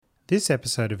This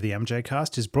episode of the MJ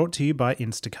Cast is brought to you by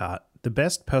Instacart, the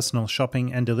best personal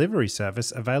shopping and delivery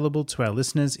service available to our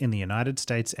listeners in the United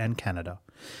States and Canada.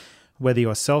 Whether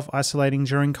you're self-isolating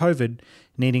during COVID,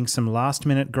 needing some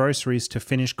last-minute groceries to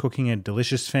finish cooking a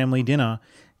delicious family dinner,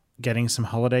 getting some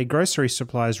holiday grocery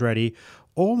supplies ready,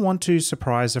 or want to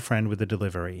surprise a friend with a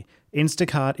delivery,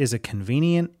 Instacart is a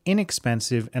convenient,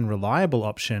 inexpensive, and reliable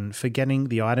option for getting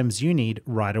the items you need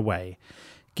right away.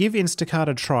 Give Instacart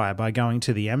a try by going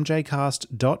to the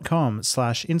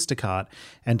mjcast.com/Instacart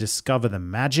and discover the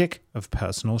magic of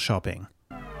personal shopping.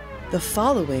 The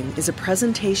following is a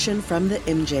presentation from the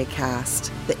MJ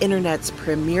Cast, the internet's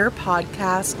premier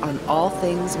podcast on all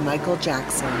things Michael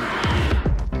Jackson.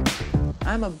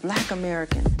 I'm a Black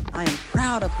American. I am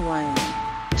proud of who I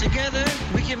am. Together,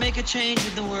 we can make a change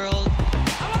in the world.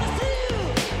 I want to see you!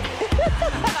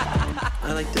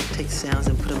 I like to take sounds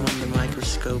and put them under the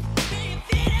microscope.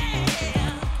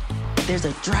 There's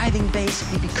a driving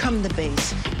bass, you become the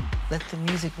bass. Let the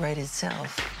music write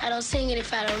itself. I don't sing it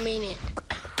if I don't mean it.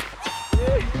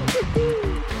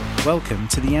 Welcome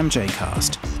to the MJ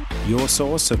Cast, your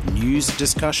source of news,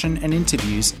 discussion, and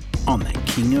interviews on the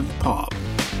King of Pop.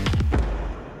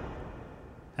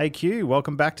 Hey Q,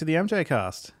 welcome back to the MJ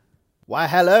Cast. Why,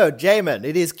 hello, Jamin.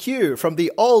 It is Q from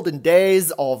the olden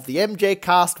days of the MJ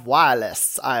Cast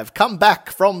Wireless. I've come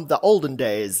back from the olden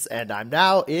days, and I'm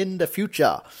now in the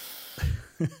future.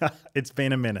 It's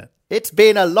been a minute. It's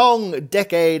been a long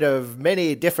decade of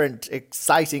many different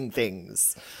exciting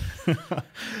things.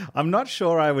 I'm not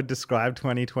sure I would describe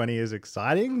 2020 as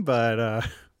exciting, but,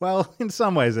 well, in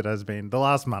some ways it has been. The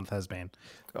last month has been.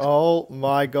 Oh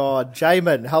my God.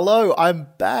 Jamin, hello, I'm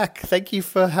back. Thank you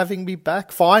for having me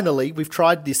back. Finally, we've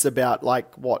tried this about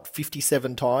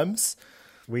 57 times.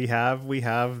 We have.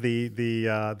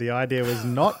 The idea was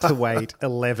not to wait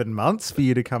 11 months for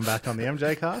you to come back on the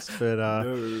MJ Cast, but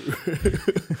No.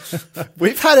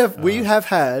 we have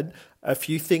had a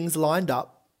few things lined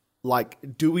up,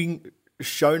 like doing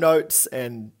show notes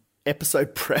and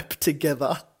episode prep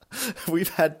together.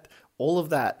 We've had all of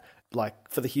that, like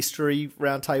for the history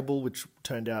roundtable, which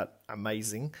turned out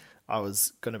amazing. I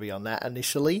was going to be on that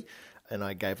initially, and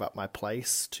I gave up my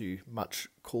place to much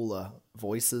cooler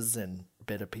voices and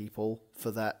better people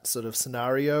for that sort of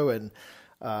scenario. And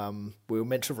we were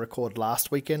meant to record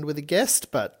last weekend with a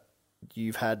guest, but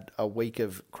you've had a week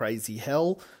of crazy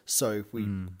hell, so we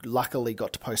luckily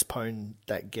got to postpone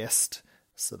that guest,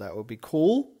 so that would be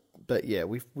cool. But yeah,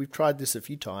 we've tried this a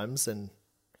few times, and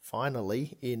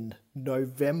finally in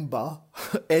November,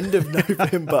 end of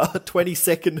November,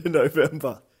 22nd of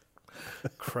November.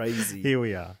 Crazy. Here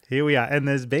we are. And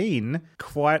there's been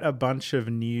quite a bunch of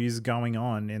news going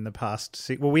on in the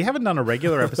past. Well, we haven't done a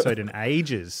regular episode in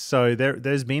ages, so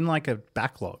there's been like a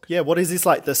backlog. Yeah, what is this,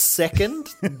 like the second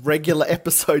regular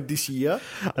episode this year?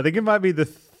 I think it might be the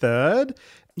third.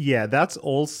 Yeah, that's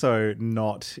also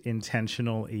not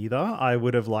intentional either. I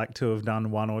would have liked to have done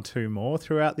one or two more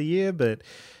throughout the year, but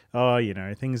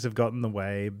things have gotten in the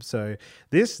way. So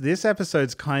this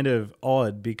episode's kind of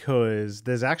odd because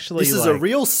there's actually This is a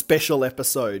real special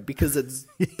episode because it's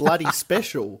bloody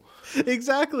special.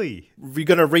 Exactly. You're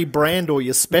going to rebrand all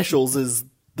your specials as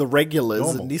the regulars,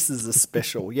 Normal. and this is a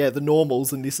special. Yeah, the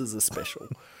normals, and this is a special.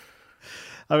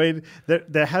 I mean,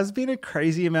 there has been a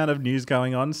crazy amount of news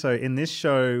going on. So in this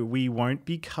show, we won't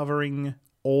be covering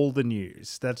all the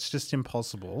news. That's just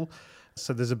impossible.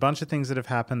 So there's a bunch of things that have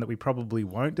happened that we probably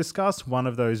won't discuss. One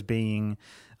of those being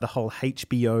the whole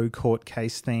HBO court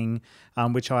case thing,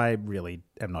 which I really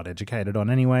am not educated on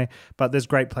anyway. But there's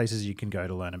great places you can go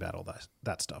to learn about all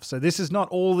that stuff. So this is not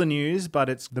all the news, but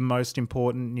it's the most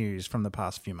important news from the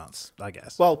past few months, I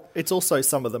guess. Well, it's also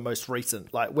some of the most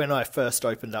recent. Like when I first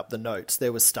opened up the notes,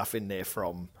 there was stuff in there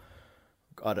from,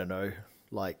 I don't know,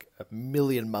 like a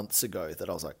million months ago that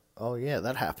I was like, oh yeah,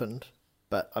 that happened.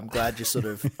 But I'm glad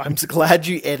I'm glad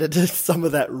you edited some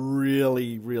of that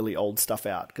really, really old stuff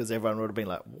out, because everyone would have been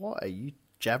like, what are you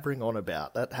jabbering on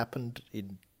about? That happened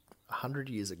in 100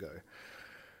 years ago.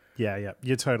 Yeah,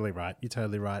 you're totally right.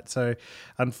 So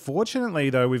unfortunately,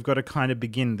 though, we've got to kind of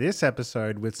begin this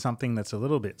episode with something that's a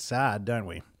little bit sad, don't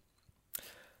we?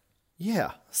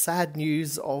 Yeah, sad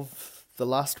news of the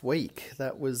last week.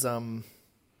 That was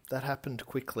that happened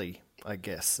quickly, I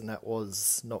guess, and that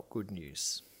was not good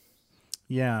news.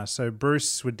 Yeah, so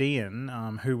Bruce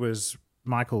Swedien, who was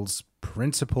Michael's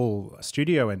principal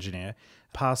studio engineer,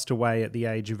 passed away at the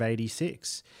age of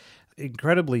 86.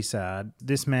 Incredibly sad.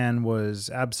 This man was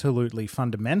absolutely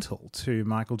fundamental to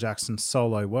Michael Jackson's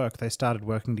solo work. They started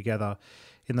working together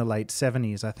in the late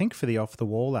 70s, I think, for the Off the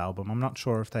Wall album. I'm not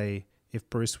sure if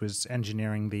Bruce was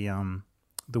engineering the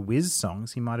the Wiz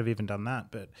songs. He might have even done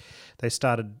that, but they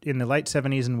started in the late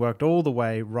 70s and worked all the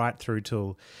way right through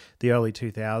till the early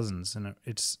 2000s. And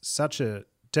it's such a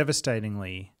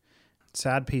devastatingly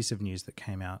sad piece of news that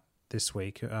came out this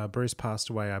week. Bruce passed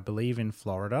away, I believe, in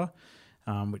Florida,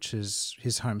 which is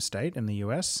his home state in the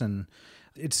US, and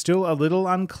it's still a little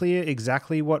unclear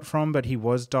exactly what from, but he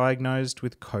was diagnosed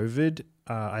with COVID,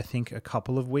 I think a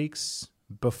couple of weeks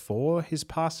before his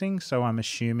passing, so I'm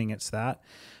assuming it's that,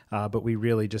 but we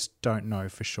really just don't know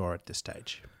for sure at this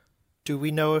stage. Do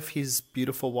we know if his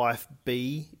beautiful wife,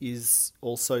 Bea, is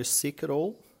also sick at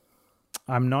all?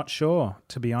 I'm not sure,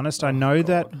 to be honest. I know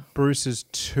that Bruce's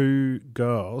two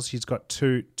girls, he's got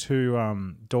two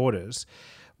daughters.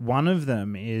 One of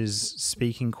them is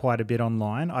speaking quite a bit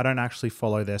online. I don't actually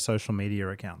follow their social media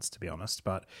accounts, to be honest,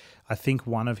 but I think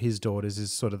one of his daughters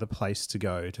is sort of the place to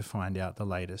go to find out the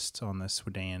latest on the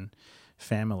Swedian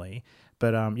family.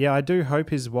 But yeah, I do hope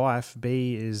his wife,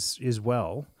 Bea, is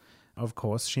well. Of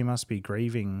course, she must be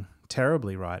grieving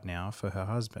terribly right now for her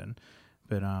husband.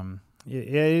 But yeah,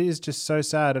 it is just so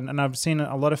sad. And I've seen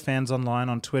a lot of fans online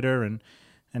on Twitter and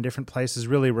different places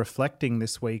really reflecting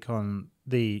this week on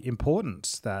the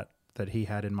importance that he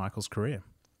had in Michael's career.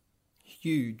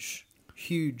 Huge.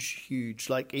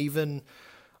 Like, even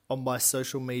on my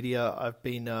social media, I've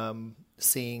been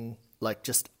seeing like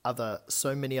just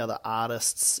so many other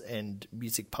artists and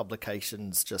music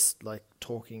publications just like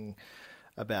talking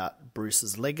about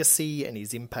Bruce's legacy and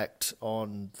his impact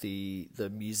on the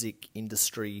music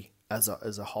industry as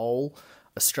a whole.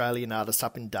 Australian artist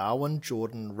up in Darwin,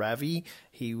 Jordan Ravi,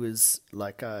 he was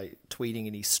like tweeting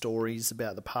in his stories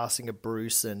about the passing of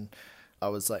Bruce, and I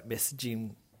was like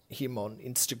messaging him on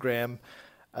Instagram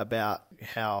about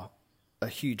how a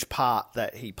huge part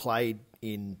that he played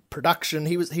in production.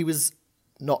 He was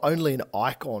not only an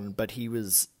icon, but he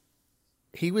was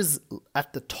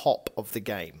at the top of the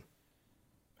game.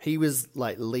 He was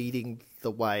like leading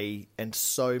the way, and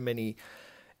so many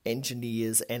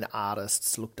engineers and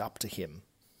artists looked up to him.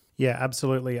 Yeah,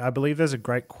 absolutely. I believe there's a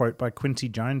great quote by Quincy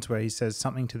Jones where he says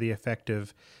something to the effect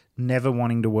of never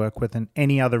wanting to work with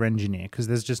any other engineer, because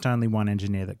there's just only one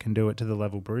engineer that can do it to the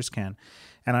level Bruce can.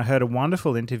 And I heard a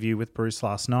wonderful interview with Bruce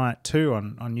last night too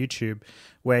on YouTube,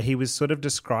 where he was sort of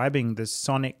describing the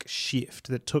sonic shift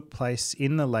that took place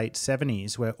in the late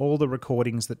 70s, where all the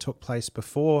recordings that took place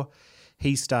before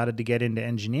he started to get into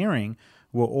engineering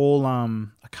were all, I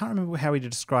can't remember how he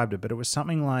described it, but it was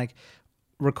something like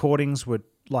recordings were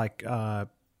like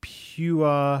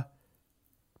pure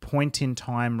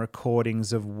point-in-time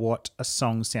recordings of what a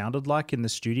song sounded like in the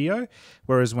studio,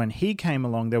 whereas when he came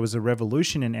along, there was a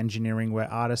revolution in engineering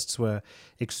where artists were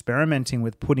experimenting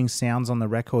with putting sounds on the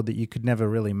record that you could never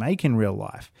really make in real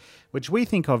life, which we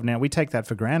think of now, we take that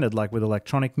for granted, like with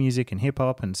electronic music and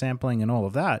hip-hop and sampling and all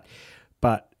of that.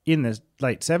 But in the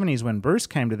late 70s, when Bruce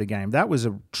came to the game, that was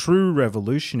a true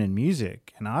revolution in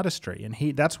music and artistry,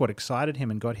 and that's what excited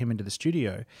him and got him into the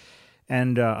studio.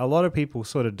 And a lot of people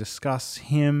sort of discuss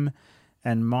him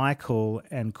and Michael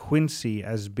and Quincy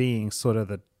as being sort of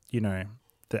the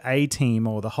A-team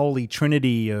or the holy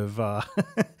trinity of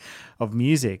of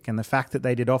music, and the fact that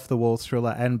they did Off the Wall,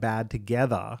 Thriller and Bad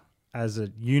together as a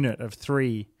unit of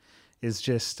three is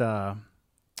just, I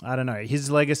don't know,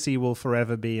 his legacy will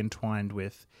forever be entwined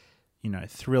with,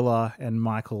 Thriller and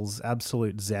Michael's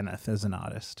absolute zenith as an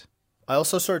artist. I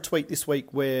also saw a tweet this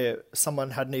week where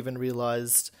someone hadn't even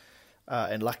realised,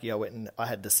 and lucky I went and I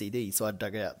had the CD, so I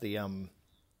dug out the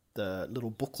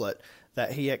little booklet,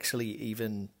 that he actually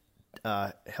even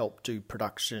helped do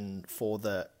production for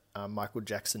the Michael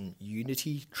Jackson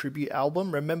Unity tribute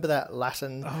album. Remember that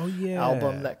Latin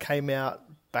album that came out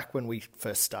back when we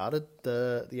first started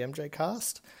the MJ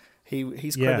Cast?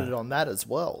 He's credited on that as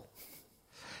well.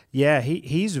 Yeah,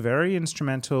 he's very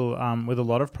instrumental with a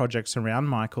lot of projects around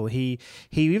Michael. He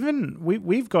even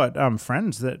we've got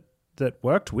friends that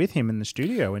worked with him in the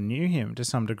studio and knew him to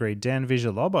some degree. Dan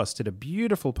Villalobos did a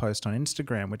beautiful post on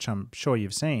Instagram, which I'm sure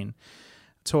you've seen,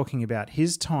 talking about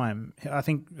his time. I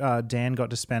think Dan got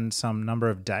to spend some number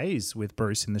of days with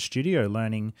Bruce in the studio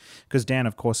learning, because Dan,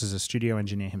 of course, is a studio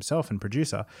engineer himself and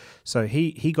producer. So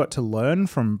he got to learn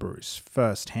from Bruce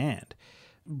firsthand.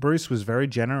 Bruce was very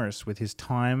generous with his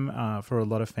time for a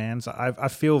lot of fans. I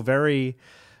feel very...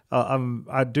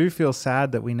 I do feel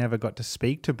sad that we never got to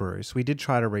speak to Bruce. We did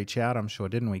try to reach out, I'm sure,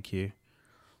 didn't we, Q?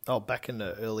 Oh, back in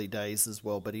the early days as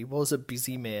well, but he was a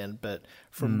busy man. But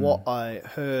from what I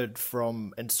heard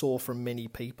from and saw from many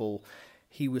people,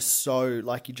 he was so,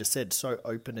 like you just said, so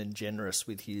open and generous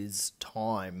with his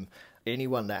time.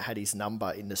 Anyone that had his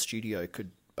number in the studio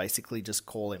could basically just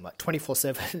call him like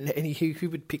 24/7, and he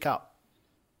would pick up.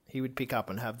 He would pick up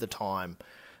and have the time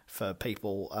for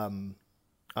people.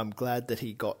 I'm glad that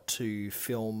he got to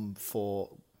film for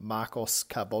Marcos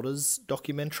Carbota's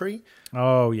documentary.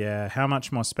 Oh, yeah. How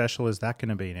much more special is that going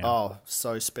to be now? Oh,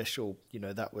 so special. You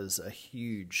know, that was a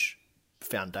huge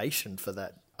foundation for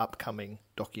that upcoming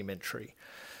documentary.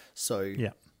 So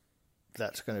Yeah.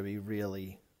 that's going to be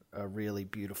a really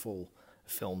beautiful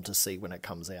film to see when it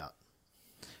comes out.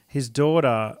 His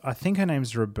daughter, I think her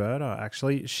name's Roberta,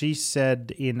 actually, she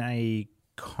said in a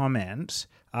comment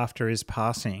after his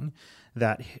passing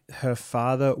that her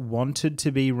father wanted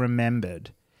to be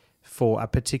remembered for a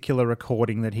particular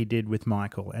recording that he did with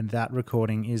Michael, and that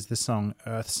recording is the song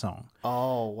Earth Song.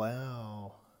 Oh,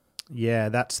 wow. Yeah,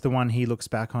 that's the one he looks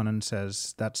back on and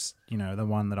says, that's, you know, the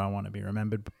one that I want to be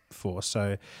remembered for.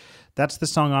 So that's the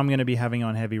song I'm going to be having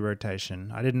on heavy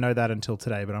rotation. I didn't know that until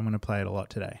today, but I'm going to play it a lot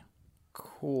today.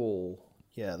 Cool.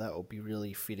 Yeah, that will be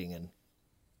really fitting, and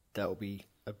that will be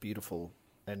a beautiful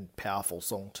and powerful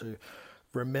song to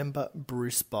remember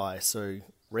Bruce by. So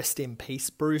rest in peace,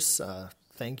 Bruce.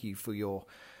 Thank you for your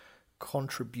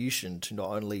contribution to not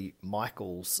only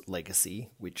Michael's legacy,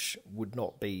 which would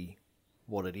not be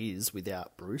what it is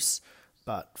without Bruce,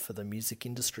 but for the music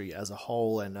industry as a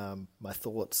whole. And my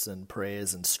thoughts and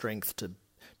prayers and strength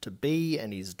to B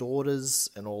and his daughters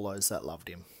and all those that loved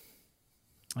him.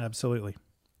 Absolutely.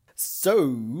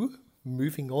 So,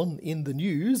 moving on in the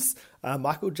news,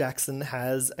 Michael Jackson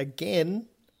has again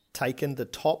taken the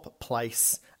top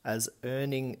place as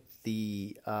earning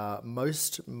the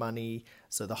most money,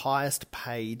 so the highest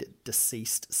paid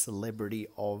deceased celebrity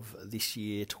of this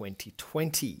year,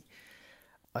 2020.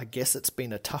 I guess it's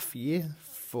been a tough year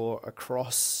for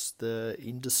across the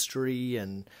industry,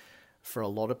 and for a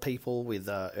lot of people with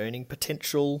earning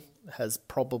potential has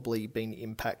probably been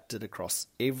impacted across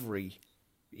every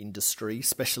industry,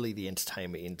 especially the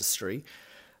entertainment industry.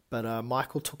 But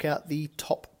Michael took out the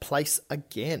top place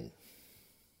again,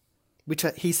 which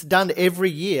he's done every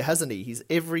year, hasn't he? He's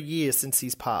every year since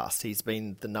he's passed, he's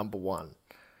been the number one.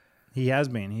 He has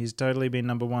been. He's totally been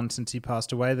number one since he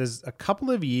passed away. There's a couple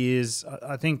of years,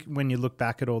 I think, when you look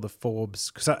back at all the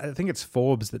Forbes, because I think it's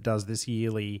Forbes that does this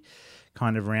yearly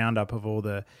kind of roundup of all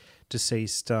the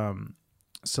deceased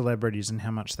celebrities and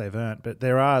how much they've earned. But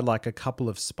there are like a couple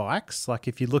of spikes. Like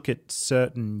if you look at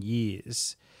certain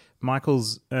years,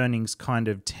 Michael's earnings kind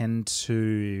of tend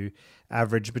to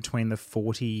average between the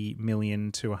 40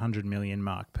 million to 100 million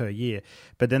mark per year.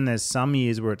 But then there's some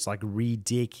years where it's like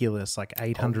ridiculous, like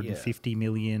 850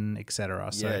 million,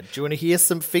 etc. So yeah. Do you want to hear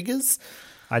some figures?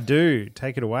 I do.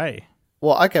 Take it away.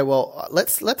 Well, okay. Well,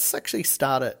 let's actually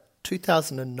start at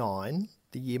 2009,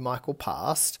 the year Michael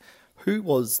passed. Who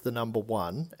was the number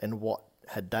one and what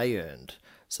had they earned?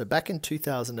 So back in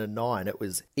 2009, it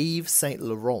was Yves Saint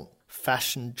Laurent,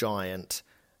 fashion giant,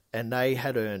 and they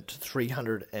had earned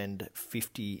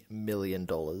 $350 million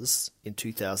in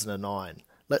 2009.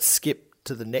 Let's skip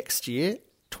to the next year,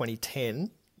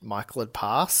 2010. Michael had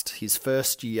passed his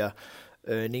first year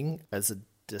earning as a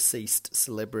deceased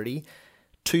celebrity,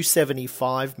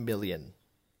 $275 million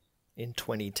in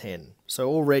 2010. So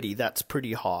already that's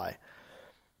pretty high.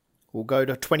 We'll go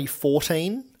to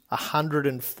 2014,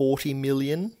 $140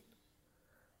 million.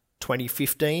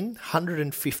 2015,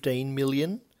 $115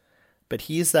 million. But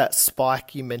here's that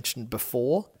spike you mentioned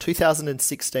before.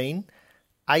 2016,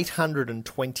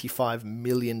 $825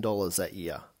 million that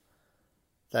year.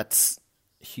 That's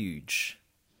huge.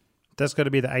 That's got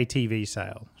to be the ATV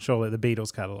sale. Surely the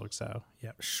Beatles catalogue sale.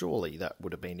 Yeah. Surely that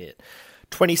would have been it.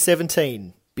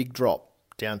 2017, big drop,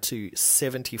 down to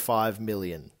 $75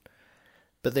 million.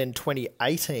 But then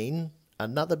 2018,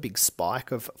 another big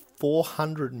spike of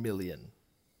 $400 million.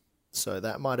 So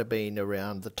that might have been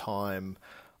around the time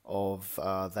of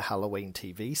the Halloween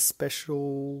TV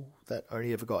special that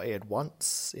only ever got aired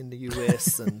once in the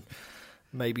US and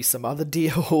maybe some other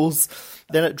deals.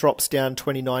 Then it drops down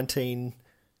 2019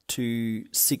 to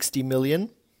 $60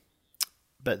 million.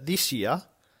 But this year,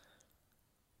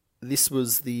 this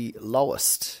was the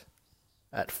lowest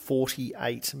at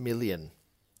 $48 million,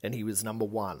 and he was number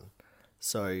one.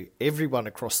 So everyone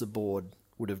across the board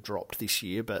would have dropped this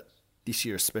year, but this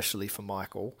year, especially for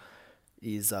Michael,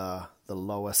 is the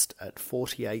lowest at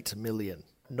 $48 million.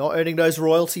 Not earning those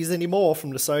royalties anymore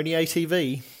from the Sony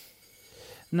ATV.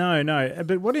 No.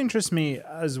 But what interests me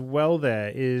as well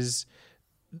there is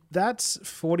that's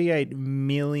 $48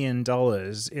 million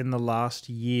in the last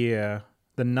year,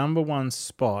 the number one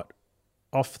spot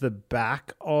off the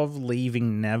back of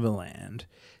Leaving Neverland,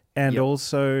 and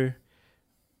also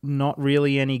not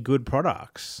really any good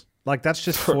products. Like, that's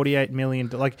just $48 million.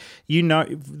 Like, you know,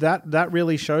 that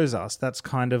really shows us that's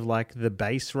kind of like the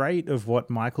base rate of what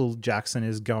Michael Jackson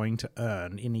is going to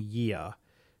earn in a year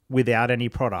without any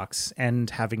products and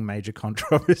having major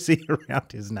controversy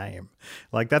around his name.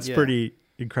 Like, that's pretty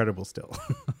incredible still.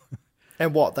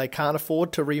 And what, they can't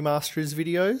afford to remaster his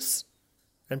videos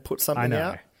and put something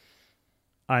out?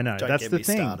 I know. That's the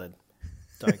thing.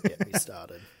 Don't get me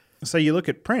started. So you look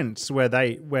at Prince, where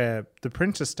the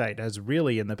Prince estate has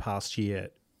really in the past year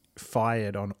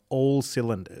fired on all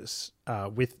cylinders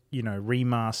with,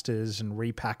 remasters and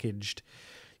repackaged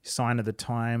Sign of the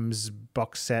Times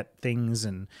box set things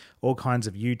and all kinds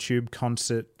of YouTube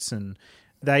concerts, and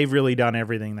they've really done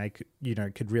everything they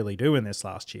could really do in this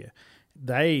last year.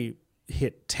 They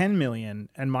hit 10 million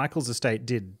and Michael's estate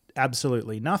did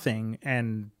absolutely nothing,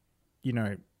 and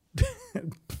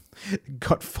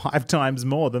got 5 times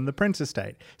more than the Prince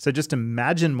estate. So just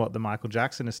imagine what the Michael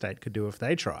Jackson estate could do if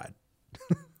they tried.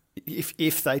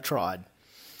 If they tried.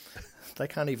 They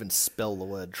can't even spell the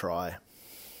word try.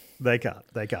 They can't.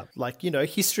 Like,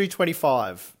 History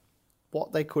 25,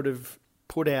 what they could have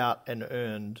put out and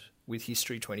earned with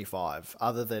History 25,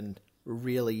 other than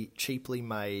really cheaply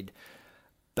made,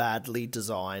 badly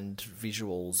designed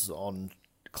visuals on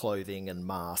clothing and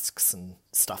masks and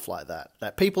stuff like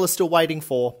that people are still waiting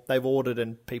for. They've ordered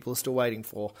and people are still waiting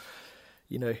for.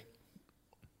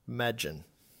 Imagine.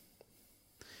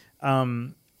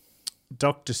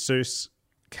 Dr. Seuss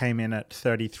came in at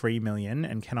 33 million,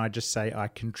 and can I just say I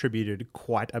contributed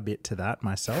quite a bit to that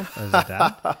myself as a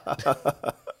dad.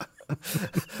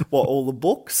 What, all the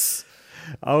books?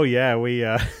 Oh yeah, we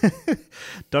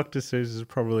Dr. Seuss is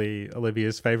probably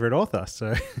Olivia's favourite author,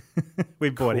 so we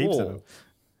bought heaps of them.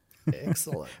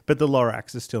 Excellent. But the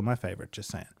Lorax is still my favourite,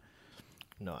 just saying.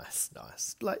 Nice.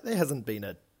 Like, there hasn't been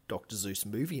a Dr. Seuss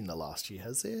movie in the last year,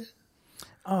 has there?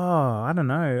 Oh, I don't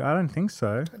know. I don't think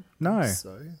so. No.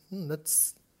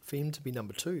 That's for him to be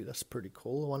number 2. That's pretty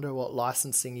cool. I wonder what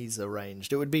licensing he's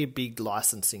arranged. It would be a big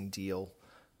licensing deal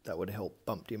that would help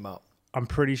bump him up. I'm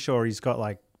pretty sure he's got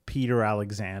like Peter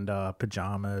Alexander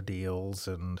pajama deals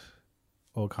and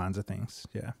all kinds of things.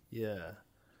 Yeah. Yeah.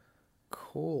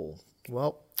 Cool.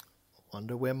 Well, I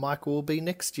wonder where Michael will be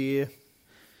next year.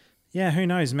 Yeah, who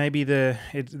knows? Maybe the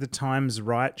time's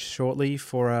right shortly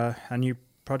for a new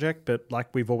project, but like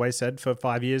we've always said for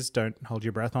 5 years, don't hold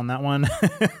your breath on that one.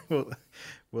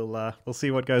 We'll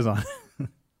see what goes on.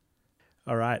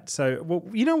 All right. So, well,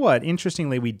 you know what?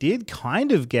 Interestingly, we did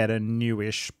kind of get a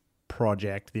newish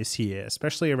project this year,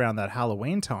 especially around that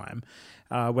Halloween time,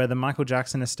 where the Michael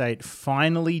Jackson estate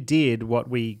finally did what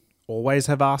we always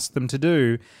have asked them to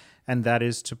do, and that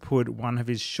is to put one of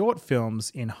his short films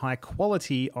in high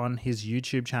quality on his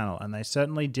YouTube channel, and they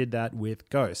certainly did that with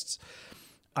Ghosts.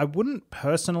 I wouldn't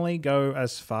personally go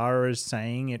as far as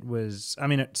saying it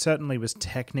certainly was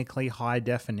technically high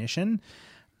definition,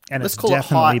 and let's call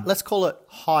it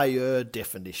higher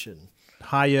definition.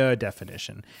 Higher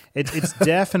definition. It's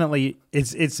definitely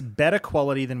it's better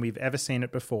quality than we've ever seen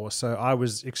it before. So I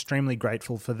was extremely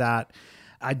grateful for that.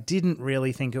 I didn't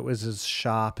really think it was as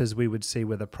sharp as we would see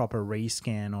with a proper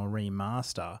rescan or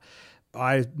remaster.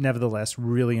 I nevertheless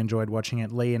really enjoyed watching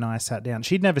it. Lee and I sat down.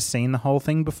 She'd never seen the whole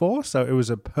thing before, so it was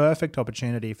a perfect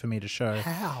opportunity for me to show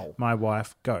my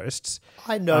wife Ghosts.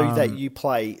 I know that you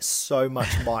play so much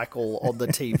Michael on the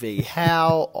TV.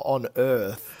 How on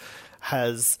earth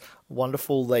has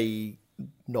wonderful Lee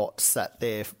not sat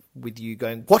there with you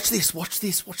going, watch this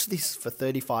for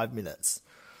 35 minutes?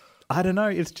 I don't know.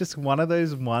 It's just one of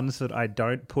those ones that I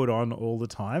don't put on all the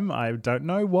time. I don't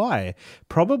know why.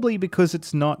 Probably because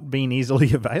it's not been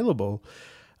easily available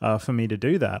for me to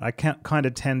do that. I kind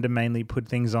of tend to mainly put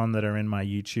things on that are in my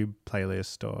YouTube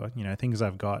playlist or, things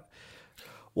I've got.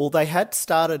 Well, they had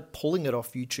started pulling it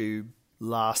off YouTube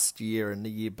last year and the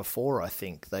year before, I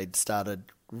think. They'd started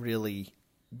really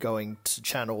going to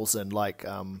channels and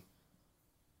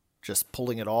just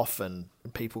pulling it off, and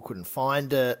people couldn't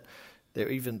find it.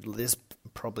 There's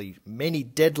probably many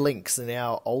dead links in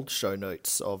our old show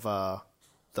notes of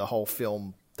the whole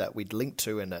film that we'd linked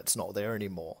to, and it's not there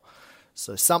anymore.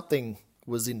 So something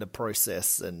was in the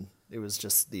process, and it was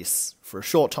just this for a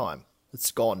short time.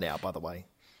 It's gone now, by the way.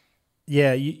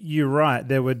 Yeah, you're right.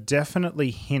 There were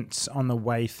definitely hints on the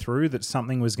way through that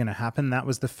something was going to happen. That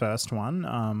was the first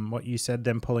one, what you said,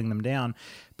 them pulling them down.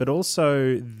 But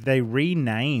also they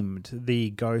renamed the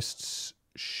Ghosts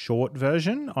short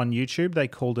version on YouTube.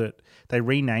 They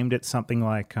renamed it something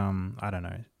like,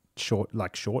 short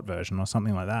version or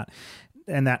something like that.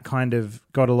 And that kind of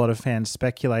got a lot of fans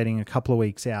speculating a couple of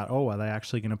weeks out, are they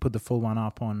actually going to put the full one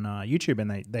up on YouTube?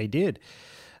 And they did.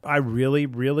 I really,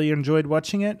 really enjoyed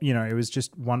watching it. It was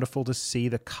just wonderful to see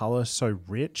the color so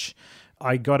rich.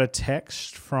 I got a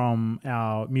text from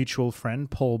our mutual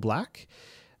friend, Paul Black,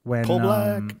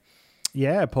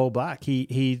 Yeah, Paul Black.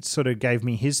 He sort of gave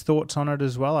me his thoughts on it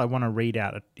as well. I want to read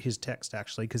out his text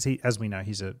actually, because as we know,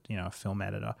 he's a film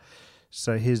editor,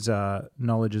 so his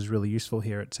knowledge is really useful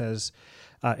here. It says,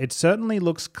 it certainly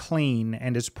looks clean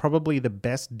and is probably the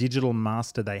best digital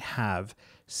master they have.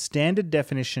 Standard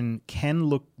definition can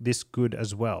look this good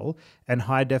as well, and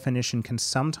high definition can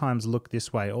sometimes look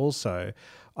this way also.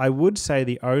 I would say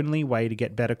the only way to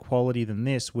get better quality than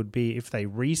this would be if they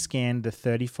rescanned the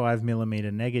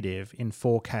 35mm negative in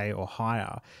 4K or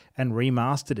higher and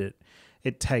remastered it.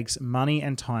 It takes money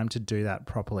and time to do that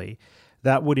properly.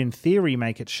 That would in theory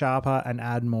make it sharper and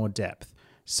add more depth.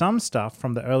 Some stuff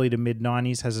from the early to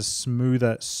mid-90s has a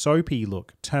smoother, soapy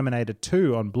look. Terminator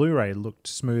 2 on Blu-ray looked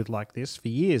smooth like this for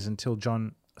years until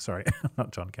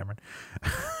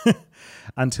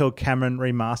until Cameron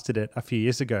remastered it a few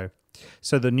years ago.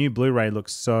 So the new Blu-ray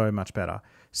looks so much better.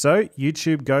 So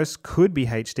YouTube Ghost could be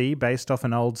HD based off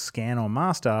an old scan or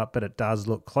master, but it does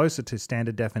look closer to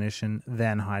standard definition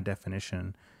than high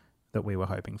definition that we were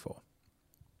hoping for.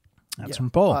 That's from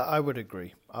Paul. I would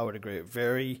agree.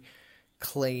 Very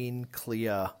clean,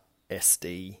 clear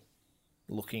SD,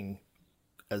 looking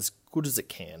as good as it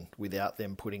can without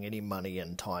them putting any money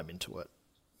and time into it.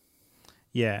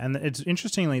 Yeah, and it's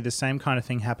interestingly the same kind of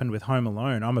thing happened with Home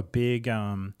Alone. I'm a big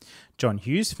John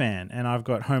Hughes fan, and I've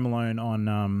got Home Alone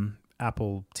on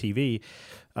Apple TV.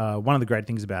 One of the great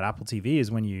things about Apple TV is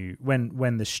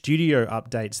when the studio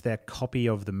updates their copy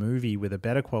of the movie with a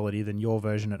better quality than your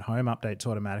version at home, updates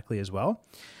automatically as well.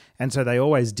 And so they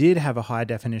always did have a high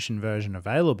definition version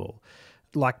available.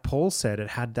 Like Paul said,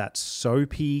 it had that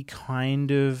soapy kind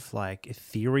of like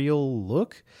ethereal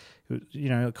look,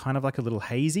 kind of like a little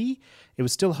hazy. It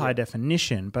was still high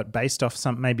definition, but based off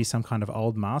maybe some kind of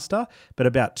old master. But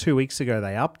about 2 weeks ago,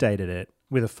 they updated it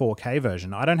with a 4K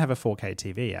version. I don't have a 4K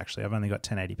TV, actually. I've only got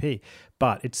 1080p,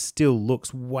 but it still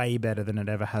looks way better than it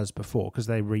ever has before because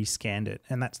they rescanned it.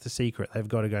 And that's the secret. They've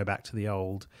got to go back to the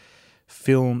old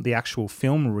film, the actual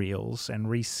film reels, and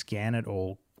rescan it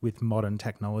all with modern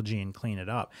technology and clean it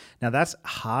up. Now, that's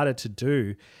harder to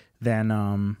do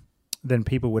than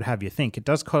people would have you think. It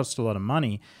does cost a lot of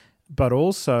money, but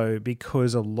also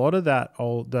because a lot of that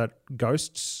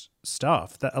Ghosts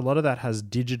stuff, a lot of that has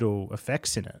digital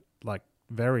effects in it, like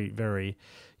very, very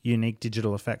unique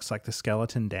digital effects like the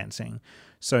skeleton dancing.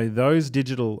 So those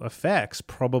digital effects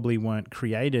probably weren't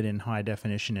created in high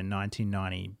definition in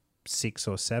 1996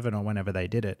 or 7 or whenever they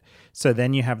did it. So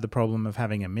then you have the problem of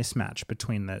having a mismatch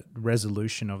between the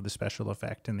resolution of the special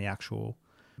effect and the actual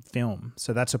film.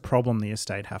 So that's a problem the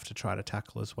estate have to try to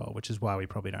tackle as well, which is why we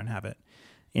probably don't have it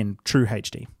in true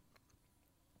HD.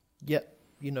 Yep.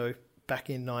 Back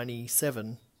in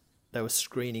 97, they were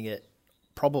screening it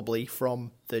probably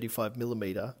from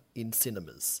 35mm in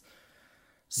cinemas.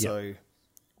 So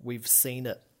we've seen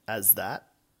it as that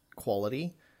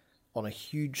quality on a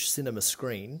huge cinema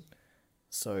screen.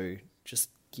 So just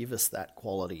give us that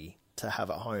quality to have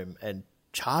at home and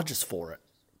charge us for it.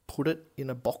 Put it in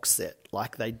a box set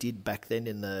like they did back then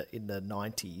in the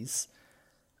 90s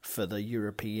for the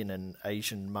European and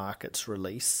Asian markets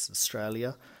release,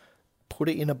 Australia. Put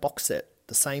it in a box set,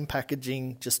 the same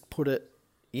packaging, just put it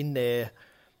in there.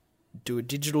 Do a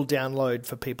digital download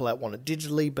for people that want it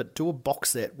digitally, but do a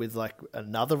box set with like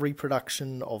another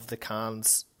reproduction of the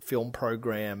Cannes film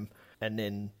program, and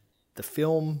then the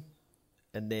film,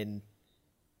 and then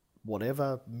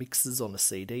whatever mixes on a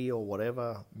CD or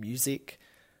whatever music.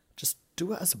 Just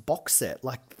do it as a box set.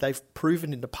 Like they've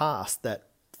proven in the past that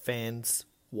fans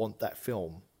want that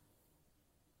film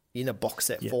in a box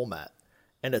set format.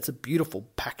 And it's a beautiful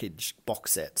packaged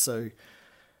box set. So,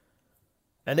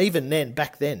 and even then,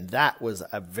 back then, that was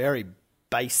a very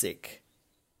basic,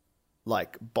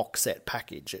 like, box set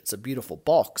package. It's a beautiful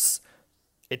box.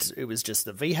 It was just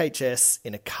a VHS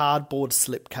in a cardboard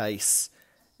slipcase.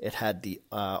 It had the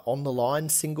On the Line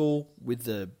single with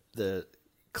the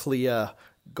clear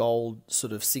gold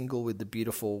sort of single with the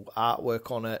beautiful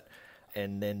artwork on it,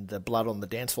 and then the Blood on the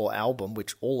Dance Floor album,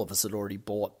 which all of us had already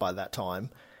bought by that time.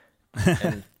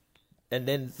 And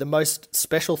then the most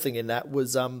special thing in that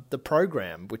was the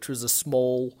program, which was a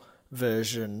small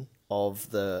version of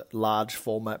the large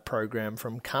format program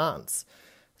from Cannes.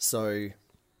 So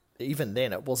even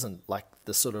then, it wasn't like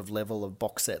the sort of level of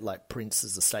box set like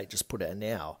Prince's estate just put out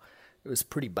now. It was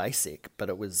pretty basic, but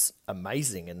it was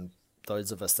amazing, and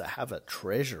those of us that have it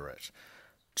treasure it.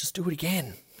 Just do it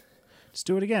again. Just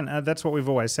do it again. That's what we've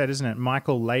always said, isn't it?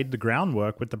 Michael laid the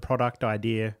groundwork with the product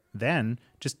idea then.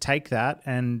 Just take that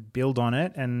and build on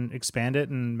it and expand it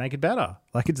and make it better.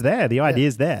 Like, it's there. The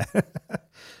idea's there.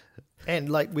 And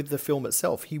like with the film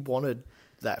itself, he wanted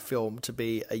that film to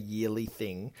be a yearly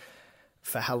thing.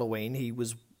 for Halloween. He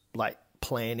was like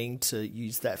planning to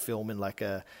use that film in like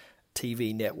a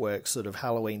TV network sort of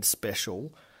Halloween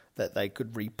special that they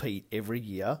could repeat every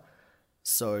year.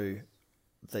 So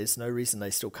there's no reason they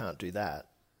still can't do that.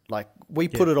 Like we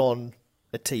put it on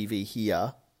a TV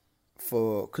here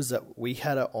because we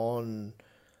had it on,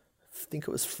 I think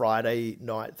it was Friday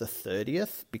night the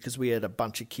 30th, because we had a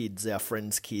bunch of kids, our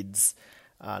friends' kids,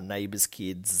 neighbours'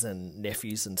 kids and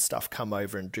nephews and stuff come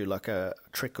over and do like a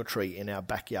trick or treat in our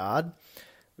backyard.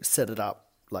 We set it up,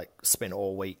 like spent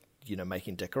all week,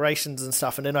 making decorations and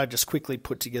stuff. And then I just quickly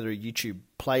put together a YouTube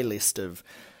playlist of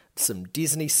some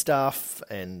Disney stuff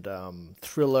and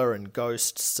thriller and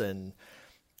ghosts, and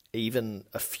even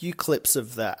a few clips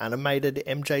of the animated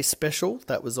MJ special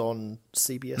that was on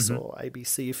CBS or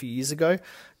ABC a few years ago,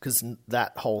 because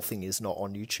that whole thing is not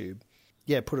on YouTube.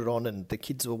 Yeah, put it on and the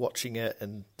kids were watching it,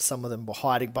 and some of them were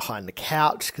hiding behind the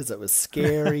couch because it was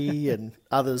scary, and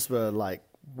others were like,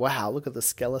 wow, look at the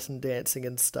skeleton dancing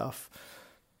and stuff.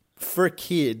 For a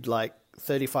kid, like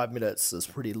 35 minutes is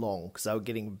pretty long because they were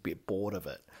getting a bit bored of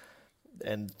it.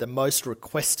 And the most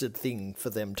requested thing for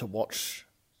them to watch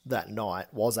that night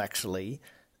was actually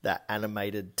that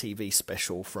animated TV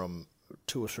special from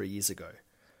 2 or 3 years ago.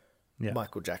 Yeah.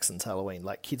 Michael Jackson's Halloween.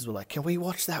 Like kids were like, can we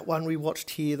watch that one we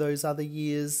watched here those other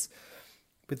years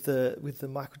with the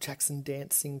Michael Jackson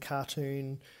dancing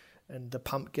cartoon and the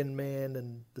pumpkin man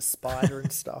and the spider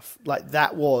and stuff? Like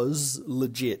that was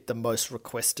legit the most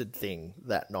requested thing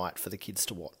that night for the kids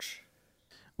to watch.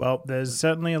 Well, there's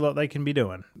certainly a lot they can be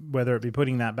doing, whether it be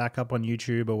putting that back up on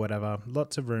YouTube or whatever.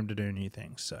 Lots of room to do new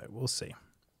things, so we'll see.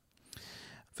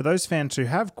 For those fans who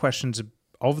have questions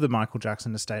of the Michael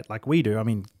Jackson estate like we do, I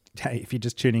mean, hey, if you're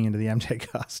just tuning into the MJ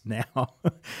Cast now,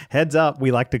 heads up, we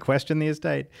like to question the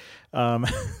estate. And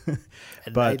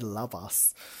they love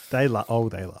us. They love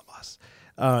us.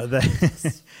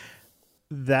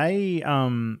 They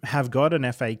have got an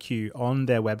FAQ on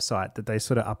their website that they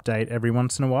sort of update every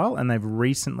once in a while, and they've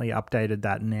recently updated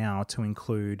that now to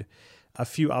include a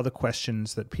few other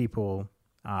questions that people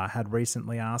had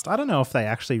recently asked. I don't know if they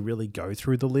actually really go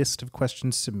through the list of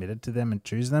questions submitted to them and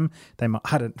choose them. They might,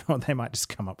 I don't know, they might just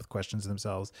come up with questions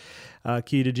themselves.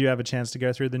 Q, did you have a chance to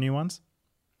go through the new ones?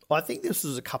 Well, I think this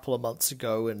was a couple of months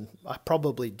ago, and I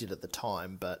probably did at the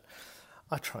time, but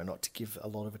I try not to give a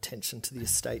lot of attention to the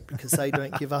estate because they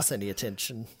don't give us any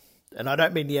attention. And I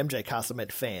don't mean the MJ Cast, I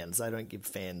meant fans. They don't give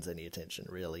fans any attention,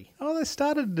 really. Oh, they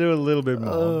started to do a little bit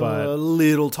more, but a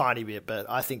little tiny bit, but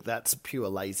I think that's pure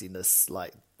laziness,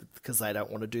 like because they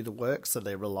don't want to do the work, so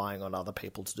they're relying on other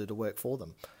people to do the work for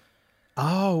them.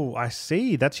 Oh, I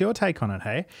see. That's your take on it,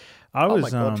 hey? Oh my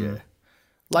God, yeah.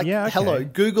 Like, hello,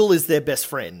 Google is their best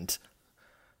friend.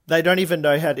 They don't even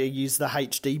know how to use the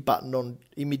HD button on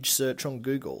image search on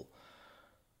Google.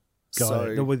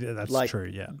 That's like, true,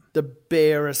 yeah. The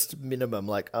barest minimum,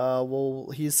 like, well,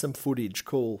 here's some footage,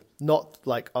 cool. Not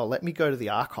like, let me go to the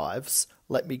archives.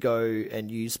 Let me go and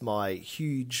use my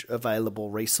huge available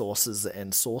resources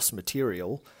and source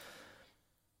material.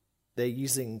 They're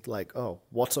using like,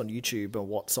 what's on YouTube and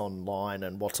what's online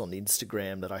and what's on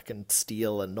Instagram that I can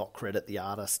steal and not credit the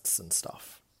artists and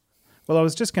stuff. Well, I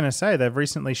was just going to say, they've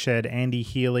recently shared Andy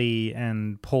Healy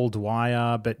and Paul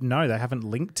Dwyer, but no, they haven't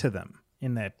linked to them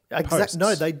in their posts.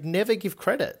 No, they never give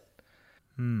credit.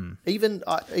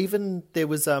 Even there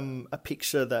was a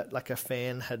picture that like a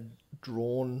fan had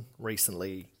drawn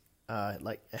recently,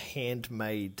 like a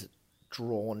handmade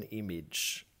drawn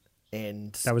image.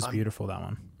 And that was beautiful, that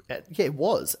one. Yeah, it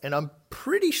was. And I'm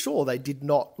pretty sure they did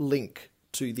not link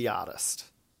to the artist.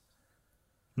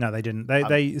 No, they didn't.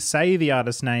 They say the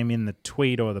artist's name in the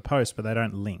tweet or the post, but they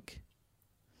don't link.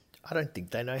 I don't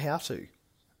think they know how to.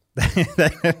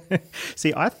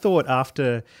 See, I thought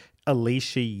after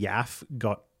Alicia Yaffe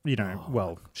got,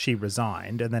 she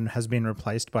resigned and then has been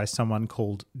replaced by someone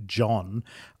called John,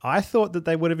 I thought that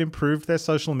they would have improved their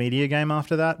social media game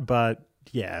after that, but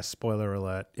yeah, spoiler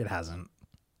alert, it hasn't.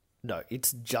 No,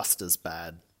 it's just as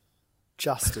bad.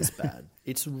 Just as bad.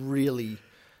 It's really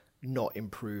not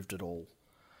improved at all.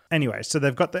 Anyway, so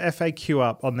they've got the FAQ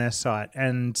up on their site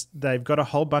and they've got a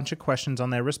whole bunch of questions on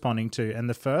there responding to. And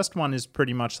the first one is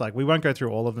pretty much like, we won't go through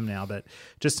all of them now, but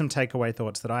just some takeaway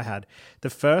thoughts that I had. The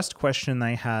first question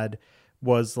they had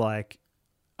was like,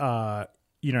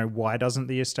 why doesn't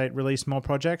the estate release more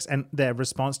projects? And their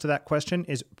response to that question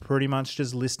is pretty much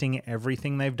just listing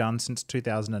everything they've done since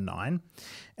 2009.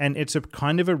 And it's a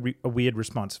kind of a weird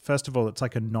response. First of all, it's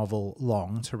like a novel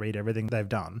long to read everything they've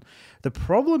done. The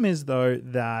problem is, though,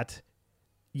 that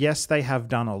yes, they have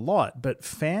done a lot, but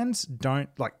fans don't,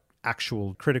 like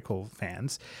actual critical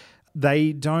fans,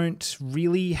 They don't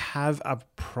really have a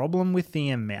problem with the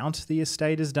amount the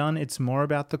estate has done. It's more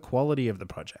about the quality of the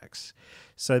projects.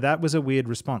 So that was a weird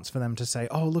response for them to say,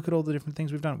 oh, look at all the different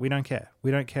things we've done. We don't care.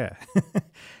 We don't care.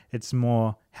 It's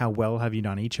more, how well have you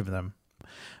done each of them?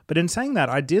 But in saying that,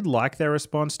 I did like their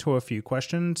response to a few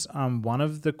questions. One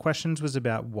of the questions was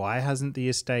about why hasn't the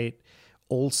estate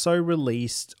also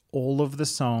released all of the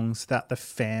songs that the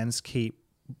fans keep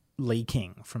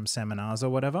leaking from seminars or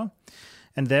whatever?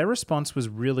 And their response was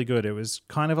really good. It was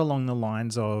kind of along the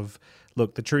lines of,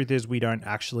 look, the truth is we don't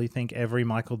actually think every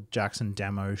Michael Jackson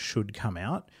demo should come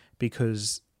out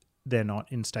because they're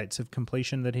not in states of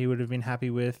completion that he would have been happy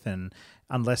with. And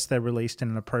unless they're released in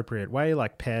an appropriate way,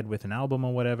 like paired with an album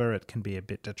or whatever, it can be a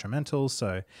bit detrimental.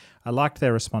 So I liked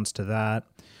their response to that.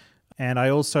 And I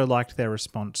also liked their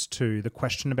response to the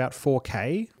question about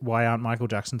 4K. Why aren't Michael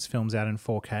Jackson's films out in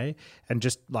 4K? And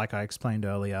just like I explained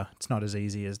earlier, it's not as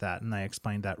easy as that. And they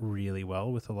explained that really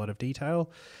well with a lot of detail.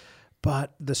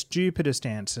 But the stupidest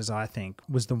answers, I think,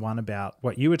 was the one about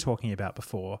what you were talking about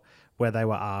before, where they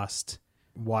were asked,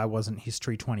 why wasn't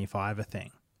History 25 a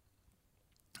thing?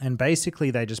 And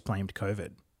basically they just blamed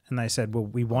COVID. And they said, well,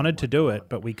 we wanted to do it,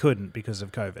 but we couldn't because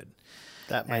of COVID.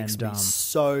 That makes me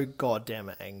so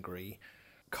goddamn angry.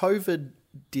 COVID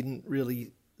didn't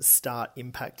really start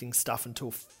impacting stuff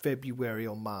until February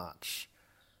or March.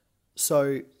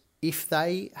 So if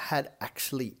they had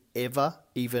actually ever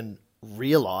even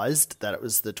realised that it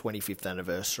was the 25th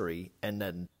anniversary, and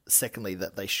then secondly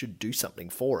that they should do something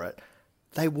for it,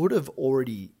 they would have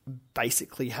already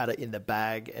basically had it in the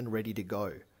bag and ready to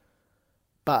go.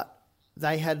 But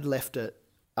they had left it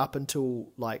up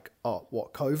until like,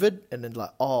 COVID? And then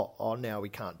like, now we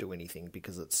can't do anything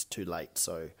because it's too late,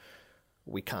 so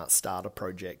we can't start a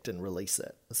project and release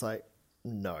it. It's like,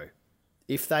 no.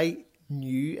 If they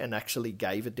knew and actually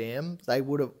gave a damn, they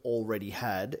would have already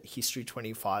had History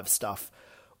 25 stuff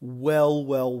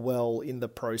well in the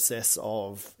process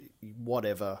of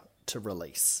whatever to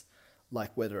release.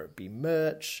 Like whether it be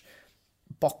merch,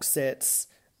 box sets,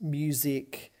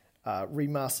 music,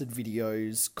 remastered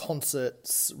videos,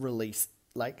 concerts released.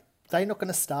 Like, they're not going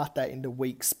to start that in the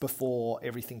weeks before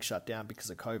everything shut down because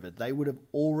of COVID. They would have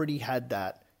already had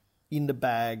that in the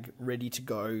bag, ready to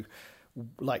go,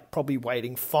 like probably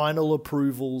waiting final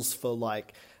approvals for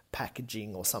like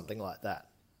packaging or something like that.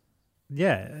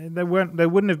 Yeah, they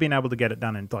wouldn't have been able to get it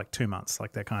done in like 2 months,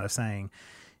 like they're kind of saying.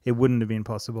 It wouldn't have been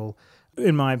possible.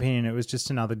 In my opinion, it was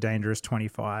just another Dangerous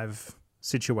 25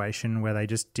 situation where they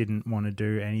just didn't want to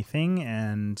do anything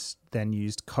and then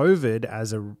used COVID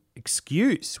as a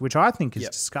excuse, which I think is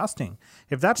disgusting.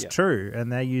 If that's true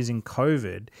and they're using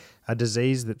COVID, a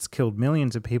disease that's killed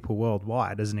millions of people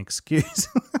worldwide, as an excuse,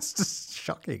 that's just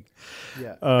shocking.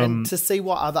 Yeah. And to see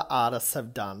what other artists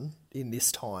have done in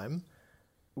this time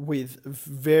with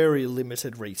very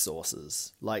limited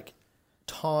resources, like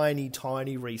tiny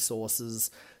resources,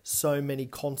 so many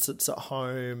concerts at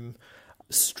home,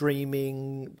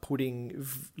 streaming, putting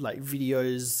like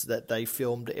videos that they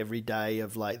filmed every day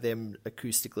of like them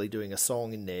acoustically doing a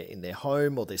song in their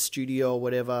home or their studio or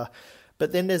whatever.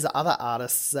 But then there's other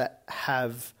artists that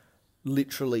have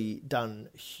literally done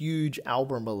huge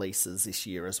album releases this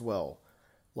year as well,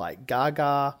 like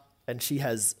Gaga, and she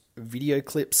has video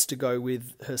clips to go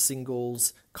with her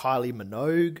singles. Kylie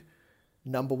Minogue,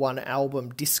 #1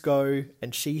 album Disco,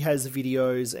 and she has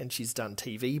videos and she's done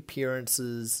TV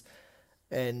appearances.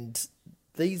 And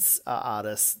these are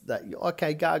artists that,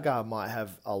 okay, Gaga might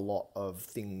have a lot of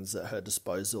things at her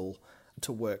disposal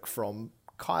to work from.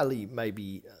 Kylie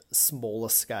maybe smaller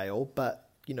scale, but,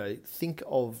 you know, think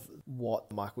of what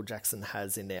Michael Jackson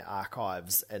has in their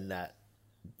archives, and that,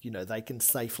 you know, they can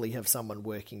safely have someone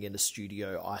working in a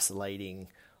studio isolating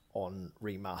on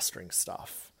remastering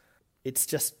stuff. It's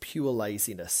just pure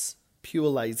laziness,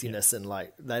 and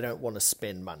like they don't want to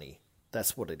spend money.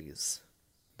 That's what it is.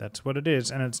 That's what it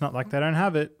is. And it's not like they don't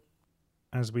have it,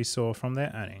 as we saw from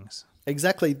their earnings.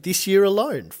 Exactly. This year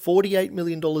alone, $48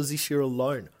 million this year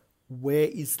alone. Where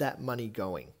is that money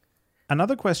going?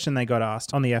 Another question they got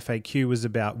asked on the FAQ was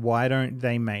about why don't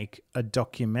they make a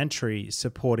documentary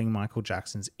supporting Michael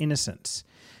Jackson's innocence?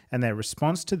 And their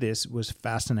response to this was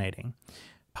fascinating.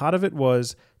 Part of it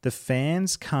was the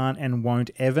fans can't and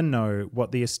won't ever know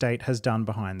what the estate has done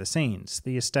behind the scenes.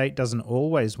 The estate doesn't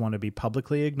always want to be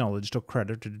publicly acknowledged or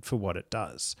credited for what it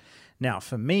does. Now,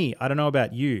 for me, I don't know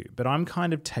about you, but I'm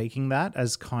kind of taking that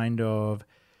as kind of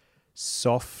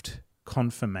soft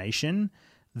confirmation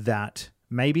that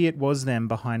maybe it was them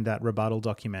behind that rebuttal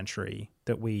documentary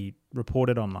that we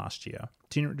reported on last year.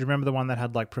 Do you remember the one that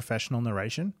had like professional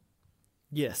narration?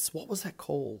 Yes. What was that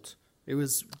called? It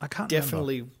was I can't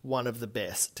definitely one of the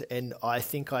best. And I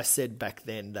think I said back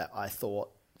then that I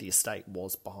thought the estate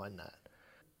was behind that.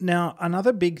 Now,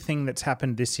 another big thing that's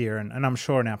happened this year, and I'm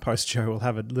sure in our post-show we'll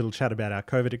have a little chat about our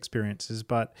COVID experiences,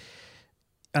 but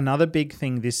another big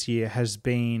thing this year has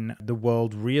been the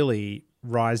world really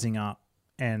rising up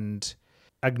and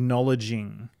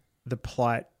acknowledging the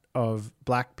plight of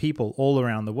Black people all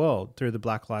around the world through the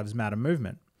Black Lives Matter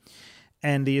movement.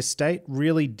 And the estate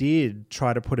really did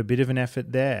try to put a bit of an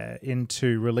effort there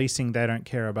into releasing They Don't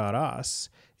Care About Us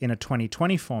in a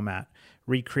 2020 format,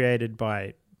 recreated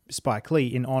by Spike Lee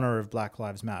in honor of Black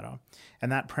Lives Matter.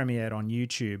 And that premiered on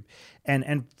YouTube.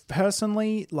 And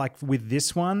personally, like with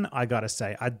this one, I got to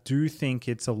say, I do think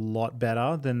it's a lot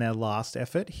better than their last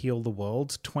effort, Heal the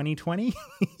World 2020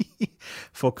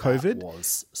 for COVID. That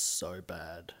was so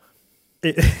bad.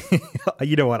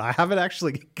 You know what? I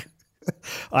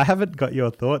haven't got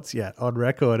your thoughts yet on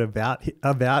record about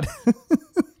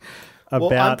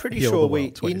Well, I'm pretty Heal sure the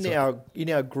we World in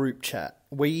our group chat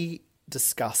we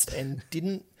discussed, and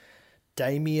didn't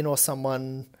Damien or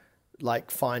someone like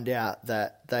find out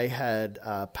that they had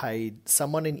paid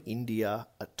someone in India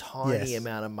a tiny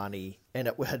amount of money, and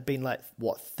it had been like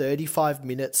 35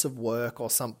 minutes of work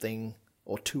or something,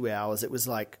 or 2 hours. It was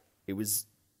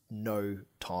no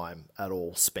time at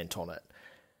all spent on it,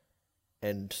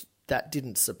 and that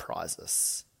didn't surprise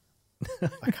us.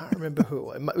 I can't remember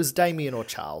who it was. Damien or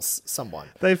Charles, someone.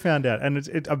 They found out,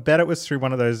 and I bet it was through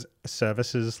one of those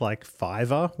services like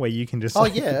Fiverr, where you can just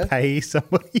pay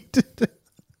somebody to do.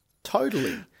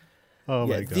 Totally. Oh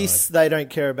my God. This They Don't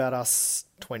Care About Us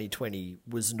 2020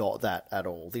 was not that at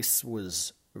all. This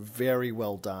was very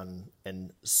well done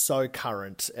and so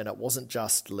current, and it wasn't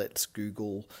just let's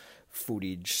Google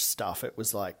footage stuff. It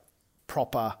was like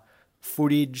proper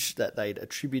footage that they'd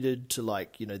attributed to,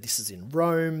 like, you know, this is in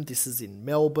Rome, this is in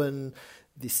Melbourne,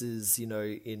 this is, you know,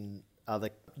 in other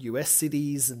US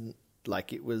cities, and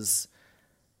like it was,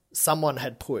 someone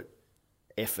had put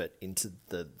effort into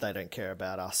the They Don't Care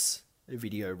About Us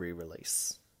video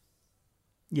re-release.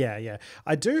 Yeah.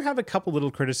 I do have a couple little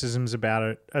criticisms about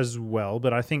it as well,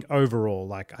 but I think overall,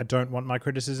 like, I don't want my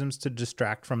criticisms to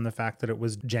distract from the fact that it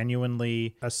was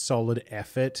genuinely a solid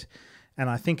effort. And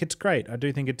I think it's great. I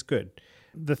do think it's good.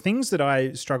 The things that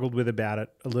I struggled with about it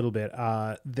a little bit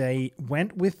are they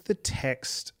went with the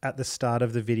text at the start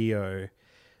of the video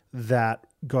that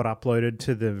got uploaded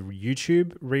to the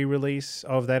YouTube re-release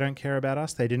of They Don't Care About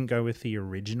Us. They didn't go with the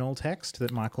original text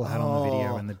that Michael had on the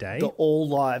video in the day. The All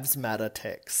Lives Matter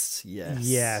text, yes.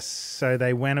 Yes. So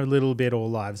they went a little bit All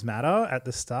Lives Matter at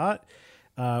the start,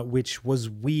 which was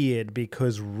weird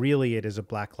because really it is a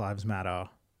Black Lives Matter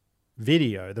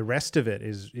video. The rest of it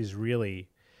is really,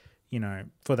 you know,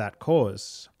 for that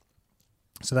cause.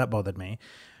 So that bothered me.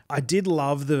 I did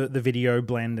love the video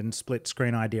blend and split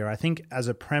screen idea. I think as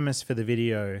a premise for the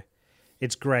video,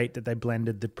 it's great that they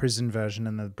blended the prison version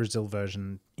and the Brazil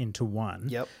version into one.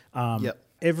 Yep.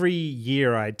 Every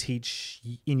year I teach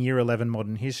in Year 11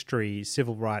 Modern History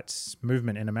civil rights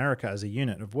movement in America as a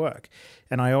unit of work.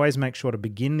 And I always make sure to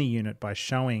begin the unit by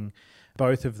showing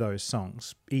both of those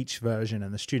songs, each version,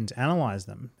 and the students analyze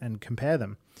them and compare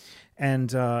them. And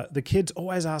the kids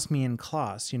always ask me in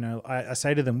class, you know, I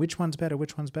say to them, which one's better?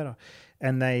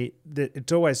 And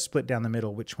it's always split down the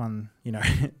middle, which one, you know,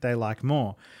 they like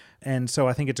more. And so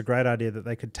I think it's a great idea that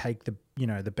they could take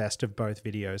the best of both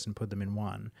videos and put them in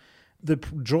one. The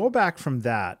drawback from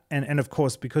that, and of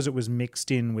course, because it was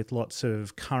mixed in with lots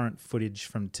of current footage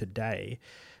from today,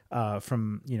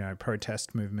 from, you know,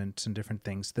 protest movements and different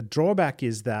things. The drawback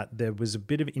is that there was a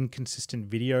bit of inconsistent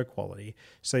video quality.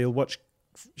 So you'll watch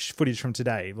footage from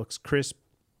today, it looks crisp.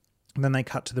 And then they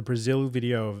cut to the Brazil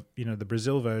video of, you know, the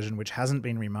Brazil version, which hasn't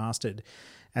been remastered.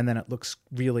 And then it looks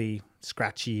really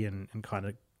scratchy and kind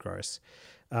of gross.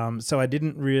 So I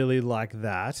didn't really like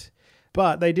that.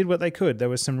 But they did what they could. There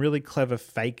was some really clever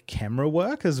fake camera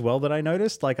work as well that I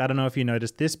noticed. Like, I don't know if you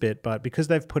noticed this bit, but because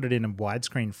they've put it in a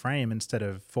widescreen frame instead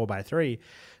of 4:3,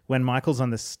 when Michael's on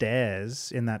the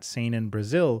stairs in that scene in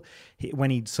Brazil, when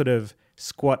he sort of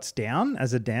squats down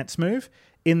as a dance move,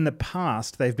 in the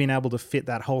past, they've been able to fit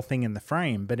that whole thing in the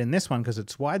frame. But in this one, because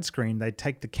it's widescreen, they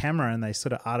take the camera and they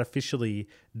sort of artificially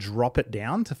drop it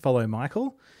down to follow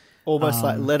Michael. Almost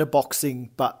like letterboxing,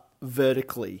 but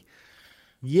vertically.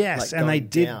 Yes, like and they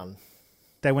did. Down.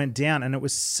 They went down, and it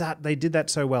was they did that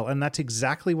so well, and that's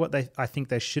exactly what I think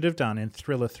they should have done in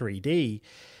Thriller 3D,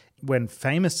 when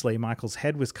famously Michael's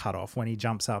head was cut off when he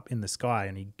jumps up in the sky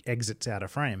and he exits out of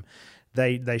frame.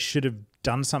 They should have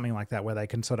done something like that where they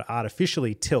can sort of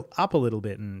artificially tilt up a little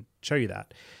bit and show you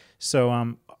that.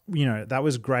 So, that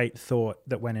was great thought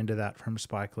that went into that from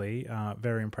Spike Lee.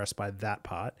 Very impressed by that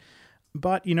part.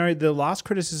 But, the last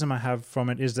criticism I have from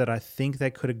it is that I think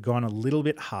they could have gone a little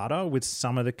bit harder with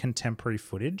some of the contemporary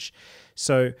footage.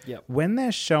 So when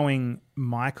they're showing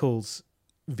Michael's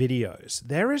videos,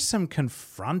 there is some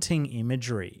confronting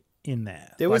imagery in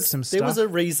there. There was a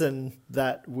reason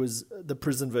that the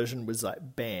prison version was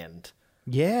banned.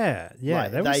 Yeah.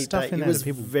 There was stuff in there. It was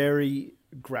very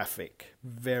graphic,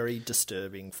 very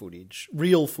disturbing footage,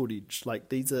 real footage. Like,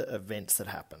 these are events that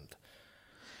happened.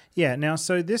 Yeah. Now,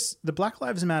 so the Black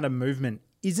Lives Matter movement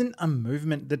isn't a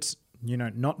movement that's,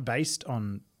 not based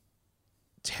on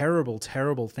terrible,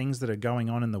 terrible things that are going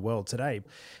on in the world today.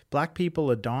 Black people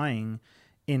are dying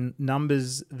in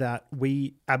numbers that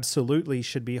we absolutely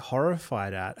should be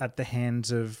horrified at the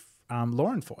hands of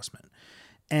law enforcement.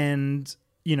 And,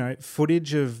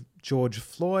 footage of George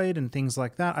Floyd and things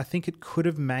like that, I think it could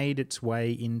have made its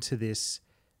way into this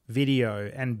video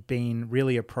and been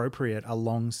really appropriate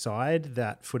alongside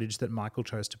that footage that Michael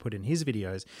chose to put in his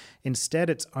videos. Instead,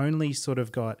 it's only sort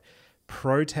of got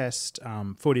protest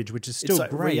footage, which is still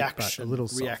great, but a little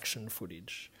soft. Reaction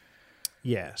footage.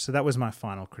 Yeah, so that was my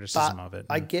final criticism of it.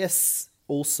 I guess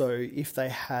also if they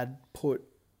had put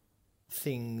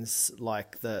things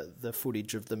like the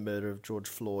footage of the murder of George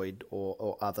Floyd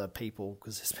or other people,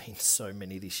 because there's been so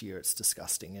many this year, it's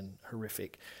disgusting and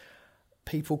horrific,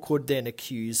 people could then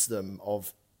accuse them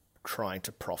of trying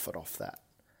to profit off that.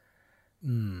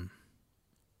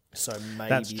 So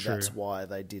maybe that's why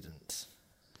they didn't.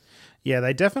 Yeah,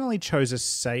 they definitely chose a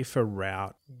safer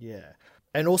route. Yeah.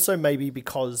 And also maybe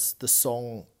because the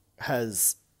song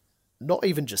has, not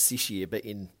even just this year, but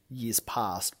in years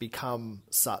past, become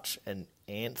such an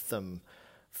anthem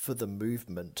for the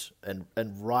movement, and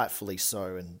rightfully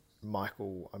so. And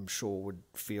Michael, I'm sure, would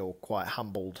feel quite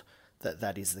humbled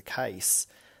that is the case,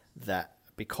 that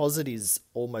because it is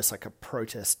almost like a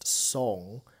protest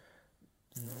song,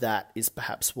 that is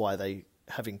perhaps why they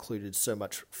have included so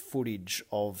much footage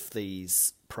of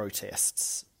these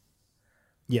protests.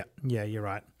 Yeah, you're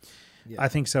right. Yeah. I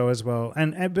think so as well.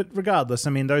 But regardless, I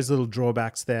mean, those little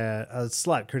drawbacks there are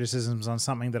slight criticisms on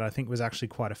something that I think was actually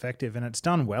quite effective, and it's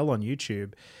done well on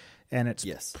YouTube. And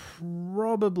it's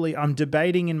probably, I'm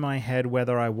debating in my head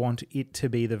whether I want it to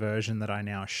be the version that I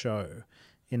now show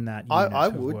in that unit I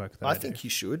of would. work that I think you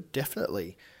should,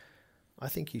 definitely. I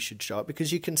think you should show it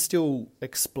because you can still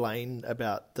explain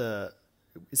about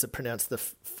is it pronounced the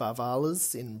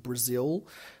favelas in Brazil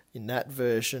in that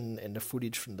version and the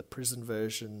footage from the prison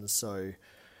version. So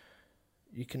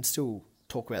you can still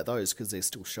talk about those because they're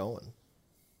still showing.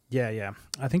 Yeah.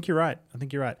 I think you're right.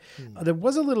 There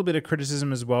was a little bit of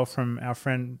criticism as well from our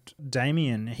friend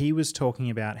Damien. He was talking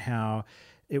about how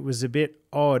it was a bit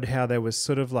odd how there was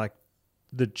sort of like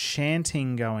the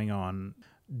chanting going on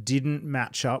didn't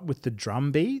match up with the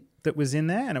drum beat that was in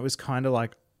there, and it was kind of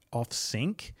like off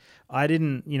sync. I've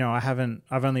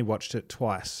only watched it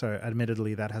twice, so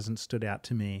admittedly that hasn't stood out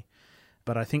to me.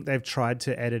 But I think they've tried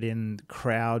to edit in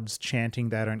crowds chanting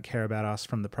 "They don't care about us"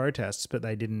 from the protests, but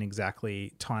they didn't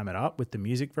exactly time it up with the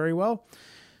music very well.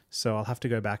 So I'll have to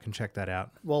go back and check that out.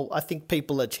 Well, I think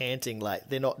people are chanting, like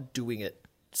they're not doing it.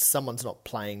 Someone's not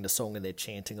playing the song and they're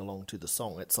chanting along to the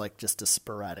song. It's like just a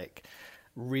sporadic,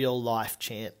 real life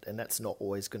chant, and that's not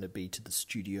always going to be to the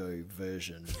studio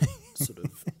version sort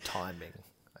of timing.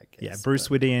 I guess. Yeah,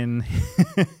 Bruce Whittian,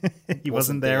 he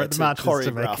wasn't there at the marches to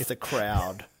choreograph the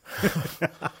crowd.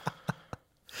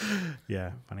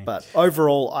 Yeah, funny. But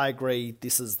overall, I agree.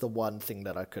 This is the one thing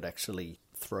that I could actually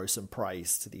throw some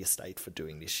praise to the estate for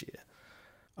doing this year.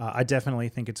 I definitely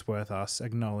think it's worth us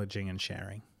acknowledging and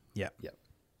sharing. Yep,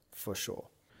 for sure.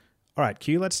 All right,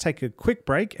 Q, let's take a quick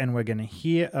break and we're going to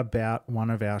hear about one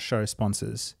of our show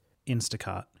sponsors,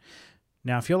 Instacart.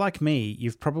 Now, if you're like me,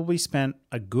 you've probably spent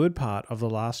a good part of the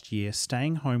last year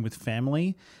staying home with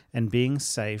family and being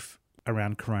safe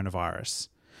around coronavirus.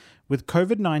 With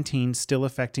COVID-19 still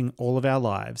affecting all of our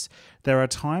lives, there are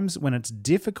times when it's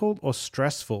difficult or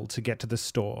stressful to get to the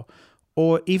store.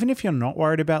 Or even if you're not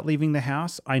worried about leaving the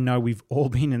house, I know we've all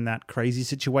been in that crazy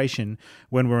situation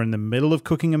when we're in the middle of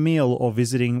cooking a meal or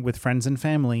visiting with friends and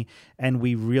family and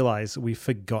we realize we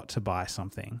forgot to buy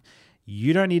something.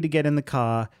 You don't need to get in the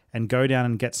car and go down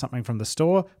and get something from the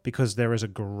store because there is a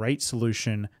great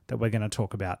solution that we're going to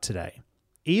talk about today.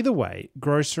 Either way,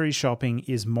 grocery shopping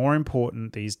is more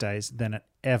important these days than it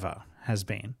ever has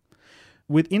been.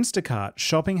 With Instacart,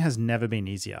 shopping has never been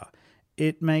easier.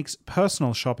 It makes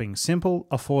personal shopping simple,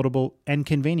 affordable, and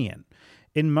convenient.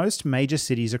 In most major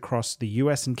cities across the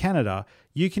US and Canada,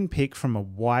 you can pick from a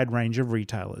wide range of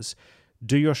retailers.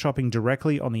 Do your shopping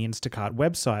directly on the Instacart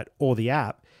website or the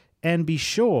app, and be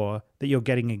sure that you're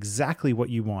getting exactly what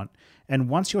you want. And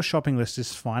once your shopping list is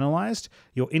finalized,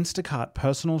 your Instacart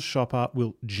personal shopper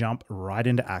will jump right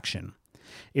into action.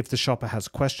 If the shopper has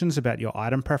questions about your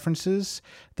item preferences,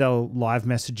 they'll live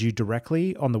message you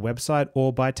directly on the website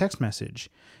or by text message.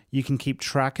 You can keep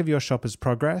track of your shopper's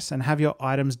progress and have your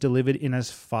items delivered in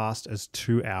as fast as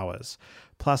 2 hours.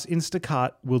 Plus,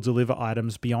 Instacart will deliver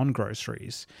items beyond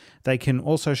groceries. They can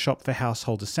also shop for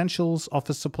household essentials,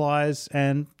 office supplies,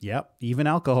 and, yep, even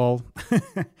alcohol.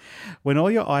 When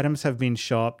all your items have been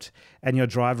shopped and your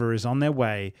driver is on their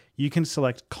way, you can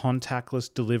select contactless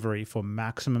delivery for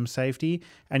maximum safety,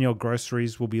 and your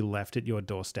groceries will be left at your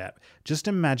doorstep. Just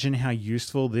imagine how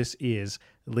useful this is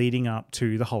leading up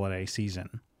to the holiday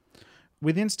season.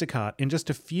 With Instacart, in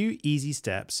just a few easy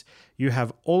steps, you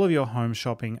have all of your home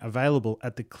shopping available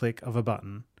at the click of a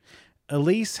button.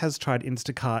 Elise has tried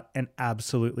Instacart and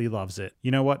absolutely loves it. You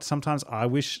know what? Sometimes I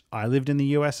wish I lived in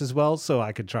the US as well so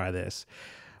I could try this.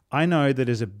 I know that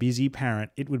as a busy parent,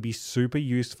 it would be super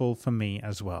useful for me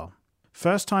as well.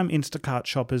 First-time Instacart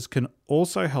shoppers can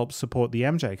also help support the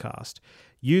MJCast.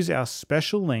 Use our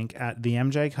special link at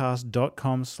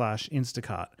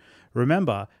themjcast.com/Instacart.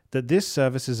 Remember that this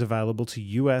service is available to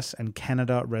US and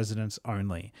Canada residents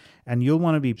only, and you'll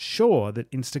want to be sure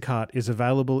that Instacart is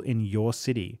available in your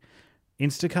city.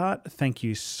 Instacart, thank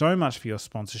you so much for your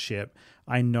sponsorship.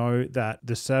 I know that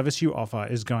the service you offer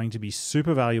is going to be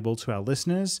super valuable to our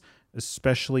listeners,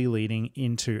 especially leading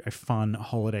into a fun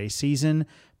holiday season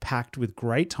packed with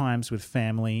great times with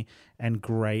family and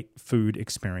great food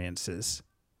experiences.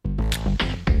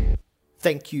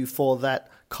 Thank you for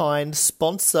that kind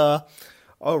sponsor.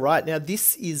 All right, now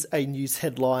this is a news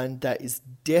headline that is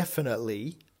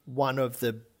definitely one of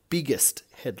the biggest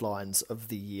headlines of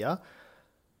the year.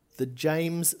 The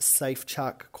James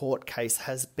Safechuck court case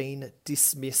has been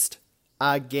dismissed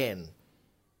again.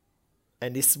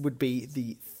 And this would be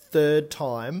the third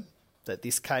time that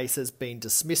this case has been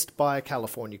dismissed by a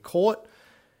California court.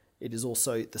 It is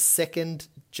also the second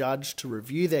judge to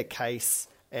review their case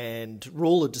and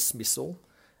rule a dismissal.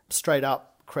 Straight up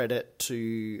credit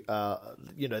to,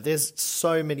 there's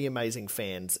so many amazing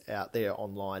fans out there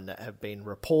online that have been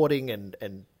reporting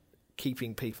and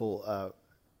keeping people,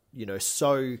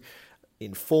 so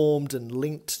informed and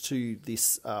linked to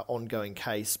this ongoing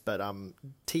case. But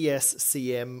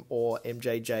TSCM or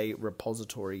MJJ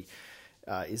Repository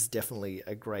is definitely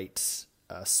a great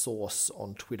source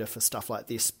on Twitter for stuff like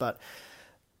this. But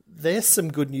there's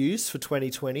some good news for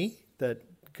 2020 that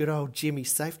good old Jimmy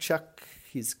Safechuck,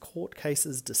 his court case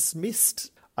is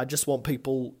dismissed. I just want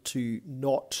people to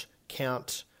not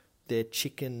count their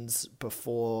chickens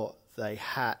before they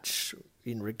hatch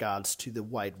in regards to the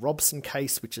Wade Robson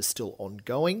case, which is still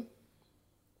ongoing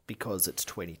because it's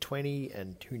 2020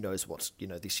 and who knows what's,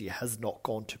 this year has not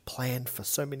gone to plan for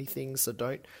so many things. So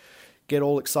don't get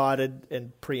all excited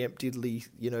and preemptively,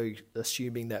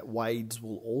 assuming that Wade's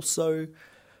will also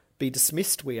be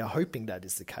dismissed. We are hoping that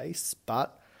is the case,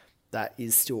 but that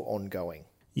is still ongoing.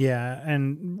 Yeah,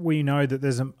 and we know that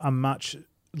there's a much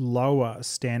lower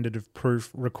standard of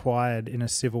proof required in a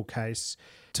civil case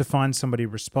to find somebody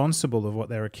responsible of what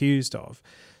they're accused of.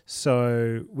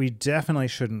 So we definitely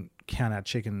shouldn't count our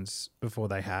chickens before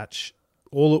they hatch.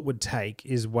 All it would take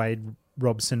is Wade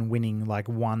Robson winning like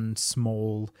one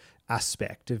small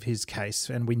aspect of his case,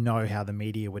 and we know how the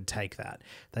media would take that.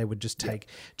 They would just take,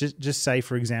 just say,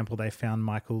 for example, they found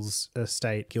Michael's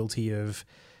estate guilty of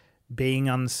being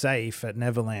unsafe at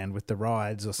Neverland with the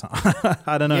rides or something.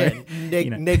 I don't know.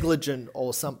 Yeah, negligent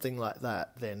or something like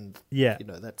that, then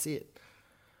that's it.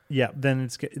 Yeah, then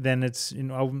it's maybe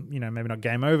not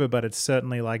game over, but it's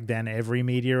certainly like then every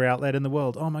media outlet in the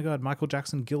world, oh my God, Michael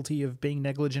Jackson guilty of being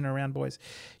negligent around boys.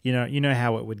 You know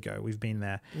how it would go. We've been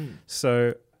there.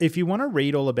 So if you want to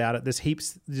read all about it, there's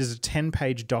a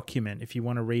 10-page document if you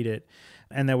want to read it.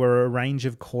 And there were a range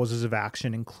of causes of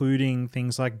action, including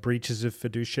things like breaches of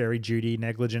fiduciary duty,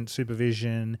 negligent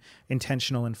supervision,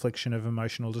 intentional infliction of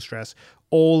emotional distress.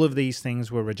 All of these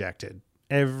things were rejected,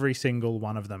 every single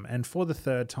one of them, and for the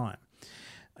third time.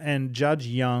 And Judge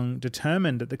Young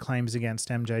determined that the claims against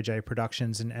MJJ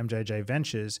Productions and MJJ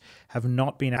Ventures have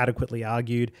not been adequately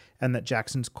argued and that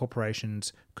Jackson's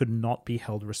corporations could not be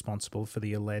held responsible for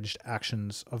the alleged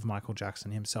actions of Michael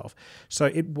Jackson himself. So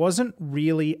it wasn't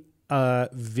really a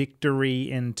victory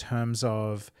in terms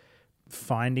of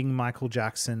finding Michael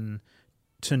Jackson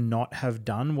to not have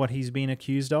done what he's been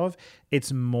accused of.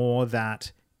 It's more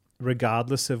that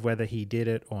regardless of whether he did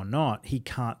it or not, he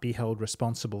can't be held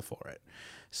responsible for it.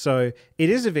 So it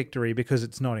is a victory because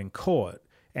it's not in court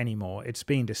anymore. It's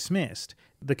been dismissed.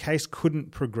 The case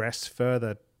couldn't progress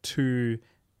further to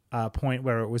point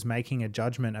where it was making a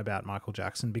judgment about Michael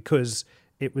Jackson because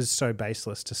it was so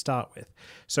baseless to start with.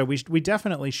 So we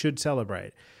definitely should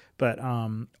celebrate. But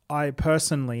I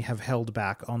personally have held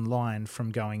back online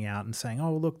from going out and saying,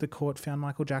 oh, look, the court found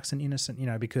Michael Jackson innocent,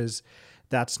 because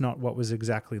that's not what was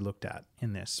exactly looked at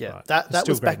in this. Yeah, but that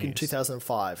was back in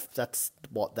 2005. That's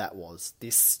what that was.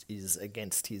 This is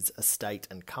against his estate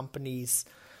and companies.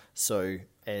 So,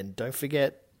 and don't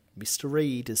forget, Mr.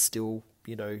 Reed is still,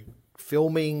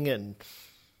 filming and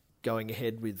going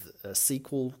ahead with a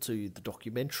sequel to the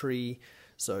documentary.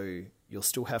 So you'll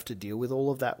still have to deal with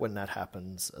all of that when that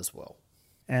happens as well.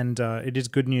 And it is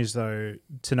good news, though,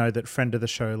 to know that friend of the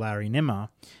show, Larry Nimmer,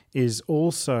 is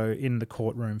also in the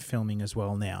courtroom filming as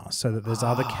well now, so that there's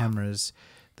other cameras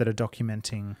that are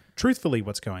documenting truthfully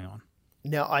what's going on.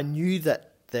 Now, I knew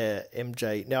that the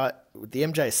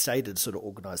MJ estate had sort of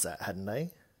organised that, hadn't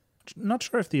they? Not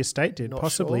sure if the estate did, Not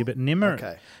possibly, sure? but Nimmer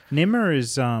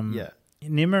is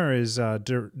Nimmer is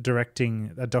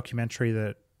directing a documentary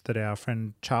that our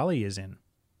friend Charlie is in.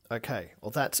 Okay,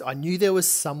 well, I knew there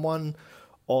was someone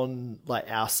on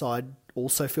our side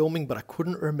also filming, but I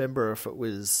couldn't remember if it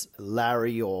was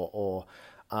Larry or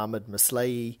Ahmed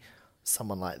Maslei,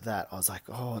 someone like that. I was like,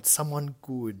 oh, it's someone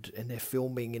good, and they're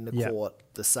filming in the court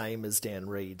the same as Dan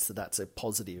Reed, so that's a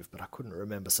positive, but I couldn't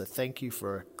remember. So thank you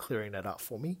for clearing that up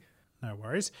for me. No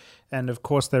worries. And of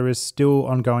course, there is still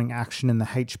ongoing action in the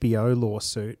HBO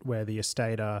lawsuit where the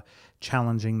estate are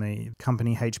challenging the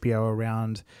company HBO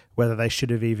around whether they should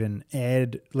have even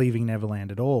aired Leaving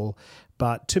Neverland at all.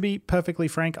 But to be perfectly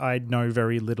frank, I know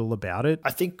very little about it. I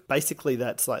think basically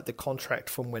that's like the contract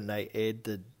from when they aired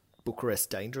the Bucharest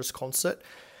Dangerous concert.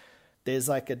 There's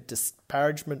like a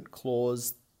disparagement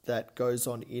clause that goes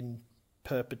on in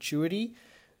perpetuity.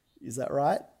 Is that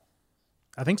right?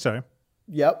 I think so.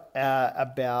 Yep,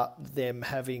 about them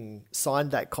having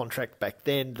signed that contract back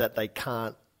then that they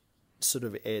can't sort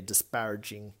of air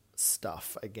disparaging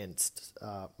stuff against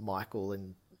Michael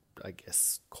and, I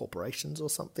guess, corporations or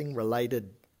something,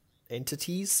 related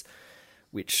entities,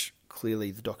 which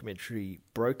clearly the documentary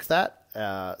broke that.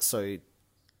 So,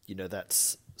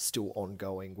 that's still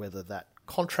ongoing, whether that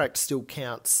contract still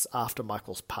counts after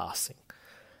Michael's passing.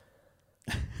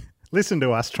 Listen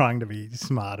to us trying to be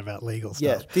smart about legal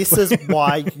stuff. Yeah, this is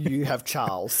why you have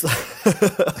Charles.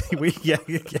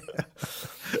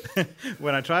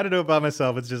 When I try to do it by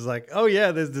myself, it's just like, oh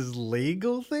yeah, there's this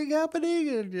legal thing happening,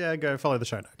 and go follow the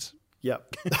show notes.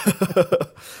 Yep.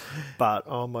 But,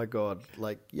 oh my God,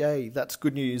 yay, that's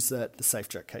good news that the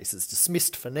SafeJack case is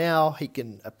dismissed for now. He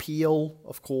can appeal,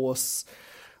 of course,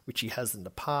 which he has in the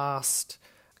past.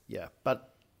 Yeah,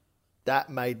 but that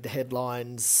made the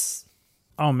headlines.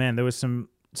 Oh man, there was some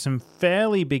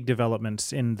fairly big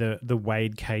developments in the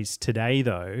Wade case today,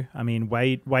 though. I mean,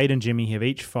 Wade and Jimmy have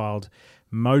each filed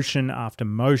motion after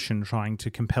motion trying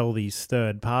to compel these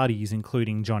third parties,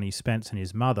 including Johnny Spence and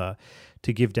his mother,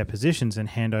 to give depositions and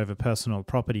hand over personal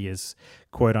property as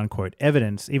quote-unquote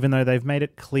evidence, even though they've made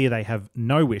it clear they have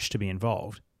no wish to be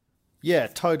involved. Yeah,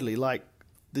 totally.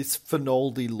 This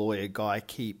Finaldi lawyer guy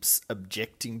keeps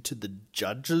objecting to the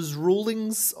judge's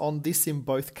rulings on this in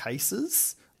both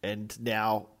cases. And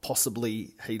now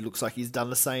possibly he looks like he's done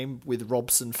the same with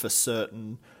Robson for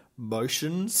certain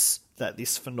motions that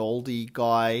this Finaldi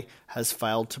guy has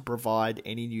failed to provide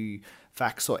any new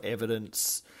facts or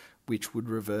evidence which would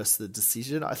reverse the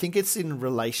decision. I think it's in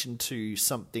relation to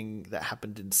something that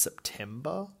happened in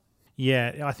September.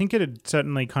 Yeah, I think it had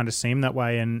certainly kind of seemed that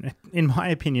way. And in my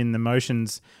opinion, the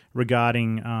motions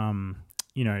regarding,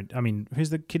 who's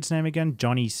the kid's name again?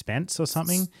 Johnny Spence or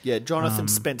something? Yeah, Jonathan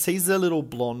Spence. He's the little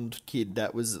blonde kid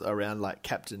that was around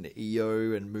Captain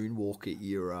EO and Moonwalker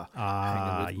era.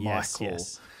 Hanging with Michael.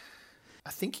 Yes.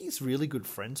 I think he's really good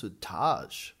friends with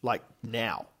Taj,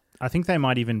 now. I think they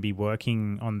might even be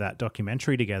working on that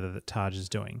documentary together that Taj is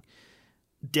doing.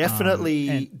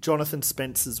 Definitely Jonathan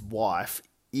Spence's wife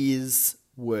is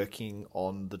working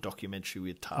on the documentary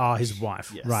with Taj. Oh, his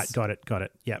wife. Yes. Right, got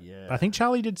it. Yep. Yeah. I think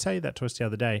Charlie did say that to us the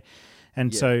other day.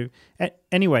 And so,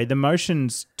 anyway, the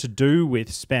motions to do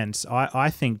with Spence, I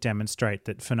think, demonstrate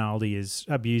that Finaldi is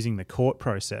abusing the court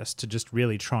process to just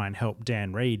really try and help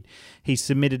Dan Reed. He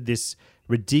submitted this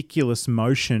ridiculous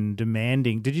motion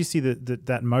demanding... Did you see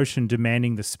that motion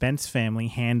demanding the Spence family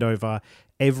hand over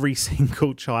every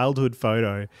single childhood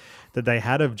photo that they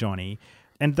had of Johnny?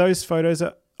 And those photos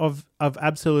are of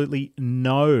absolutely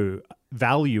no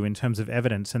value in terms of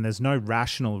evidence, and there's no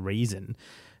rational reason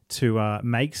to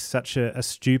make such a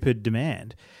stupid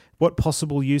demand. What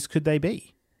possible use could they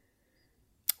be?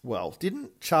 Well,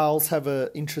 didn't Charles have an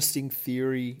interesting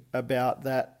theory about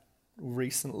that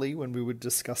recently when we were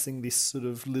discussing this sort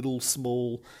of little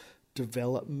small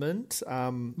development.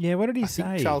 Yeah, what did he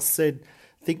say? Charles said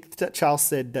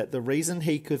that the reason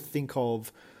he could think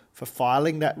of for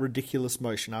filing that ridiculous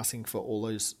motion, asking for all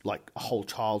those, like, a whole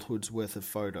childhood's worth of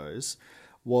photos,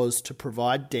 was to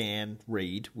provide Dan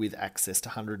Reed with access to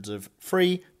hundreds of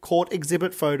free court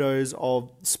exhibit photos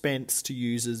of Spence to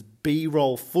use as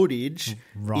B-roll footage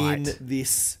in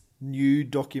this new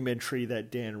documentary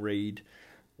that Dan Reed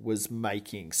was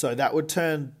making. So that would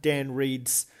turn Dan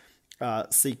Reed's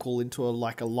sequel into a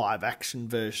live action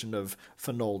version of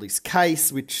Finaldi's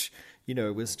case, which, you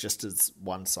know, was just as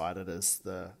one-sided as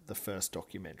the first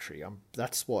documentary.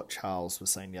 That's what Charles was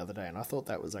saying the other day, and I thought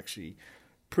that was actually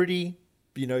pretty,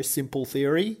 you know, simple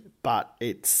theory, but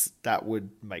that would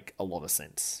make a lot of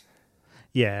sense.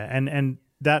 Yeah, and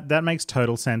that makes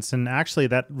total sense, and actually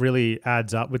that really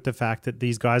adds up with the fact that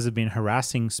these guys have been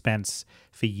harassing Spence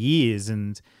for years,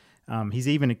 and he's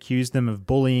even accused them of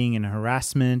bullying and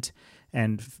harassment.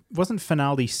 And wasn't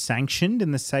Finaldi sanctioned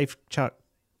in the Safe Chuck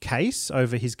case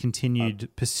over his continued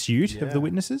pursuit of the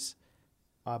witnesses?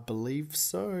 I believe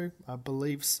so.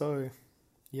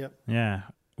 Yep. Yeah.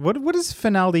 What has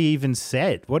Finaldi even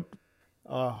said? What?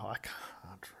 Oh, I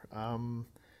can't.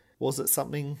 Was it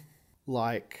something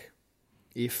like,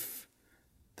 if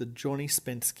the Johnny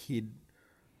Spence kid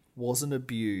wasn't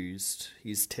abused,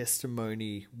 his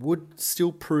testimony would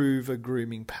still prove a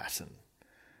grooming pattern?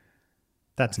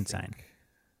 That's insane.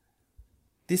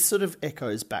 This sort of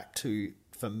echoes back to,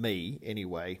 for me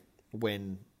anyway,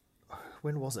 when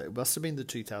was it? It must have been the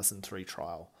 2003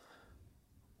 trial.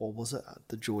 Or was it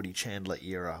the Geordie Chandler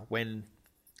era, when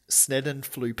Sneddon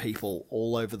flew people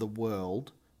all over the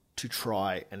world to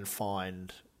try and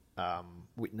find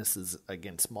witnesses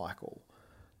against Michael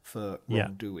for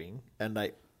wrongdoing,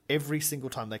 and every single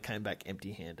time they came back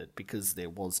empty-handed because there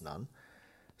was none.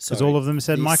 Because all of them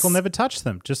said Michael never touched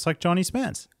them, just like Johnny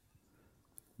Spence.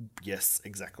 Yes,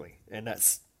 exactly. And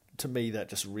that's, to me, that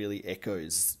just really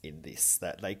echoes in this,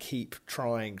 that they keep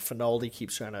trying, Finaldi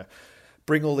keeps trying to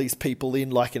bring all these people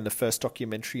in, like in the first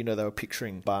documentary, you know, they were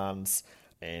picturing Barnes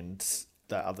and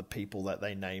the other people that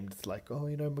they named, like, oh,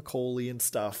 you know, Macaulay and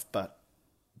stuff, but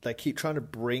they keep trying to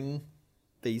bring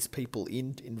these people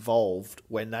involved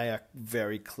when they are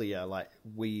very clear, like,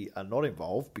 we are not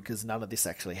involved because none of this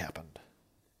actually happened.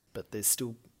 But there's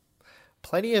still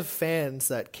plenty of fans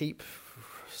that keep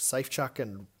Safechuck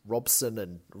and Robson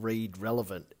and Reed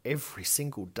relevant every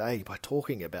single day by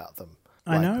talking about them.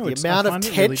 I know. The amount of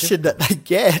tension that they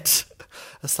get.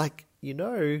 It's like, you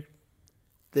know,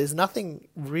 there's nothing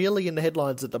really in the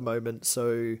headlines at the moment,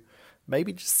 so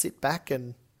maybe just sit back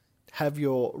and have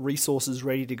your resources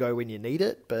ready to go when you need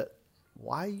it. But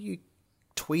why are you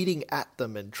tweeting at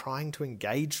them and trying to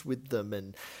engage with them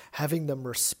and having them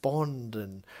respond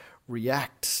and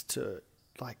react to,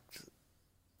 like,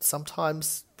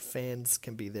 sometimes fans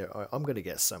can be their own, I'm going to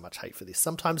get so much hate for this.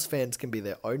 Sometimes fans can be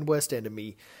their own worst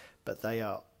enemy, but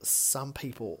some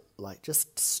people, like,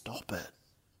 just stop it.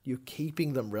 You're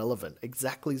keeping them relevant.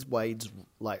 Exactly Wade's,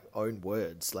 like, own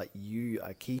words. Like, you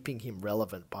are keeping him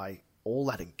relevant by all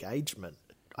that engagement.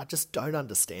 I just don't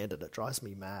understand it. It drives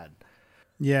me mad.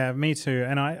 Yeah, me too.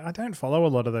 And I don't follow a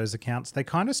lot of those accounts. They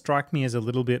kind of strike me as a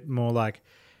little bit more like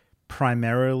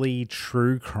primarily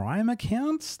true crime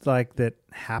accounts, like, that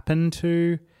happen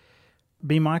to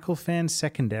be Michael fans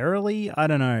secondarily. I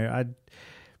don't know.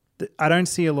 I don't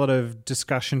see a lot of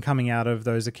discussion coming out of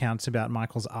those accounts about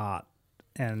Michael's art,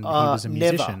 and he was a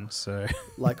musician. Never. So,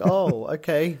 like, oh,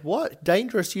 okay, what?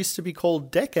 Dangerous used to be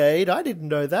called Decade. I didn't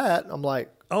know that. I'm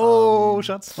like,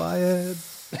 shots fired.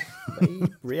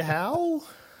 How?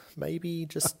 Maybe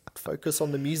just focus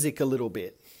on the music a little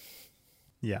bit.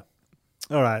 Yeah.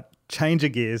 All right. Change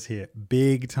of gears here.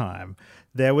 Big time.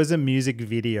 There was a music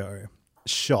video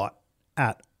shot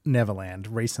at Neverland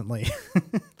recently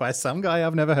by some guy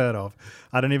I've never heard of.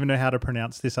 I don't even know how to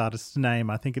pronounce this artist's name.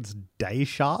 I think it's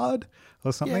Dayshard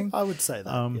or something. Yeah, I would say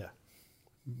that.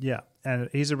 Yeah. And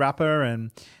he's a rapper,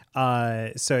 and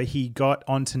so he got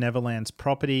onto Neverland's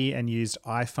property and used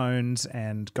iPhones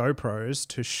and GoPros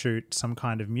to shoot some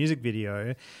kind of music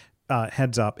video.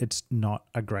 Heads up, it's not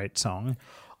a great song.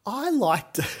 I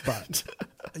liked it. But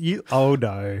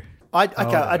no.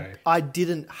 I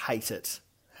didn't hate it.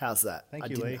 How's that? Thank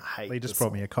you, Lee. Lee just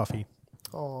brought me a coffee.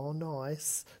 Oh,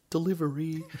 nice.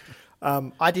 Delivery.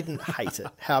 I didn't hate it.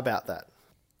 How about that?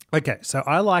 Okay, so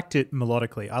I liked it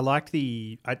melodically. I liked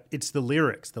it's the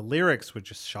lyrics. The lyrics were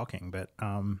just shocking, but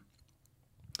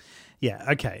yeah,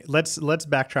 okay. Let's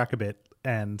backtrack a bit,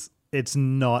 and it's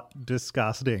not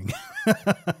disgusting.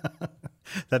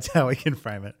 That's how we can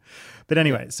frame it. But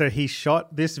anyway, so he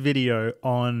shot this video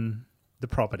on the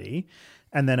property.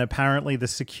 And then apparently the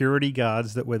security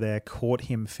guards that were there caught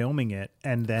him filming it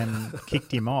and then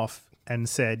kicked him off and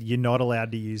said, you're not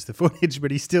allowed to use the footage,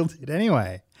 but he still did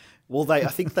anyway. Well, I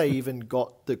think they even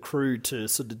got the crew to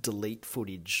sort of delete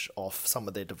footage off some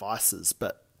of their devices,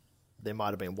 but there might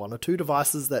have been one or two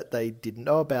devices that they didn't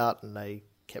know about, and they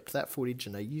kept that footage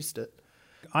and they used it.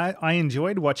 I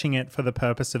enjoyed watching it for the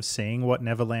purpose of seeing what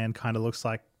Neverland kind of looks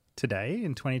like today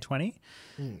in 2020.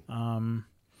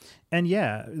 And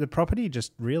yeah, the property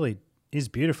just really is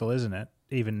beautiful, isn't it?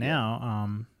 Even now,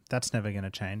 that's never going to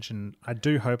change. And I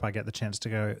do hope I get the chance to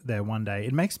go there one day.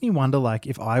 It makes me wonder, like,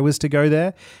 if I was to go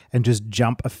there and just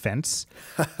jump a fence,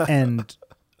 and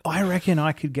I reckon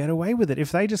I could get away with it.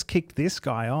 If they just kicked this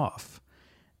guy off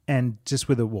and just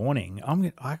with a warning,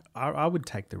 I would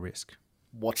take the risk.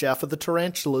 Watch out for the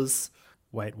tarantulas.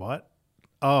 Wait, what?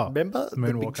 Oh, remember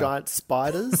the big giant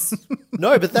spiders?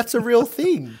 No, but that's a real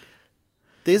thing.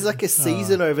 There's like a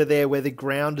season over there where the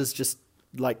ground is just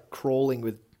like crawling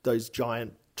with those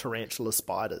giant tarantula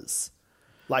spiders.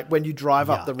 Like when you drive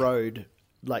up the road,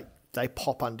 like they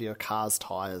pop under your car's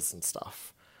tires and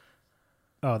stuff.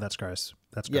 Oh, that's gross.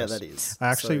 That's gross. Yeah, that is.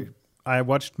 I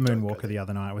watched Moonwalker the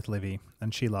other night with Livy,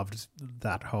 and she loved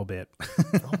that whole bit.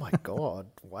 Oh my God.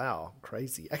 Wow.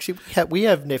 Crazy. Actually, we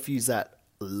have nephews that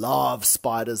love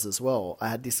spiders as well. I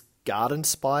had this garden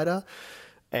spider,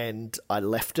 and I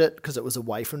left it because it was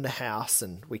away from the house,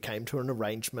 and we came to an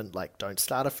arrangement like don't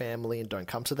start a family and don't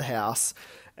come to the house.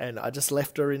 And I just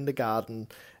left her in the garden,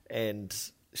 and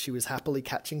she was happily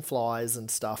catching flies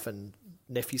and stuff, and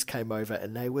nephews came over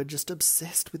and they were just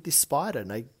obsessed with this spider, and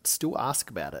they still ask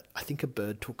about it. I think a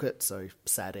bird took it, so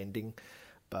sad ending.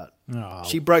 But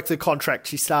she broke the contract.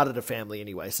 She started a family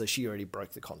anyway, so she already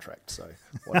broke the contract, so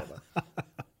whatever.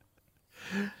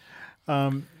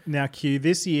 Now, Q,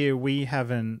 this year we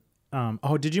haven't...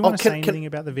 did you want to say anything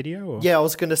about the video? Or? Yeah, I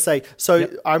was going to say... So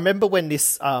I remember when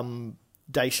this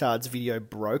Deschards video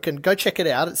broke, and go check it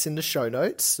out. It's in the show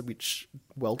notes, which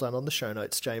well done on the show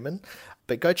notes, Jamin.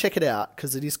 But go check it out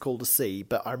because it is cool to see.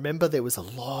 But I remember there was a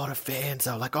lot of fans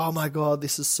that were like, oh my God,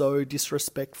 this is so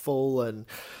disrespectful and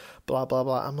blah, blah,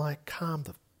 blah. I'm like, calm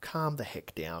the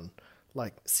heck down.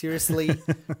 Like, seriously?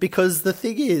 Because the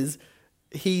thing is,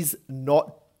 he's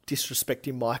not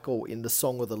disrespecting Michael in the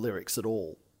song or the lyrics at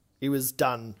all. It was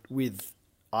done with,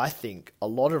 I think, a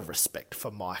lot of respect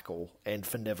for Michael and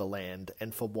for Neverland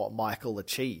and for what Michael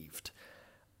achieved.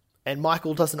 And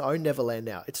Michael doesn't own Neverland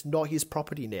now. It's not his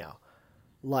property now.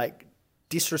 Like,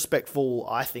 disrespectful,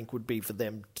 I think, would be for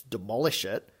them to demolish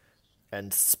it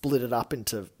and split it up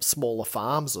into smaller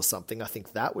farms or something. I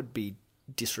think that would be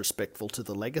disrespectful to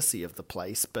the legacy of the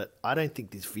place. But I don't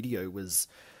think this video was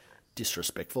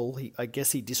disrespectful. I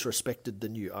guess he disrespected the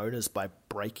new owners by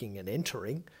breaking and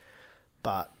entering,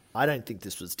 but I don't think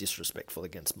this was disrespectful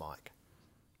against Mike.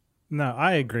 No,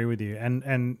 I agree with you.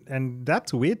 And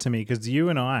that's weird to me because you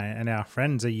and I and our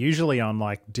friends are usually on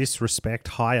like disrespect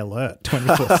high alert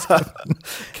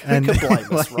 24/7. And you can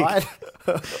blame us, right?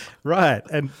 Right.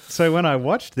 And so when I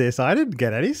watched this, I didn't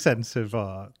get any sense of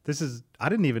I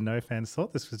didn't even know fans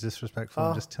thought this was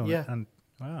disrespectful until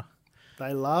wow.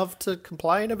 They love to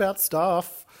complain about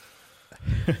stuff.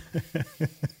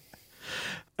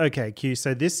 Okay, Q.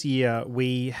 So this year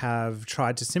we have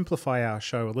tried to simplify our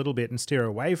show a little bit and steer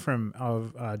away from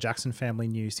Jackson family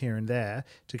news here and there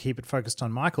to keep it focused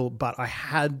on Michael, but I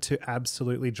had to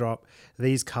absolutely drop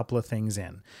these couple of things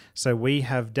in. So we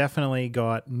have definitely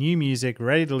got new music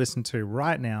ready to listen to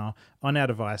right now on our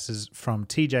devices from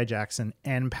TJ Jackson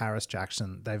and Paris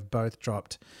Jackson. They've both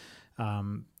dropped...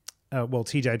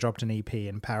 TJ dropped an EP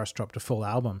and Paris dropped a full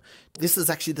album. This is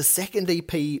actually the second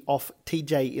EP off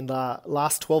TJ in the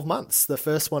last 12 months. The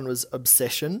first one was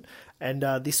Obsession, and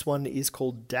this one is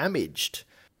called Damaged.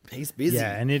 He's busy.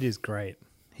 Yeah, and it is great.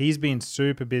 He's been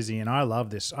super busy, and I love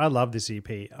this. I love this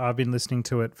EP. I've been listening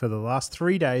to it for the last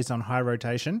 3 days on high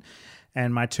rotation,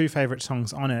 and my two favorite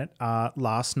songs on it are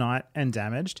Last Night and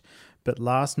Damaged. But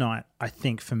Last Night, I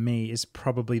think, for me, is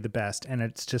probably the best. And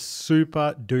it's just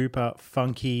super duper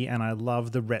funky. And I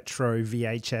love the retro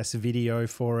VHS video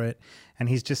for it. And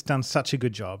he's just done such a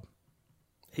good job.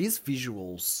 His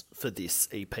visuals for this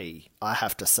EP, I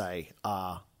have to say,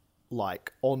 are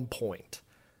like on point.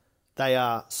 They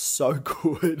are so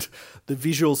good. The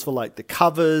visuals for like the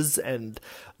covers and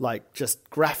like just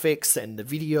graphics and the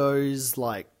videos,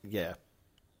 like, yeah.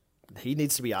 He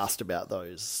needs to be asked about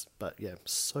those. But yeah,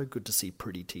 so good to see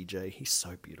Pretty TJ. He's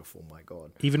so beautiful, my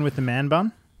God. Even with the man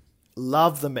bun?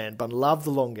 Love the man bun. Love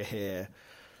the longer hair.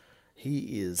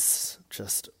 He is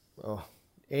just... Oh.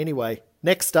 Anyway,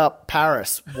 next up,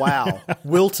 Paris. Wow.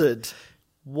 Wilted.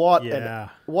 What Yeah.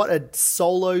 what a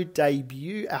solo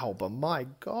debut album. My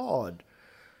God.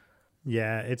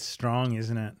 Yeah, it's strong,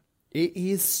 isn't it? It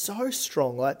is so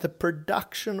strong. Like the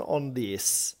production on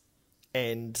this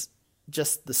and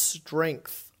just the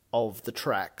strength of the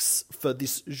tracks for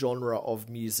this genre of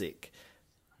music.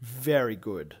 Very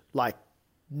good. Like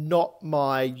not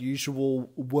my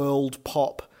usual world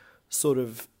pop sort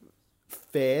of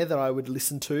fare that I would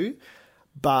listen to,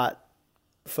 but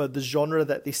for the genre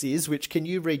that this is, which can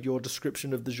you read your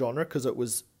description of the genre? Because it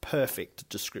was perfect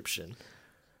description.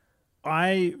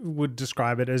 I would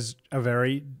describe it as a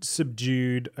very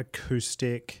subdued,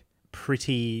 acoustic,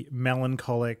 pretty,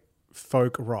 melancholic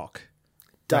folk rock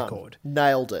Done. record.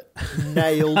 Nailed it.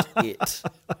 Nailed it.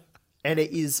 And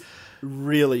it is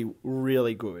really,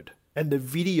 really good. And the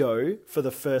video for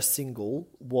the first single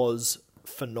was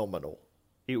phenomenal.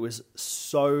 It was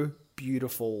so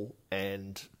beautiful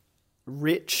and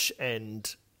rich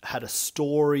and had a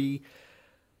story.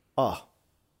 Oh,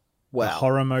 wow. The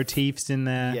horror motifs in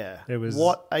there. Yeah. It was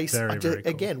very cool.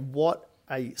 Again, what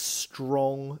a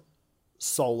strong,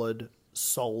 solid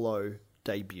solo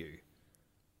debut.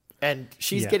 And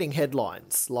she's getting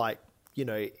headlines like, you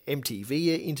know,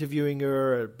 MTV are interviewing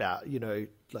her about, you know,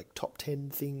 like top 10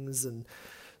 things, and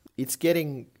it's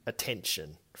getting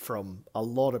attention from a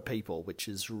lot of people, which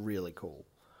is really cool.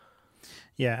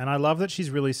 Yeah, and I love that she's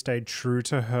really stayed true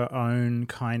to her own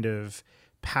kind of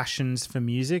passions for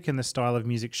music and the style of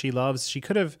music she loves. She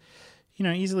could have, you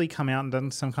know, easily come out and done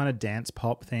some kind of dance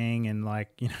pop thing and like,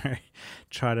 you know,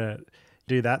 try to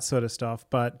do that sort of stuff,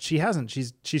 but she hasn't.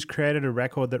 She's created a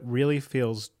record that really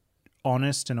feels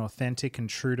honest and authentic and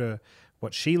true to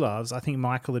what she loves. I think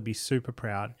Michael would be super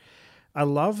proud. I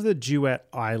love the duet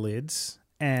Eyelids.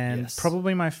 And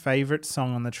probably my favorite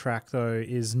song on the track, though,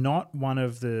 is not one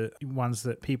of the ones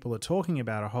that people are talking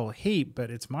about a whole heap, but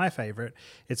it's my favorite.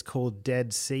 It's called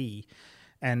Dead Sea.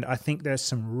 And I think there's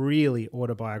some really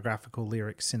autobiographical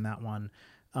lyrics in that one.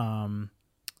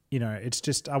 You know, it's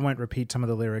just, I won't repeat some of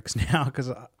the lyrics now because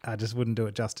I just wouldn't do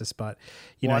it justice. But,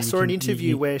 you know, I saw an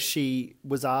interview where she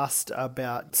was asked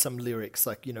about some lyrics,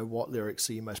 like, you know, what lyrics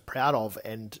are you most proud of?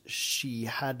 And she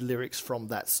had lyrics from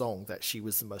that song that she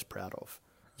was the most proud of.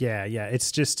 Yeah.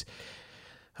 It's just,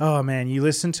 oh man, you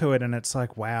listen to it and it's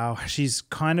like, wow, she's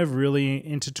kind of really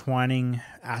intertwining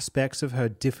aspects of her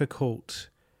difficult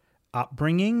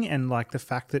upbringing and like the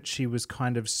fact that she was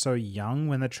kind of so young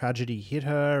when the tragedy hit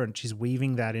her, and she's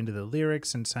weaving that into the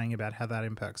lyrics and saying about how that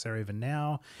impacts her even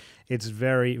now. It's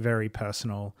very, very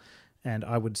personal, and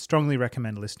I would strongly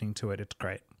recommend listening to it. It's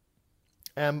great.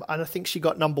 And I think she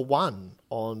got number 1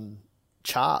 on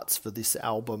charts for this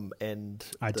album and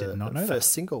I did not know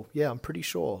first single. Yeah, I'm pretty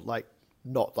sure. Like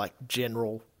not like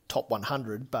general top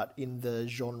 100, but in the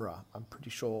genre, I'm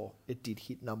pretty sure it did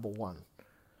hit number 1.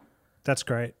 That's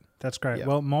great. That's great. Yep.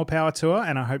 Well, more power to her,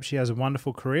 and I hope she has a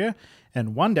wonderful career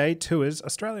and one day tours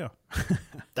Australia.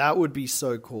 That would be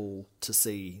so cool to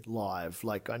see live.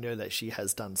 Like I know that she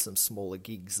has done some smaller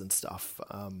gigs and stuff,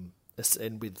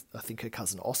 and with I think her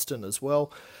cousin Austin as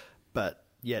well. But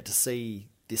yeah, to see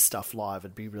this stuff live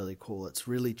would be really cool. It's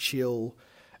really chill,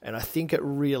 and I think it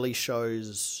really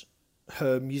shows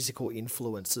her musical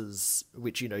influences,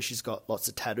 which, you know, she's got lots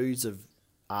of tattoos of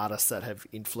artists that have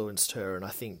influenced her, and I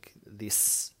think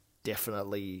this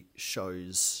definitely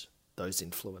shows those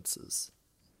influences.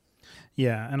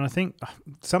 Yeah, and I think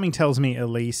something tells me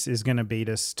Elise is going to beat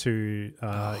us to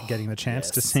getting the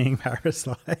chance to sing Paris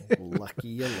Live.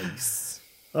 Lucky Elise.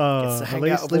 Gets to hang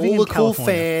Elise out with living all in the cool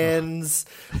California. fans,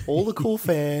 all the cool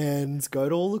fans, go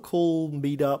to all the cool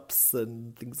meetups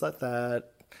and things like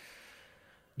that.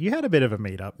 You had a bit of a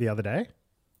meetup the other day.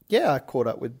 Yeah, I caught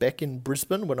up with Beck in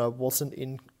Brisbane when I wasn't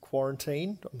in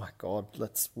quarantine. Oh my God,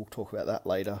 we'll talk about that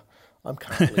later. I'm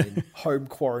currently in home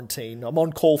quarantine. I'm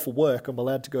on call for work. I'm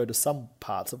allowed to go to some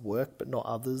parts of work, but not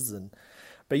others.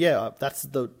 But yeah, that's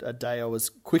a day I was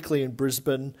quickly in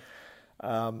Brisbane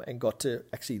and got to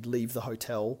actually leave the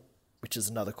hotel, which is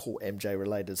another cool MJ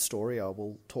related story I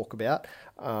will talk about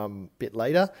a bit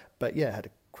later. But yeah, I had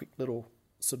a quick little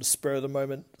sort of spur of the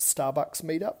moment Starbucks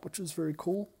meetup, which was very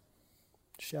cool.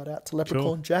 Shout out to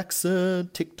Leprechaun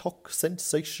Jackson, TikTok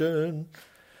sensation.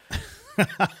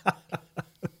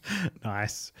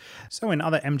 Nice. So in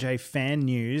other MJ fan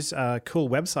news, a cool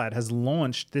website has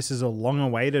launched. This is a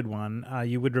long-awaited one.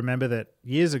 You would remember that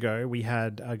years ago we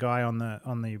had a guy on the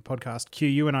podcast, Q.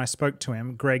 You and I spoke to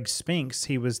him, Greg Spinks.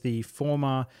 He was the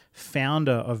former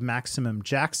founder of Maximum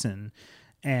Jackson,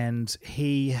 and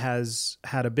he has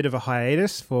had a bit of a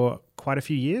hiatus for quite a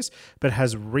few years, but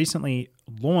has recently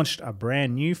launched a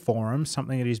brand new forum,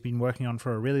 something that he's been working on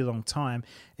for a really long time.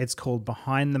 It's called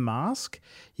Behind the Mask.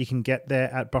 You can get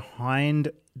there at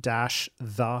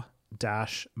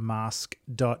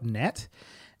behind-the-mask.net.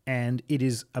 And it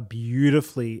is a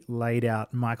beautifully laid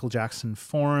out Michael Jackson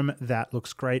forum that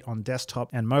looks great on desktop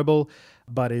and mobile,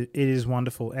 but it is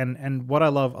wonderful. And what I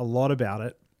love a lot about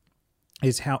it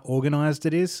is how organized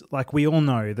it is. Like, we all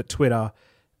know that Twitter,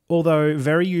 although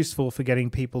very useful for getting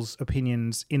people's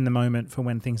opinions in the moment for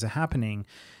when things are happening,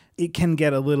 it can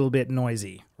get a little bit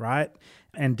noisy, right?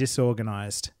 And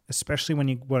disorganized, especially when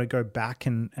you want to go back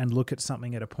and look at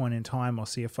something at a point in time or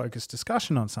see a focused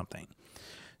discussion on something.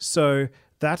 So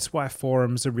that's why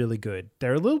forums are really good.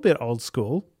 They're a little bit old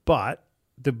school, but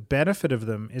the benefit of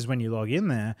them is when you log in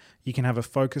there, you can have a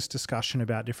focused discussion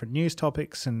about different news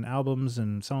topics and albums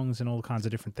and songs and all kinds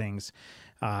of different things.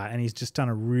 And he's just done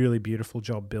a really beautiful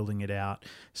job building it out.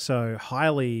 So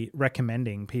highly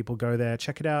recommending people go there,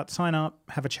 check it out, sign up,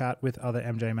 have a chat with other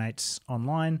MJ mates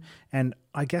online. And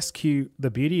I guess, Q, the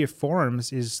beauty of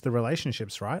forums is the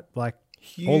relationships, right? Like,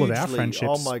 hugely. All of our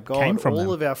friendships came from them.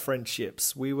 All of our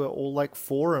friendships. We were all like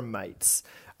forum mates.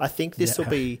 I think this will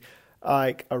be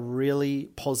like a really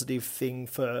positive thing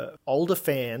for older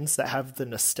fans that have the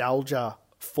nostalgia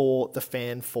for the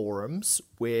fan forums,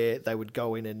 where they would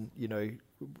go in and, you know,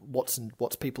 what's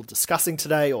people discussing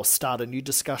today, or start a new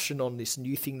discussion on this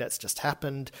new thing that's just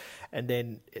happened. And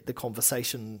then the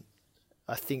conversation,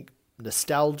 I think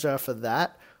nostalgia for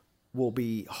that will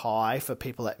be high for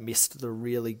people that missed the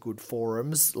really good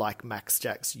forums like Max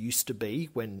Jax used to be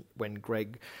when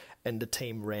Greg and the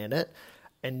team ran it.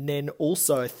 And then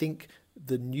also I think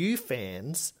the new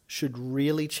fans should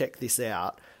really check this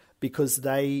out, because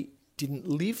they didn't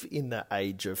live in the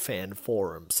age of fan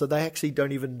forums. So they actually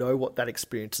don't even know what that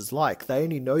experience is like. They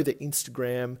only know the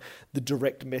Instagram, the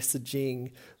direct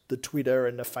messaging, the Twitter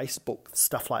and the Facebook,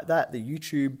 stuff like that, the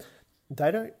YouTube.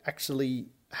 They don't actually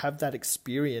have that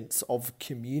experience of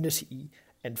community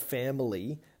and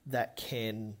family that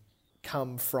can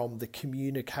come from the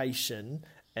communication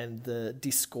and the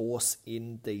discourse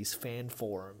in these fan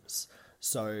forums.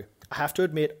 So I have to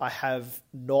admit, I have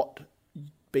not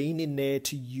been in there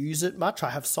to use it much. I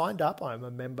have signed up, I'm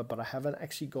a member, but I haven't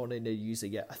actually gone in to use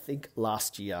it yet. I think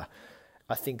last year,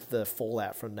 I think the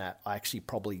fallout from that, I actually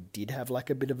probably did have like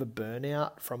a bit of a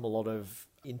burnout from a lot of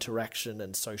interaction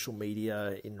and social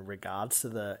media in regards to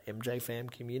the MJ fam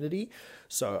community.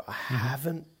 So I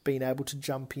haven't been able to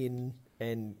jump in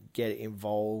and get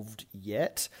involved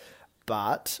yet,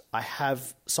 but I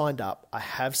have signed up. I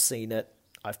have seen it.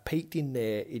 I've peeked in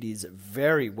there. It is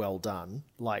very well done.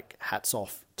 Like, hats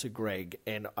off to Greg.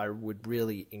 And I would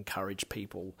really encourage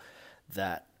people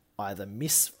that either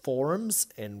miss forums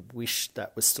and wish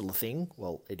that was still a thing.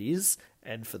 Well, it is.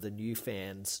 And for the new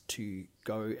fans to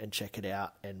go and check it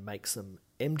out and make some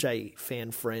MJ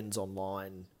fan friends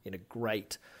online in a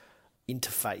great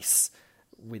interface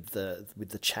with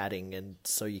the chatting, and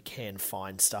so you can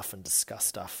find stuff and discuss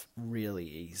stuff really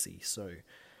easy. So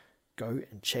go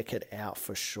and check it out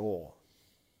for sure.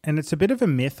 And it's a bit of a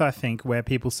myth, I think, where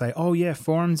people say, oh yeah,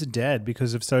 forums are dead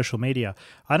because of social media.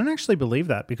 I don't actually believe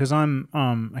that, because I'm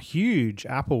a huge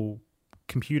Apple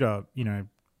computer,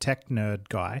 tech nerd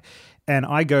guy, and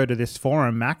I go to this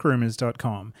forum,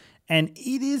 macrumors.com, and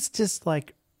it is just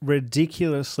like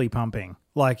ridiculously pumping.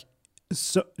 Like,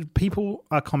 so people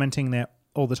are commenting there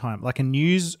all the time. Like a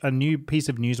new piece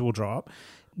of news will drop.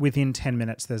 Within 10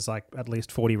 minutes, there's like at least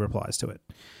 40 replies to it.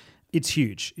 It's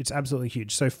huge. It's absolutely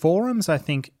huge. So forums, I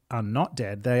think, are not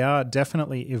dead. They are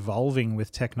definitely evolving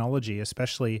with technology,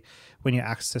 especially when you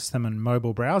access them in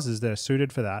mobile browsers. They're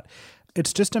suited for that.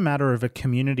 It's just a matter of a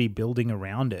community building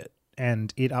around it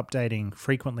and it updating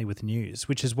frequently with news,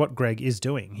 which is what Greg is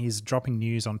doing. He's dropping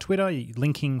news on Twitter,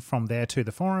 linking from there to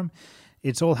the forum.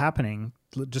 It's all happening.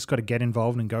 Just got to get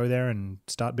involved and go there and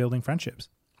start building friendships.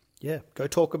 Yeah, go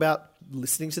talk about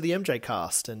listening to the MJ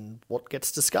cast and what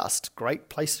gets discussed. Great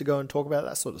place to go and talk about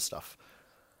that sort of stuff.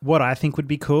 What I think would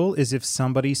be cool is if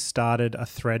somebody started a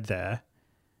thread there,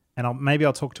 and maybe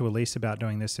I'll talk to Elise about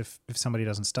doing this if somebody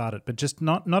doesn't start it, but just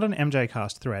not an MJ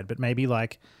cast thread, but maybe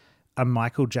like a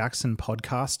Michael Jackson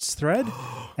podcasts thread.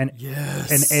 And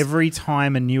yes. And every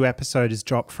time a new episode is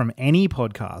dropped from any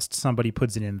podcast, somebody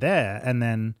puts it in there. And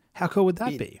then how cool would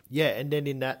that be? Yeah, and then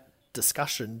in that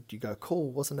discussion, you go,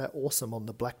 cool, wasn't that awesome on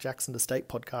the Black Jackson Estate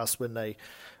podcast when they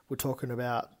were talking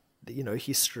about,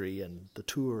 history and the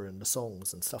tour and the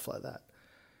songs and stuff like that.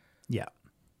 Yeah.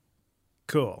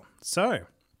 Cool. So,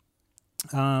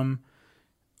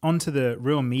 on to the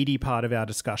real meaty part of our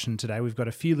discussion today. We've got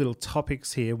a few little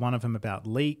topics here, one of them about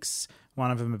leaks, one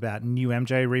of them about new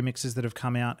MJ remixes that have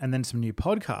come out, and then some new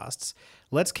podcasts.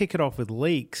 Let's kick it off with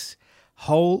leaks.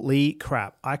 Holy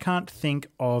crap. I can't think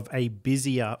of a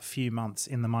busier few months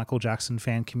in the Michael Jackson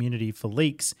fan community for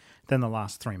leaks than the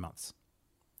last 3 months.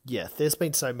 Yeah, there's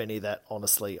been so many that,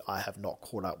 honestly, I have not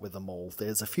caught up with them all.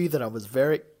 There's a few that I was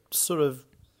very sort of,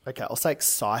 okay, I'll say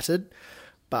excited,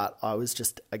 but I was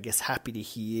just, I guess, happy to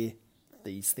hear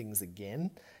these things again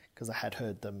because I had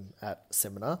heard them at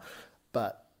seminar.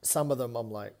 But some of them I'm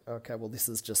like, okay, well, this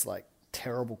is just like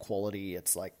terrible quality.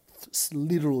 It's like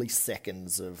literally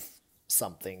seconds of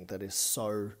something that is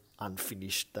so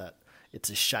unfinished that it's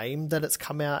a shame that it's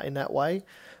come out in that way.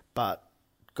 But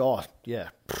God, yeah,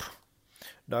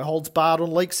 no holds barred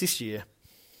on leaks this year.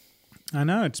 I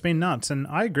know, it's been nuts, and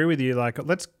I agree with you. Like,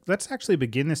 let's actually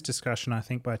begin this discussion, I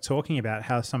think, by talking about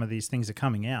how some of these things are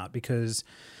coming out, because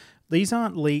these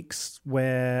aren't leaks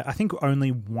where I think only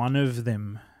one of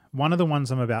the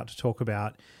ones I'm about to talk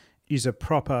about is a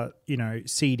proper,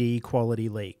 CD quality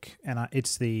leak, and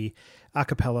it's the a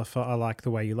cappella for I Like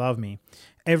the Way You Love Me.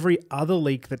 Every other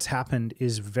leak that's happened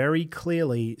is very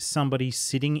clearly somebody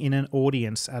sitting in an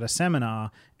audience at a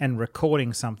seminar and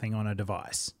recording something on a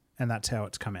device, and that's how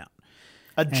it's come out.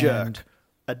 A jerk.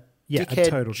 A dickhead, a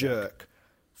total jerk.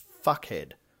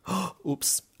 Fuckhead.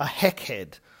 Oops. A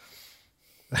heckhead.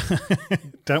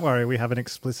 Don't worry, we have an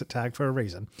explicit tag for a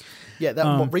reason. Yeah,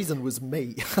 that reason was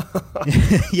me.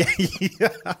 yeah,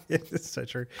 it's so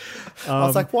true. I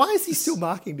was like, why is he still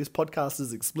marking this podcast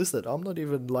as explicit? I'm not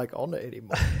even like on it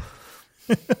anymore.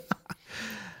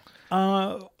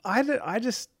 I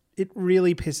just, it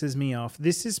really pisses me off.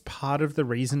 This is part of the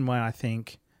reason why I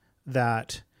think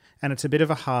that, and it's a bit of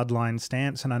a hardline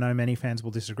stance, and I know many fans will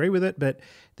disagree with it, but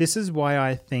this is why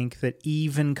I think that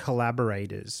even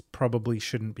collaborators probably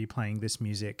shouldn't be playing this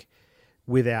music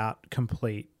without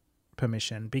complete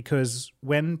permission, because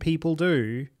when people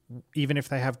do, even if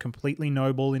they have completely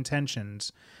noble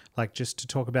intentions, like just to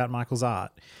talk about Michael's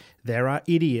art, there are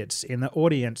idiots in the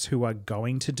audience who are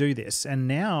going to do this. And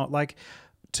now, like,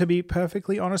 to be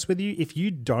perfectly honest with you, if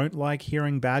you don't like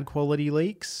hearing bad quality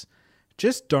leaks,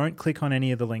 just don't click on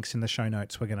any of the links in the show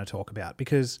notes we're going to talk about,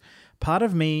 because part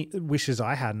of me wishes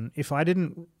I hadn't. If I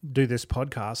didn't do this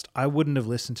podcast, I wouldn't have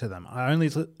listened to them. I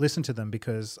only listen to them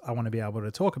because I want to be able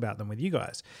to talk about them with you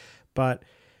guys. But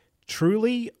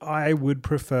truly, I would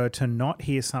prefer to not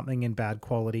hear something in bad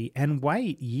quality and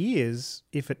wait years,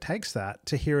 if it takes that,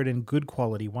 to hear it in good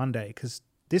quality one day, because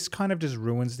this kind of just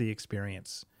ruins the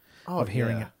experience of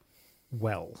hearing it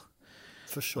well.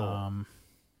 For sure.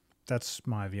 That's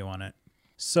my view on it.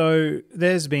 So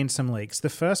there's been some leaks. The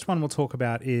first one we'll talk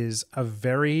about is a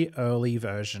very early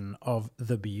version of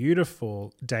the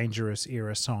beautiful Dangerous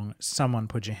Era song, Someone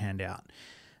Put Your Hand Out.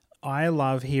 I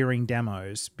love hearing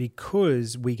demos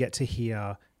because we get to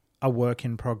hear a work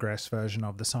in progress version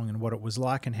of the song and what it was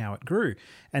like and how it grew.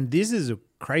 And this is a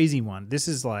crazy one. This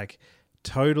is like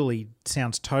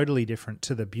sounds totally different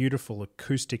to the beautiful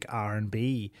acoustic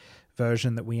R&B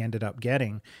version that we ended up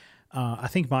getting. I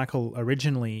think Michael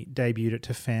originally debuted it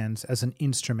to fans as an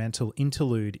instrumental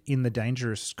interlude in the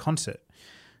Dangerous concert.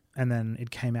 And then it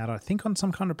came out, I think, on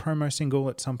some kind of promo single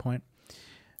at some point.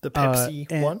 The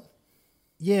Pepsi one?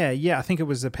 Yeah, I think it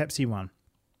was the Pepsi one.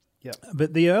 Yeah.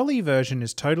 But the early version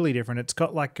is totally different. It's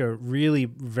got like a really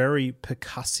very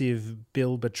percussive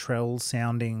Bill Bottrell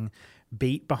sounding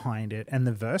beat behind it, and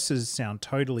the verses sound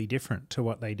totally different to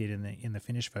what they did in the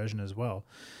finished version as well.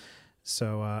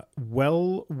 So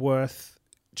well worth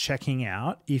checking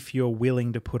out if you're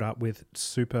willing to put up with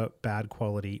super bad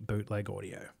quality bootleg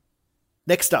audio.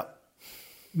 Next up,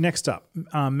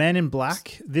 Man in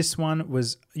Black. This one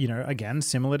was, again,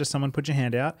 similar to Someone Put Your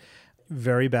Hand Out.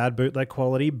 Very bad bootleg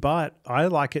quality, but I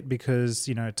like it because,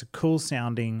 it's a cool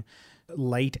sounding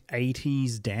late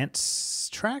 80s dance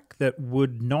track that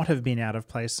would not have been out of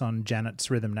place on Janet's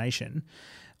Rhythm Nation.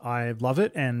 I love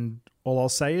it, and all I'll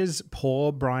say is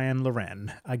poor Brian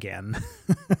Loren again.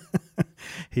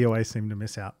 He always seemed to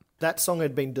miss out. That song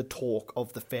had been the talk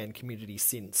of the fan community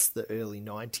since the early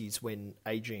 90s when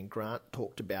Adrian Grant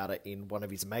talked about it in one of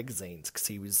his magazines, because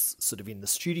he was sort of in the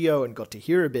studio and got to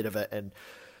hear a bit of it, and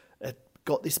it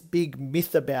got this big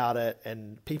myth about it,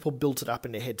 and people built it up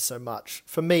in their head so much.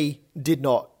 For me, did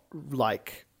not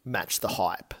match the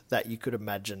hype that you could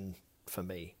imagine for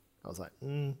me. I was like,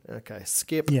 okay,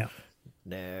 skip. Yeah.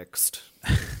 Next.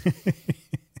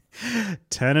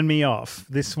 Turning Me Off.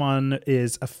 This one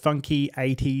is a funky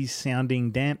 80s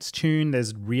sounding dance tune.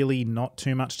 There's really not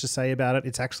too much to say about it.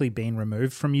 It's actually been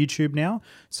removed from YouTube now,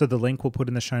 so the link we'll put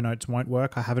in the show notes won't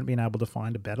work. I haven't been able to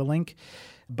find a better link.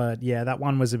 But yeah, that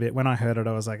one was a bit, when I heard it,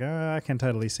 I was like, oh, I can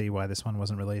totally see why this one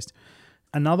wasn't released.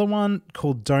 Another one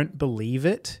called Don't Believe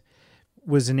It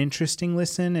was an interesting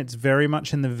listen. It's very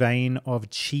much in the vein of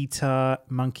Cheetah,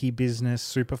 Monkey Business,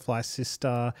 Superfly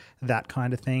Sister, that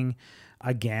kind of thing.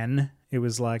 Again, it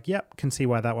was like, yep, can see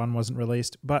why that one wasn't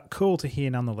released, but cool to hear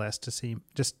nonetheless, to see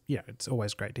just, yeah, it's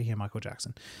always great to hear Michael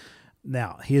Jackson.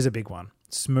 Now, here's a big one.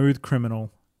 Smooth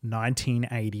Criminal,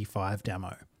 1985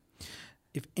 demo.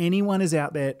 If anyone is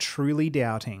out there truly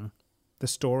doubting the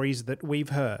stories that we've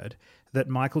heard that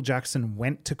Michael Jackson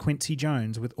went to Quincy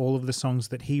Jones with all of the songs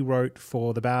that he wrote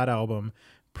for the Bad album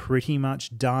pretty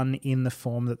much done in the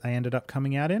form that they ended up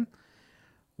coming out in,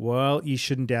 well, you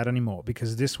shouldn't doubt anymore,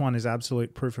 because this one is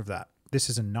absolute proof of that. This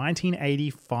is a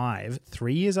 1985,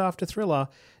 3 years after Thriller,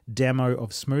 demo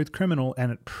of Smooth Criminal,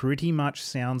 and it pretty much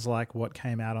sounds like what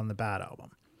came out on the Bad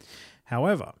album.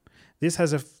 However, this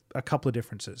has a couple of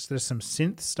differences. There's some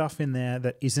synth stuff in there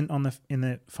that isn't in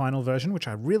the final version, which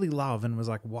I really love and was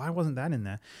like, why wasn't that in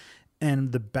there?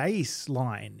 And the bass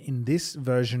line in this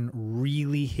version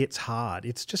really hits hard.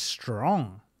 It's just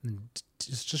strong.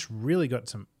 It's just really got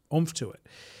some oomph to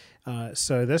it.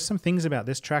 So there's some things about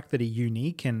this track that are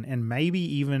unique and maybe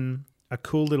even a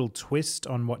cool little twist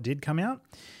on what did come out.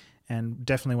 And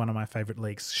definitely one of my favorite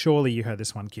leaks. Surely you heard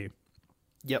this one, Q.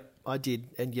 Yep, I did.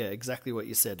 And yeah, exactly what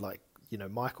you said. Like, you know,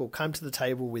 Michael came to the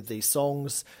table with these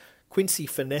songs. Quincy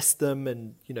finessed them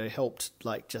and, you know, helped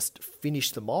like just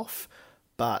finish them off.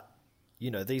 But, you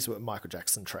know, these were Michael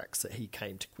Jackson tracks that he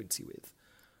came to Quincy with.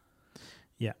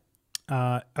 Yeah.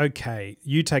 Okay,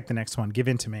 you take the next one. Give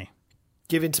In to Me.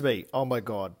 Give In to Me. Oh my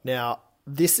God. Now,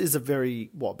 this is a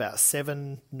very, about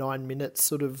 7-9 minutes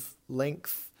sort of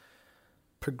length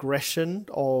progression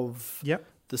of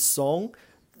the song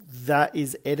that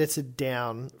is edited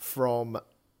down from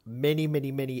many,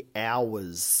 many, many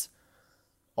hours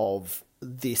of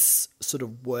this sort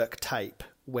of work tape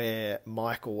where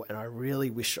Michael, and I really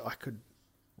wish I could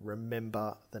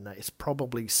remember the name, it's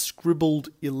probably scribbled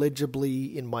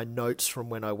illegibly in my notes from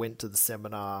when I went to the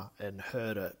seminar and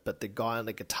heard it, but the guy on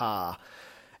the guitar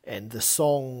and the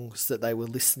songs that they were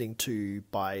listening to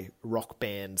by rock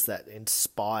bands that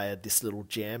inspired this little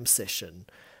jam session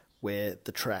where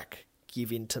the track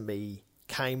Give In to Me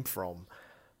came from.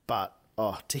 But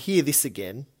to hear this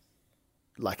again,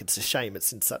 like, it's a shame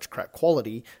it's in such crap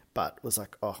quality, but was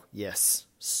like, oh yes,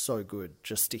 so good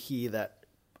just to hear that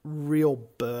real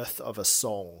birth of a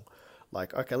song.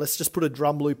 Like, okay, let's just put a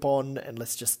drum loop on and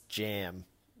let's just jam,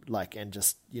 like, and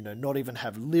just, you know, not even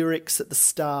have lyrics at the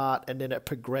start, and then it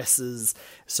progresses.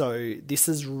 So this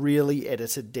is really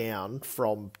edited down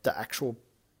from the actual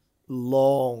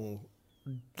long,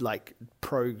 like,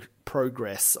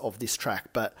 progress of this track.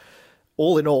 But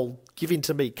all in all, Give In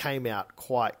to Me came out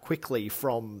quite quickly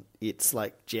from its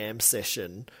like jam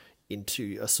session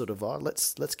into a sort of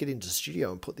let's get into the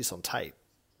studio and put this on tape.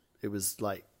 It was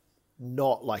like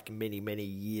not like many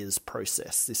years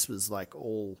process. This was like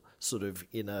all sort of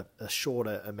in a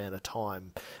shorter amount of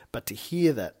time. But to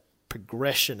hear that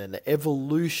progression and the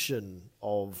evolution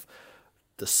of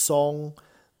the song,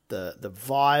 the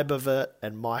vibe of it,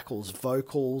 and Michael's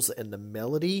vocals and the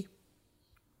melody,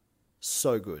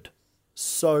 so good.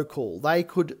 So cool. They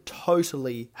could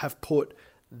totally have put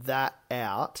that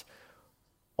out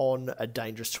on a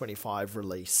Dangerous 25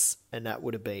 release, and that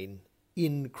would have been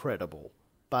incredible.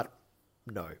 But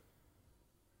no.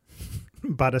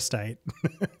 But a state.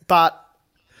 But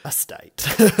a state.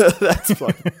 That's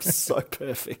like so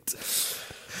perfect.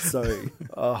 So,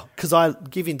 because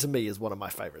Give In to Me is one of my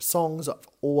favorite songs. I've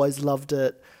always loved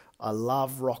it. I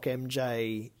love Rock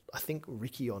MJ. I think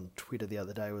Ricky on Twitter the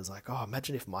other day was like, oh,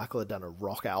 imagine if Michael had done a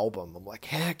rock album. I'm like,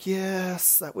 heck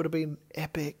yes, that would have been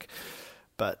epic.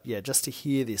 But yeah, just to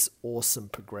hear this awesome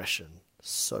progression,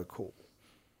 so cool.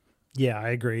 Yeah,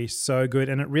 I agree. So good.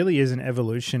 And it really is an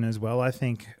evolution as well. I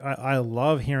think I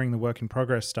love hearing the work in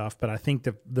progress stuff, but I think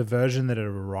the version that it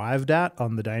arrived at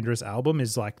on the Dangerous album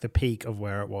is like the peak of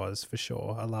where it was for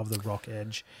sure. I love the rock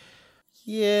edge.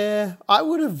 Yeah, I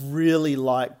would have really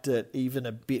liked it even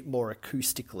a bit more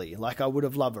acoustically. Like, I would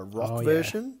have loved a rock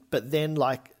version, but then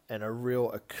like a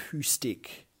real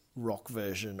acoustic rock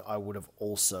version I would have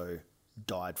also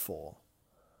died for.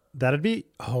 That'd be,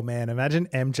 oh man, imagine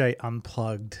MJ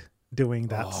Unplugged doing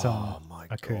that song my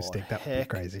acoustic. God. That would be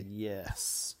crazy.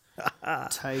 Yes.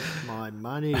 Take my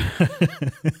money.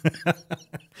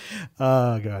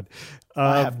 Oh, God.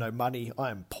 I have no money.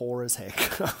 I am poor as heck.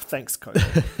 Thanks,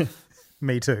 COVID.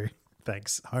 Me too.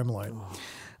 Thanks. Home Alone.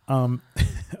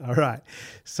 All right.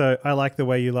 So I Like the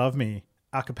Way You Love Me.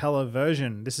 A cappella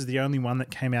version. This is the only one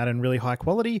that came out in really high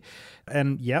quality.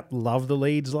 And yep, love the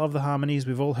leads, love the harmonies.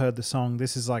 We've all heard the song.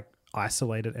 This is like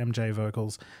isolated MJ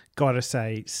vocals. Gotta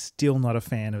say, still not a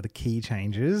fan of the key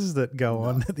changes that go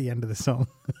on at the end of the song.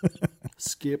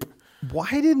 Skip. Why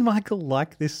did Michael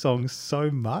like this song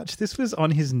so much? This was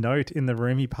on his note in the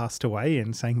room he passed away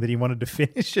in, saying that he wanted to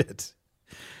finish it.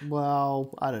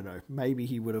 Well, I don't know. Maybe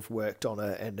he would have worked on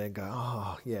it and then go,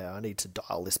 oh, yeah, I need to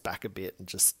dial this back a bit and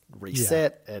just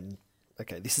reset. Yeah. And,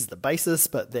 okay, this is the basis,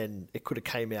 but then it could have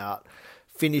came out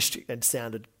finished and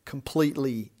sounded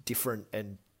completely different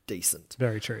and decent.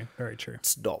 Very true. Very true.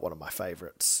 It's not one of my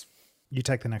favorites. You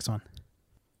take the next one.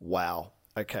 Wow.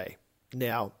 Okay.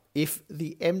 Now, if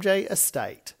the MJ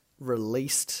estate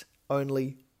released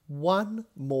only one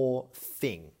more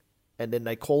thing and then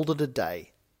they called it a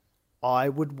day, I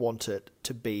would want it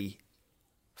to be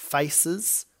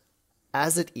Faces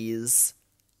as it is,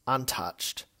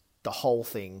 untouched, the whole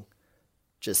thing.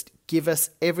 Just give us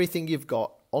everything you've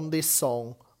got on this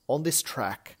song, on this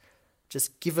track.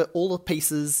 Just give it all the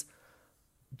pieces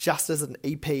just as an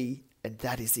EP, and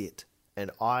that is it.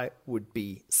 And I would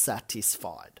be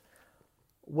satisfied.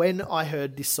 When I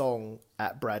heard this song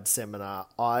at Brad's seminar,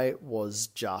 I was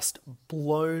just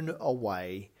blown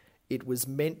away. It was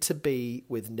meant to be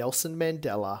with Nelson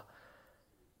Mandela.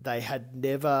 They had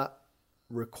never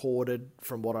recorded,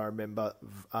 from what I remember,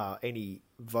 any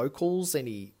vocals,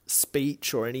 any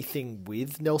speech or anything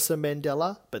with Nelson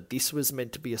Mandela, but this was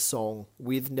meant to be a song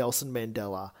with Nelson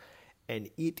Mandela, and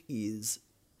it is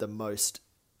the most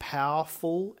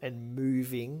powerful and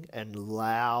moving and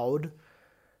loud,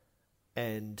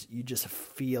 and you just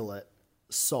feel it,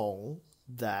 song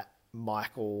that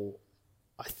Michael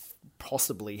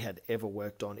possibly had ever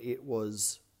worked on. It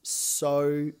was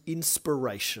so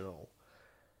inspirational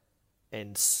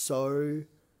and so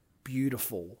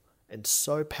beautiful and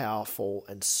so powerful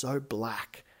and so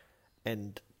black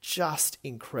and just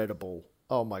incredible.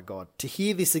 Oh my God. To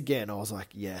hear this again, I was like,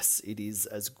 yes, it is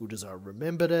as good as I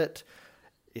remembered it.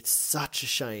 It's such a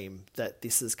shame that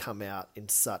this has come out in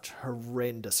such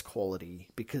horrendous quality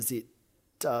because it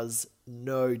does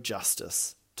no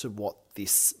justice to what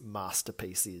this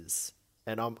masterpiece is.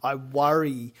 And I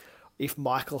worry if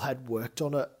Michael had worked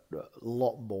on it a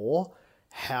lot more,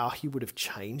 how he would have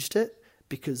changed it,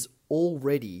 because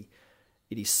already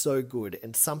it is so good.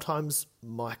 And sometimes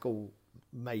Michael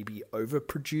maybe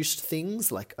overproduced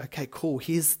things like, okay, cool,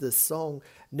 here's the song.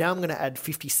 Now I'm going to add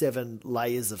 57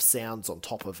 layers of sounds on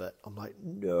top of it. I'm like,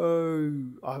 no,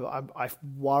 I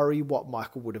worry what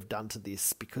Michael would have done to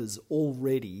this, because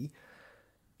already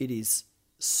it is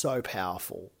so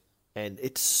powerful and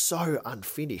it's so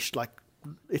unfinished. Like,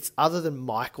 it's other than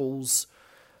Michael's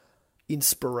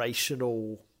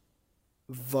inspirational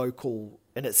vocal,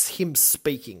 and it's him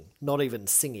speaking, not even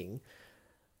singing.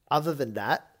 Other than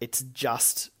that, it's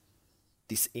just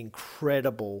this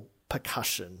incredible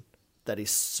percussion that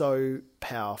is so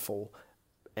powerful.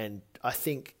 And I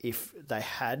think if they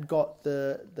had got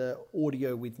the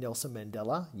audio with Nelson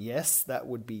Mandela, yes, that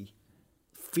would be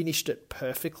finished it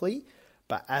perfectly.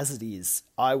 But as it is,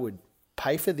 I would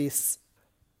pay for this.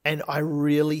 And I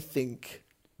really think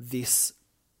this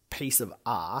piece of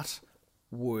art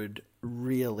would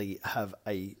really have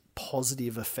a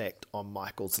positive effect on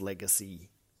Michael's legacy.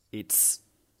 It's,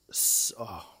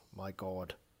 oh my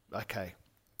God. Okay.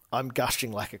 I'm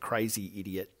gushing like a crazy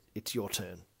idiot. It's your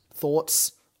turn.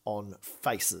 Thoughts on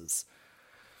Faces?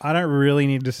 I don't really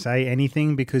need to say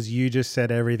anything because you just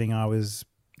said everything I was,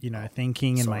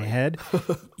 thinking in my head.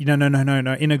 No,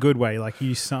 in a good way. Like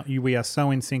we are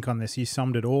so in sync on this. You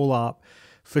summed it all up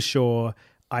for sure.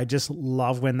 I just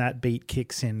love when that beat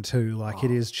kicks in too. Like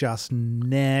it is just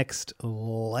next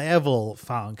level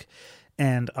funk.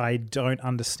 And I don't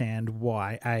understand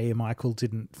why Michael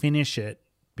didn't finish it,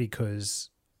 because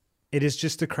it is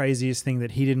just the craziest thing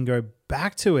that he didn't go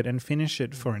back to it and finish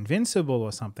it for Invincible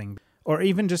or something. Or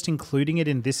even just including it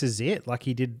in This Is It, like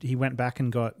he did. He went back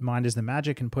and got Mind Is the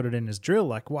Magic and put it in his drill.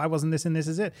 Like, why wasn't this in This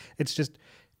Is It? It's just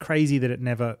crazy that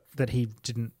he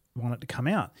didn't want it to come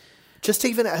out. Just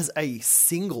even as a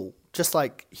single, just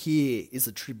like here is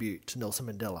a tribute to Nelson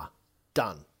Mandela.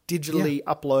 Done. Digitally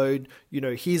upload,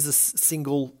 here's a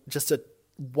single, just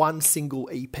one single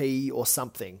EP or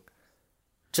something.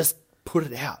 Just put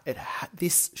it out.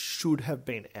 This should have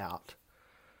been out.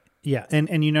 Yeah, and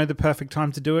the perfect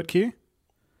time to do it, Q?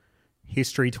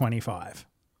 History 25.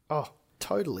 Oh,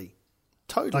 totally.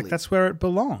 Totally. Like, that's where it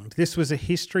belonged. This was a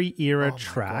history era Oh my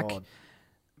track. God.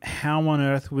 How on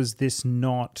earth was this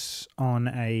not on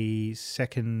a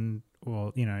second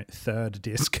or, third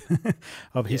disc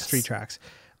of history Yes. tracks?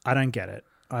 I don't get it.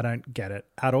 I don't get it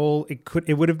at all.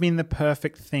 It would have been the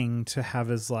perfect thing to have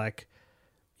as like,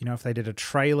 if they did a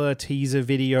trailer teaser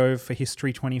video for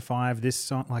History 25, this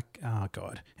song, like, oh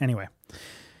God. Anyway.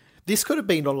 This could have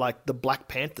been on like the Black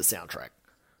Panther soundtrack.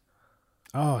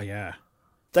 Oh yeah.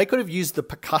 They could have used the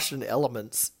percussion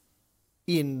elements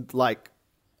in like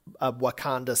a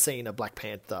Wakanda scene of Black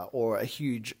Panther or a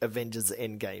huge Avengers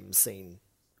Endgame scene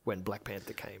when Black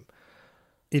Panther came.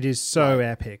 It is so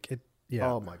epic.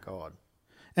 Oh my God.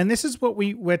 And this is what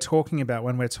we're talking about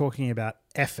when we're talking about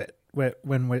effort.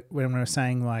 When we're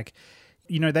saying like,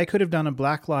 they could have done a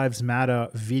Black Lives Matter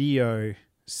video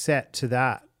set to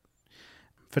that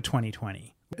for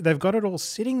 2020. They've got it all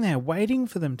sitting there waiting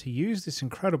for them to use this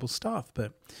incredible stuff.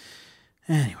 But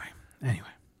anyway.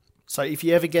 So if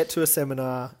you ever get to a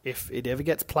seminar, if it ever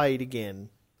gets played again,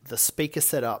 the speaker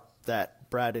setup that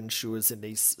Brad ensures in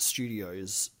these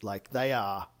studios, like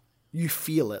you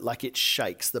feel it, like it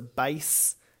shakes. The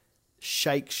bass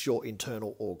shakes your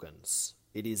internal organs.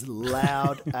 It is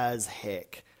loud as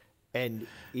heck. And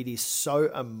it is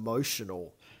so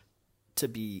emotional to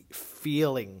be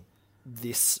feeling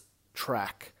this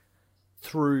track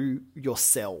through your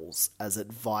cells as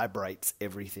it vibrates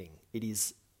everything. It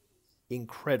is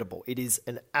incredible. It is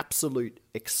an absolute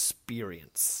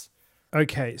experience.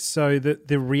 Okay, so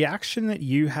the reaction that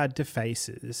you had to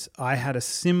Faces, I had a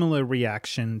similar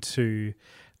reaction to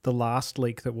the last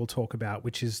leak that we'll talk about,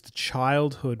 which is the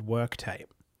childhood work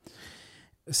tape.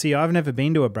 See, I've never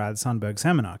been to a Brad Sundberg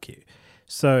seminar, Q.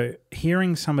 So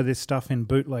hearing some of this stuff in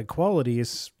bootleg quality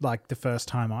is like the first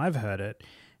time I've heard it.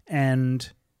 And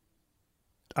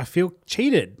I feel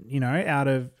cheated,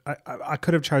 I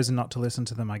could have chosen not to listen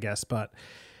to them, I guess, but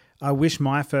I wish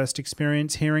my first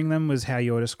experience hearing them was how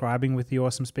you're describing with the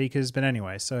awesome speakers. But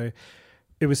anyway, so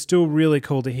it was still really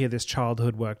cool to hear this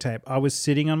childhood work tape. I was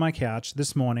sitting on my couch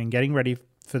this morning getting ready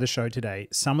for the show today.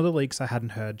 Some of the leaks I hadn't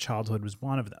heard, childhood was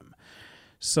one of them.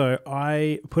 So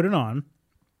I put it on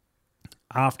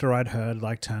after I'd heard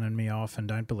like Turning Me Off and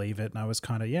Don't Believe It. And I was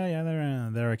kind of,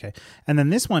 they're okay. And then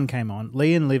this one came on.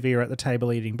 Lee and Livy are at the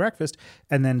table eating breakfast.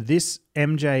 And then this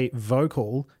MJ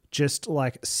vocal just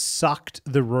like sucked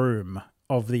the room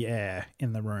of the air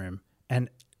in the room. And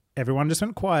everyone just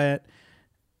went quiet.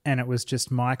 And it was just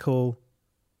Michael,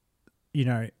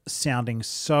 sounding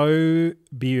so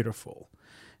beautiful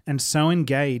and so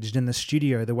engaged in the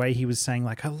studio, the way he was saying,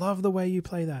 like, I love the way you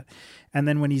play that. And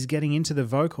then when he's getting into the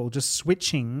vocal, just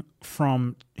switching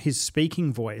from his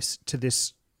speaking voice to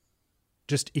this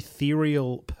just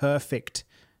ethereal, perfect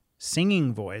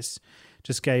singing voice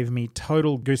just gave me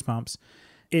total goosebumps.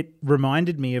 It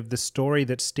reminded me of the story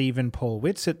that Stephen Paul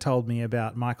Whitsitt told me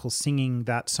about Michael singing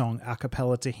that song a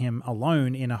cappella to him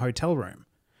alone in a hotel room.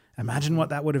 Imagine what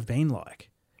that would have been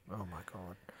like. Oh my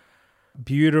God.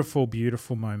 Beautiful,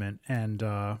 beautiful moment. And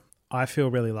I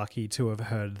feel really lucky to have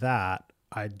heard that.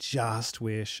 I just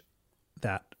wish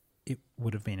that it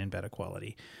would have been in better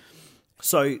quality.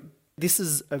 So this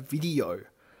is a video.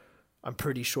 I'm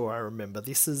pretty sure I remember.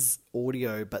 This is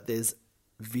audio, but there's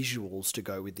visuals to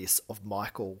go with this of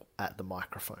Michael at the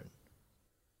microphone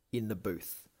in the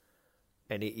booth.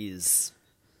 And it is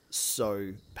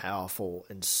so powerful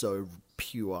and so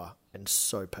pure and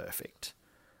so perfect.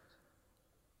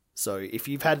 So if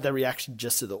you've had the reaction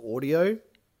just to the audio,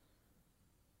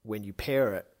 when you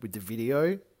pair it with the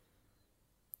video,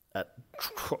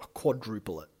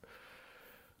 quadruple it.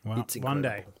 Well, It's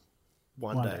incredible.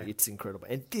 One day. day. It's incredible.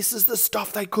 And this is the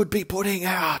stuff they could be putting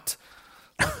out.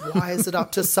 Why is it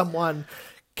up to someone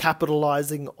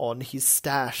capitalizing on his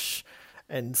stash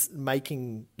and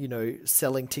making,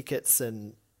 selling tickets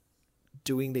and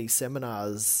doing these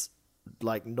seminars,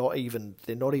 like they're not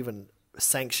even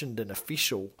sanctioned and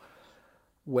official,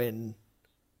 when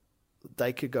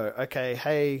they could go, okay,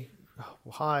 hey,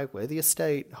 hi, we're the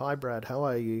estate. Hi, Brad, how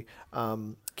are you?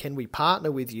 Can we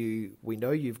partner with you? We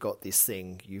know you've got this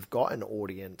thing. You've got an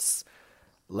audience.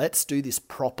 Let's do this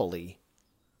properly.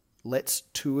 Let's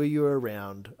tour you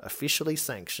around, officially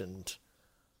sanctioned.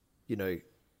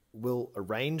 We'll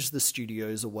arrange the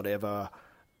studios or whatever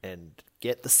and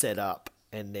get the setup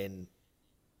and then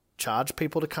charge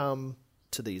people to come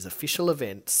to these official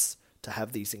events to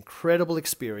have these incredible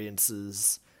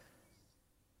experiences,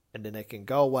 and then they can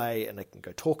go away and they can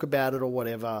go talk about it or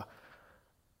whatever.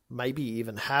 Maybe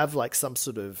even have like some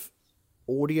sort of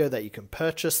audio that you can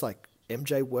purchase, like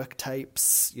MJ work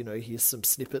tapes. Here's some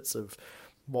snippets of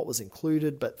what was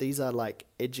included, but these are like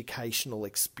educational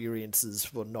experiences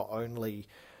for not only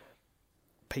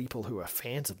people who are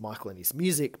fans of Michael and his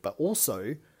music, but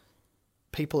also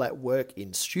people at work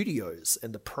in studios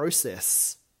and the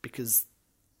process, because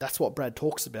that's what Brad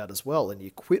talks about as well, and the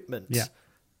equipment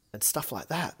and stuff like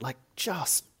that. Like,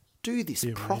 just do this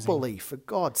properly, for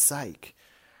God's sake.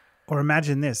 Or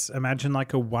imagine this. Imagine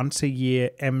like a once-a-year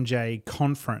MJ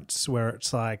conference where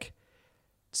it's like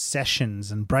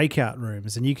sessions and breakout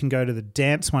rooms, and you can go to the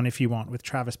dance one if you want with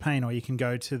Travis Payne, or you can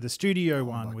go to the studio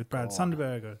one with Brad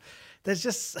Sundberg. Or, there's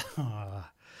just...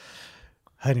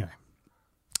 Anyway.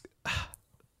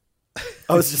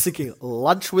 I was just thinking,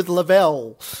 lunch with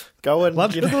Lavelle. Go and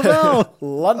lunch with Lavelle.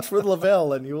 Lunch with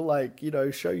Lavelle, and he'll like,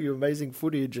 show you amazing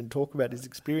footage and talk about his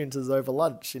experiences over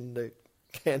lunch in the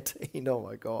canteen. Oh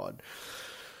my God.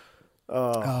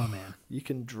 Oh man. You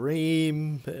can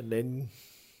dream, and then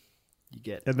you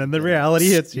get, and then the reality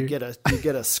hits you. You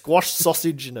get a squash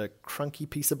sausage and a crunky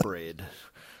piece of bread.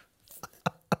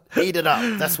 Eat it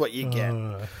up. That's what you get.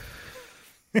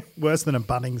 Worse than a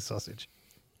Bunnings sausage.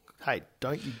 Hey,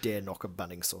 don't you dare knock a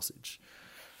Bunnings sausage.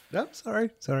 No,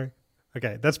 sorry.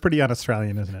 Okay, that's pretty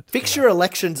un-Australian, isn't it? Fix your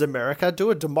elections, America.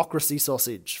 Do a democracy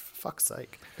sausage, for fuck's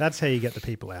sake. That's how you get the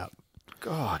people out.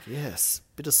 God, yes.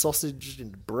 Bit of sausage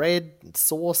and bread and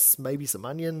sauce, maybe some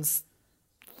onions.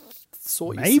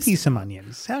 Maybe some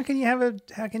onions. How can you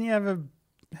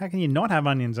not have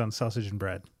onions on sausage and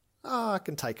bread? Oh, I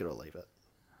can take it or leave it.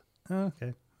 Oh,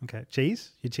 okay.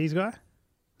 Cheese? You a cheese guy?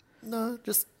 No,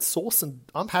 just sauce, and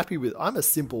I'm a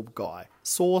simple guy.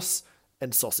 Sauce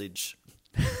and sausage.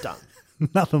 Done.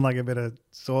 Nothing like a bit of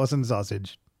sauce and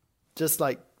sausage. Just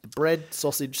like bread,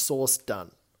 sausage, sauce,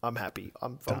 done. I'm happy.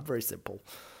 I'm very simple.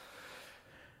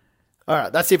 All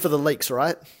right, that's it for the leaks,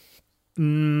 right?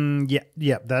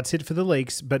 Yeah, that's it for the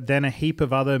leaks. But then a heap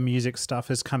of other music stuff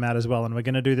has come out as well, and we're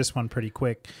going to do this one pretty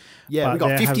quick. Yeah, but we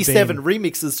got 57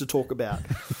 remixes to talk about.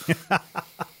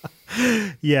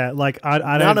 Yeah, like I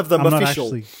don't. None of them I'm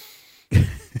official.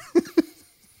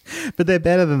 But they're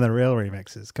better than the real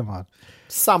remixes. Come on.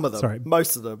 Some of them.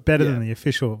 Most of them. Better than the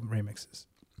official remixes.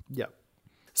 Yeah.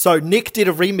 So Nick did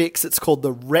a remix. It's called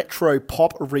the Retro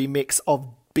Pop Remix of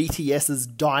BTS's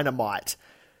Dynamite.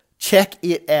 Check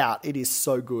it out. It is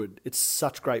so good. It's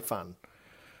such great fun.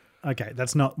 Okay,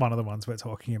 that's not one of the ones we're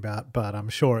talking about, but I'm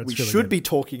sure it's really should good. be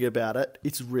talking about it.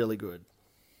 It's really good.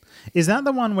 Is that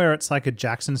the one where it's like a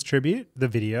Jackson's tribute, the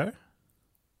video?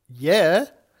 Yeah.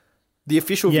 The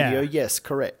official video, yes,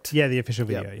 correct. Yeah, the official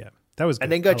video, yeah. That was good.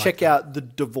 And then go check out the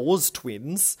DeVos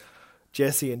twins,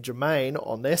 Jesse and Jermaine,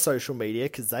 on their social media,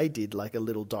 because they did like a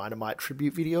little Dynamite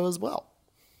tribute video as well.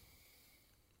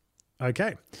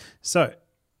 Okay. So,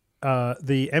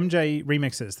 the MJ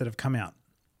remixes that have come out,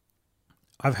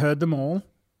 I've heard them all,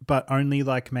 but only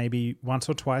like maybe once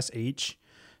or twice each.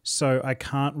 So I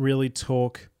can't really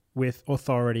talk with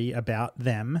authority about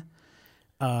them.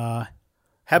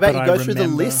 How about you go through the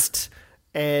list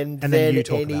and then you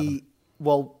talk about them.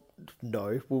 Well,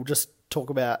 no, we'll just talk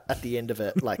about at the end of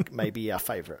it, like maybe our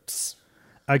favorites.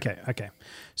 Okay.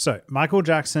 So Michael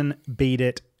Jackson Beat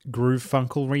It Groove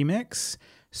Funkle remix,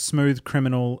 Smooth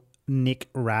Criminal Nick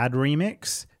Rad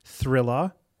remix,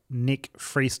 Thriller Nick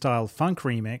Freestyle Funk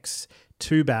remix,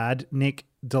 Too Bad Nick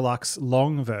Deluxe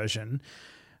Long version,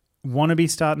 Wanna Be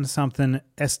Startin' Something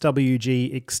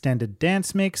SWG Extended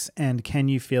Dance Mix, and Can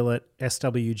You Feel It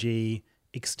SWG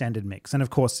Extended Mix. And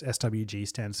of course, SWG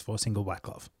stands for Single Black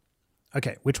Glove.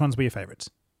 Okay, which ones were your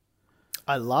favorites?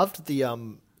 I loved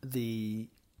the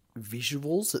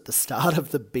visuals at the start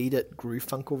of the Beat It Groove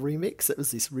Funkle remix. It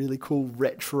was this really cool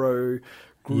retro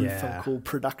Groove Funkle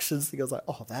Productions thing. I was like,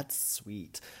 oh, that's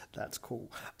sweet. That's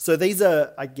cool. So these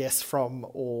are, I guess, from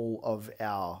all of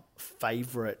our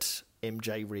favorite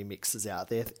MJ remixes out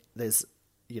there. There's,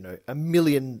 a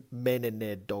million men and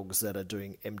their dogs that are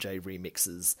doing MJ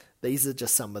remixes. These are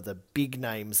just some of the big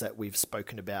names that we've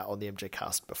spoken about on the MJ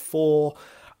Cast before.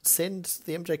 Send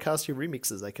the MJ Cast your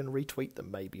remixes. They can retweet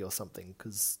them maybe or something,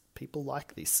 because people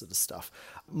like this sort of stuff.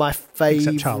 My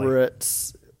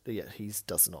favorites... Yeah, he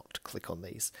does not click on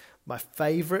these. My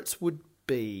favorites would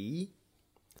be...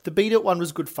 The Beat It one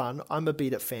was good fun. I'm a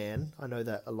Beat It fan. I know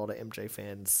that a lot of MJ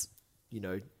fans,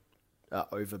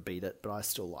 over Beat It, but I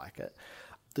still like it.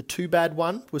 The Too Bad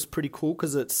one was pretty cool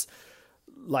because it's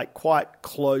like quite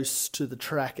close to the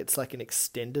track. It's like an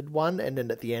extended one, and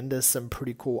then at the end there's some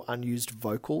pretty cool unused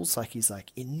vocals. Like he's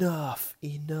like, enough,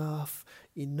 and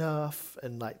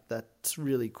like that's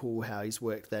really cool how he's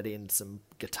worked that in, some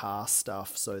guitar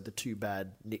stuff. So the Too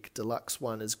Bad Nick Deluxe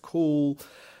one is cool.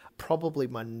 Probably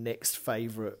my next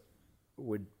favorite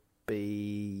would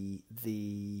be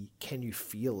the Can You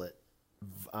Feel It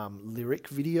lyric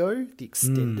video, the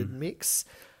extended mix.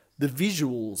 The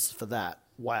visuals for that,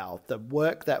 wow, the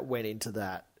work that went into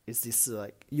that is this,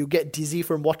 like, you'll get dizzy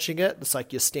from watching it. It's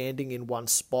like you're standing in one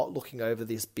spot looking over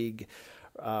this big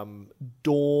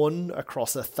dawn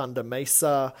across a Thunder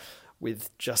Mesa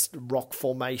with just rock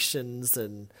formations,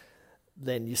 and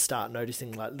then you start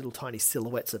noticing like little tiny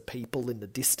silhouettes of people in the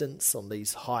distance on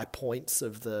these high points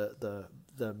of the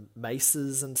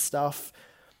mesas and stuff.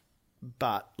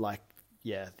 But like,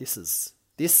 yeah, this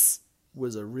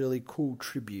was a really cool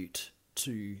tribute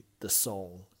to the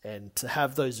song, and to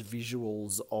have those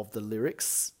visuals of the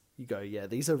lyrics, you go, yeah,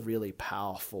 these are really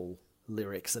powerful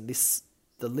lyrics, and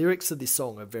the lyrics of this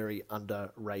song are very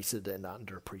underrated and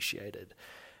underappreciated.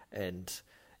 And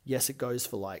yes, it goes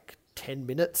for like 10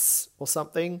 minutes or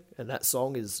something, and that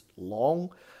song is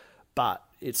long, but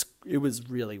it was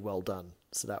really well done.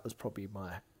 So that was probably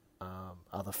my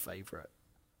other favorite.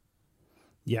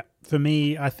 Yeah, for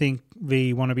me, I think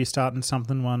the Wanna Be Startin'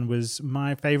 Something one was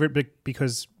my favorite,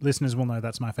 because listeners will know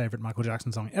that's my favorite Michael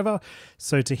Jackson song ever.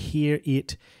 So to hear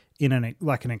it in an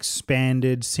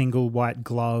expanded single white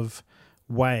glove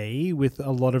way, with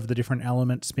a lot of the different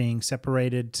elements being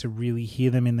separated, to really hear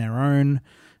them in their own,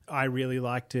 I really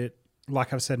liked it.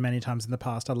 Like I've said many times in the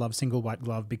past, I love single white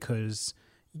glove because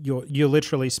you're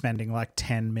literally spending like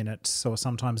 10 minutes or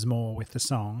sometimes more with the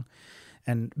song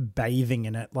and bathing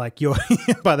in it. Like, you're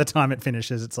by the time it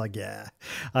finishes, it's like, yeah,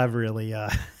 I've really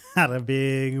had a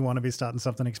big Wanna Be Startin'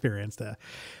 Something experience there.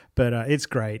 But it's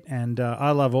great, and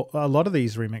I love a lot of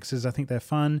these remixes. I think they're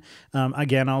fun.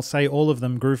 Again, I'll say all of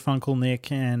them, Groove Funkle, Nick,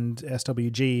 and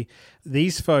SWG.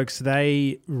 These folks,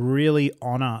 they really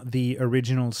honor the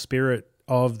original spirit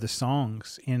of the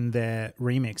songs in their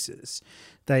remixes.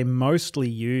 They mostly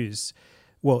use,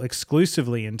 well,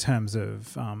 exclusively in terms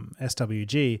of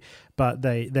SWG, but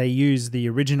they use the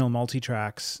original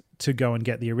multi-tracks to go and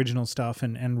get the original stuff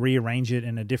and rearrange it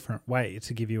in a different way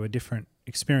to give you a different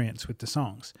experience with the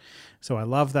songs. So I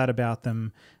love that about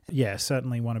them. Yeah,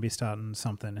 certainly Wanna Be Startin'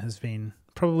 Something has been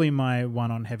probably my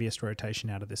one on heaviest rotation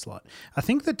out of this lot. I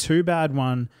think the Too Bad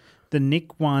one, the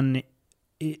Nick one,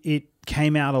 it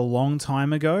came out a long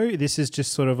time ago. This is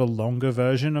just sort of a longer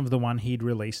version of the one he'd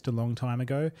released a long time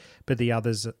ago, but the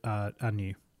others are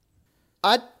new.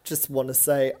 I just want to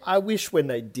say, I wish when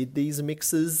they did these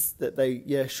mixes that they,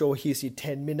 yeah, sure, here's your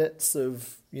 10 minutes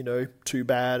of, Too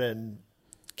Bad and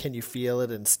Can You Feel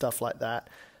It and stuff like that,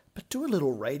 but do a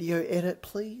little radio edit,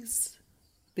 please.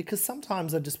 Because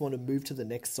sometimes I just want to move to the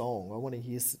next song. I want to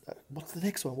hear, what's the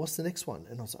next one? What's the next one?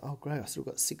 And I was like, oh, great, I still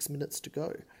got 6 minutes to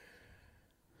go.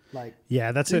 Like,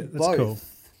 yeah, that's it. That's cool.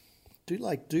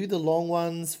 Do the long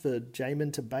ones for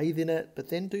Jamin to bathe in it, but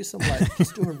then do some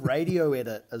just do a radio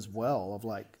edit as well of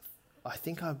I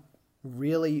think I've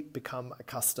really become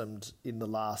accustomed in the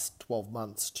last 12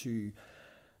 months to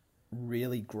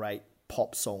really great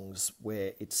pop songs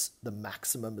where it's the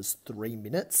maximum is 3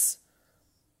 minutes.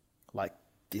 Like,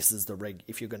 this is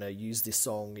if you're going to use this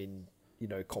song in,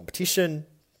 competition,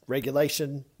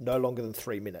 regulation, no longer than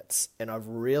 3 minutes. And I've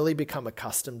really become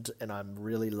accustomed, and I'm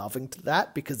really loving to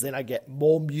that, because then I get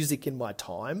more music in my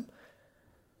time.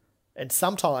 And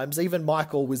sometimes even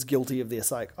Michael was guilty of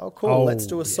this, like, oh, cool, let's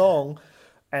do a song.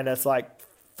 And it's like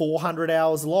 400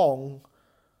 hours long.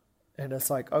 And it's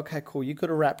like, okay, cool, you could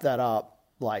have wrapped that up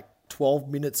like 12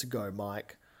 minutes ago,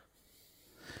 Mike.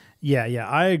 Yeah,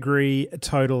 I agree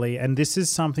totally. And this is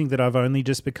something that I've only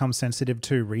just become sensitive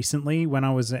to recently. When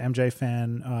I was an MJ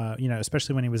fan,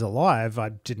 especially when he was alive, I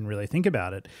didn't really think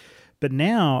about it. But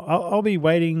now I'll be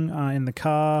waiting in the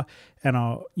car, and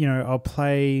I'll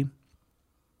play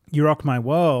You Rock My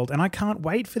World, and I can't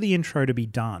wait for the intro to be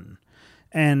done.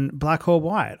 And Black or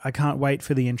White, I can't wait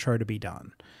for the intro to be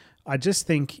done. I just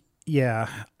think, yeah,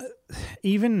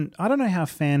 even, I don't know how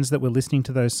fans that were listening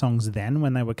to those songs then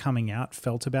when they were coming out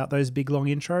felt about those big long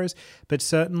intros, but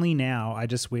certainly now I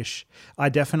just wish, I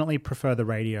definitely prefer the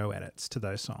radio edits to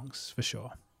those songs for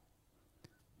sure.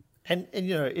 And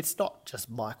it's not just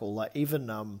Michael, like even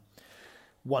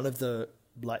one of the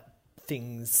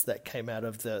things that came out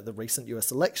of the recent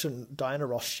US election, Diana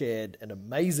Ross shared an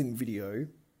amazing video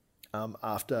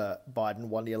after Biden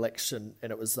won the election,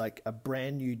 and it was like a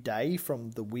brand new day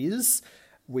from The Wiz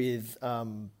with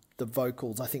the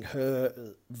vocals, I think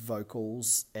her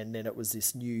vocals, and then it was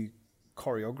this new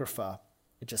choreographer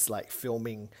just like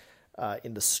filming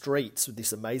in the streets with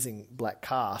this amazing black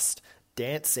cast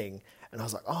dancing. And I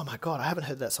was like, oh my God, I haven't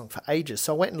heard that song for ages.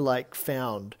 So I went and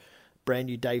found Brand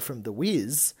New Day from The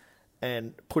Wiz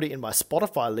and put it in my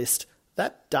Spotify list.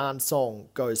 That darn song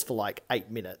goes for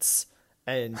 8 minutes.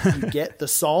 And you get the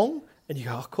song And you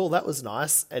go, oh, cool, that was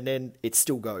nice. And then it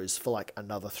still goes for like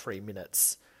another 3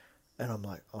 minutes. And I'm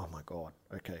like, oh my God,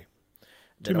 okay.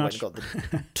 Too much.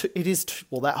 It is,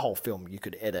 that whole film you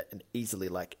could edit and easily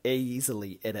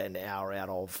edit an hour out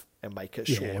of and make it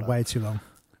shorter. Yeah, way too long.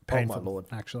 Painful, oh my Lord.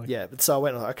 Actually. Yeah, but so I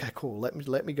went, okay, cool,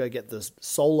 let me go get the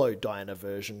solo Diana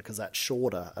version because that's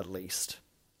shorter at least.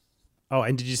 Oh,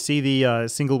 and did you see the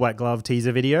Single White Glove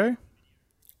teaser video?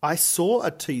 I saw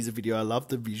a teaser video. I love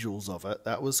the visuals of it.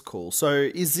 That was cool. So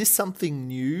is this something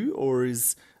new or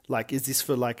is this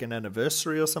for like an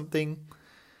anniversary or something?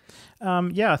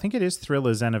 Yeah, I think it is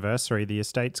Thriller's anniversary. The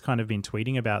estate's kind of been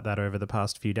tweeting about that over the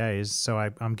past few days. So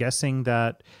I'm guessing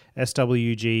that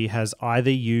SWG has either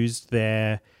used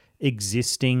their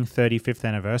existing 35th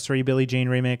anniversary Billie Jean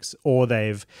remix, or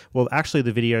actually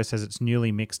the video says it's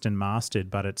newly mixed and mastered,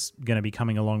 but it's going to be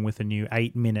coming along with a new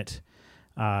 8-minute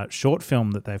short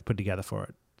film that they've put together for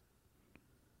it.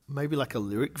 Maybe like a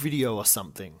lyric video or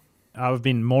something. I've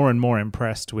been more and more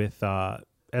impressed with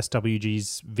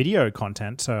SWG's video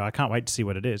content, so I can't wait to see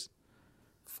what it is.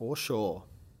 For sure.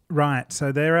 Right,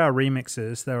 so there are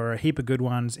remixes. There are a heap of good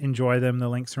ones. Enjoy them. The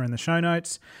links are in the show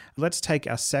notes. Let's take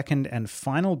our second and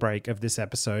final break of this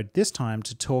episode, this time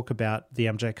to talk about the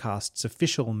MJCast's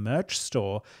official merch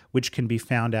store, which can be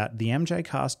found at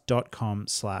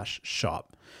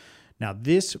themjcast.com/shop. Now,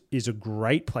 this is a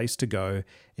great place to go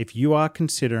if you are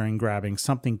considering grabbing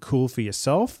something cool for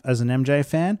yourself as an MJ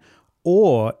fan,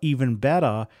 or even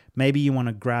better, maybe you want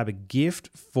to grab a gift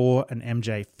for an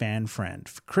MJ fan friend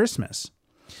for Christmas.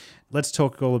 Let's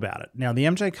talk all about it. Now, the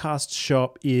MJCast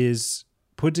shop is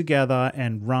put together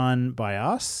and run by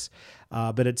us,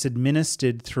 but it's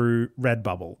administered through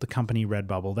Redbubble, the company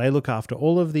Redbubble. They look after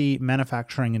all of the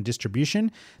manufacturing and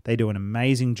distribution. They do an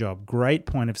amazing job. Great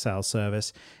point of sale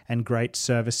service and great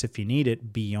service if you need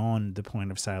it beyond the point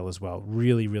of sale as well.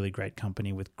 Really, really great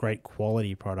company with great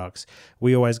quality products.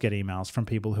 We always get emails from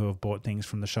people who have bought things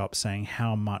from the shop saying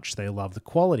how much they love the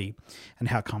quality and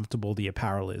how comfortable the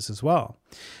apparel is as well.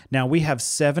 Now, we have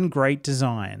 7 great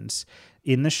designs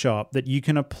in the shop that you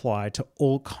can apply to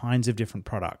all kinds of different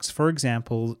products. For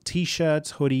example,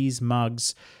 t-shirts, hoodies,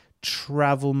 mugs,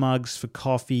 travel mugs for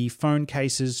coffee, phone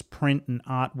cases, print and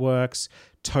artworks,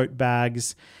 tote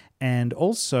bags, and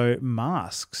also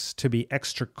masks to be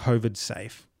extra COVID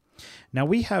safe. Now,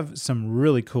 we have some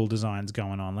really cool designs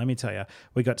going on. Let me tell you,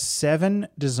 we got 7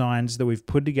 designs that we've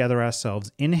put together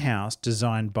ourselves in-house,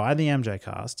 designed by the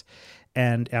MJCast.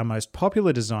 And our most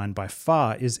popular design by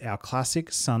far is our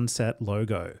classic sunset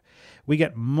logo. We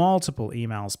get multiple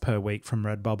emails per week from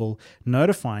Redbubble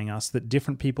notifying us that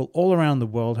different people all around the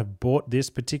world have bought this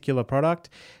particular product.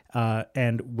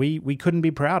 And we couldn't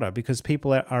be prouder because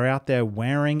people are out there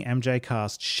wearing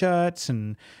MJCast shirts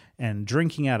and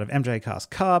drinking out of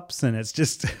MJCast cups, and it's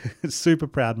just a super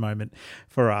proud moment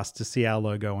for us to see our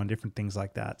logo on different things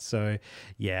like that. So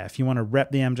yeah, if you want to rep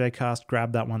the MJCast,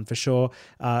 grab that one for sure.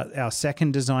 Our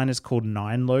second design is called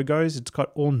 9 Logos. It's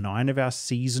got all 9 of our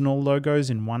seasonal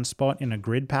logos in one spot in a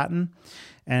grid pattern.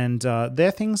 And they're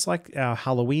things like our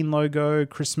Halloween logo,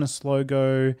 Christmas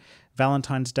logo,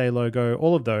 Valentine's Day logo,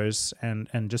 all of those, and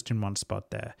just in one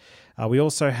spot there. We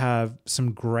also have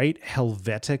some great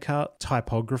Helvetica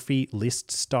typography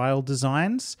list style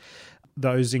designs.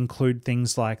 Those include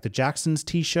things like the Jacksons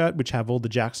t-shirt, which have all the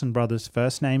Jackson brothers'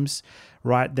 first names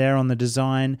right there on the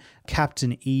design,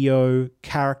 Captain EO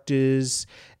characters,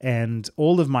 and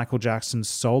all of Michael Jackson's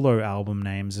solo album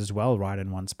names as well, right in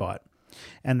one spot.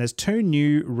 And there's 2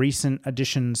 new recent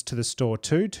additions to the store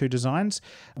too, 2 designs.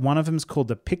 One of them is called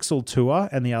the Pixel Tour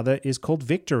and the other is called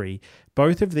Victory.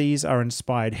 Both of these are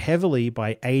inspired heavily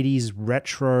by 80s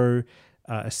retro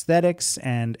aesthetics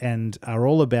and are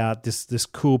all about this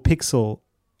cool pixel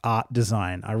art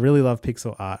design. I really love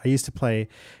pixel art. I used to play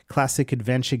classic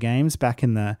adventure games back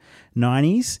in the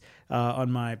 90s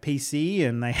on my PC,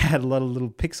 and they had a lot of little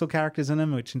pixel characters in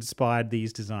them, which inspired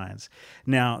these designs.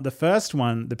 Now, the first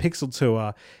one, the Pixel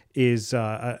Tour, is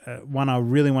one I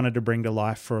really wanted to bring to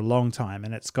life for a long time,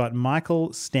 and it's got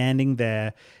Michael standing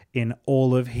there in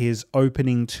all of his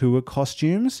opening tour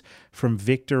costumes from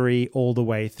Victory all the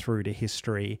way through to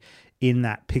History in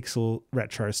that pixel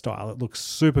retro style. It looks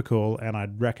super cool, and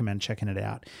I'd recommend checking it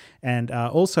out. And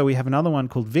also we have another one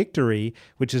called Victory,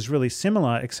 which is really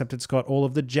similar, except it's got all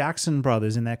of the Jackson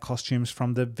brothers in their costumes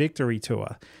from the Victory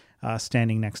tour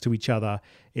standing next to each other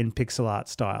in pixel art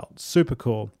style. Super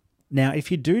cool. Now, if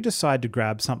you do decide to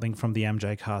grab something from the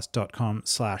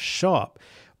mjcast.com/shop,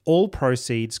 all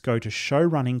proceeds go to show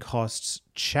running costs,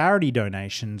 charity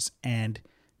donations, and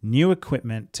new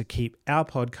equipment to keep our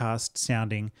podcast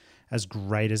sounding as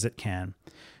great as it can.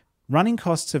 Running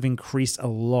costs have increased a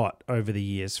lot over the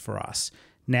years for us.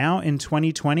 Now in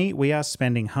 2020, we are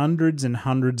spending hundreds and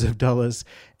hundreds of dollars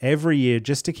every year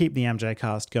just to keep the MJ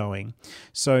Cast going.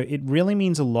 So it really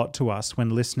means a lot to us when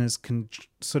listeners can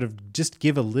sort of just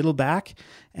give a little back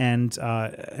and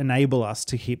enable us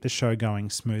to keep the show going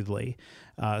smoothly.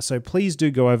 So please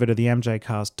do go over to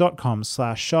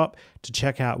themjcast.com/shop to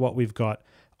check out what we've got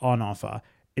on offer.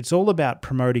 It's all about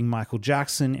promoting Michael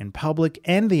Jackson in public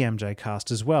and the MJ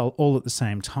Cast as well, all at the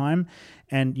same time.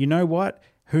 And you know what?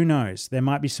 Who knows? There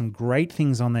might be some great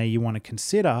things on there you want to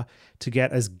consider to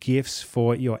get as gifts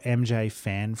for your MJ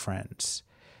fan friends.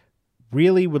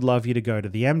 Really would love you to go to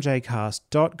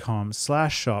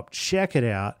themjcast.com/shop, check it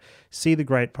out, see the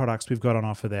great products we've got on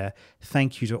offer there.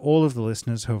 Thank you to all of the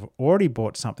listeners who have already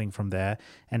bought something from there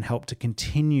and helped to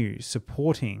continue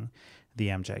supporting the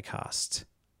MJ Cast.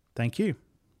 Thank you.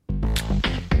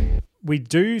 We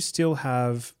do still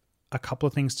have a couple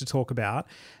of things to talk about.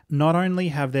 Not only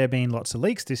have there been lots of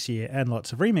leaks this year and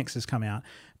lots of remixes come out,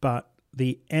 but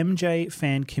the MJ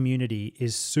fan community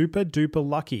is super duper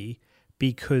lucky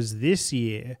because this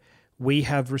year we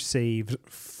have received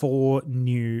 4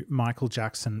 new Michael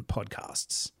Jackson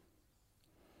podcasts.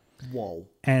 Whoa.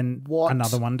 And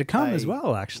another one to come as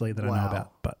well, actually, that I know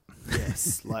about. But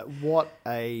yes, like what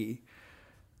a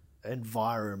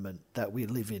environment that we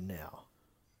live in now.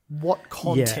 What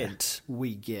content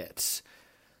we get.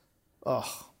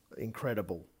 Oh,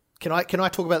 incredible. Can I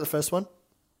talk about the first one?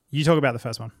 You talk about the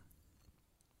first one.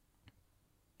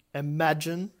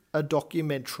 Imagine a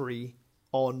documentary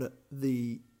on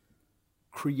the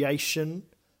creation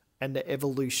and the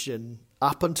evolution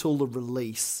up until the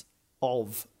release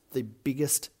of the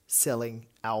biggest selling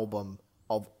album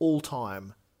of all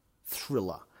time,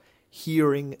 Thriller.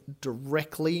 Hearing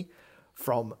directly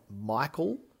from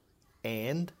Michael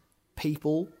and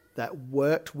people that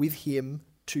worked with him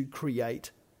to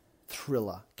create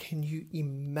Thriller. Can you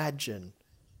imagine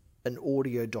an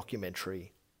audio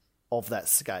documentary of that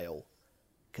scale?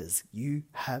 Because you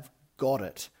have got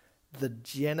it. The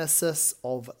genesis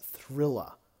of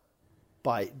Thriller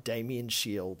by Damien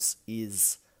Shields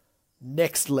is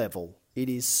next level. It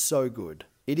is so good.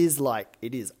 It is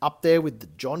up there with the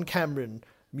John Cameron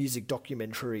music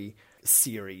documentary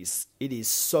series. It is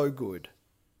so good.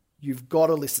 You've got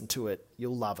to listen to it.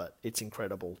 You'll love it. It's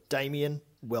incredible. Damien,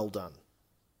 well done.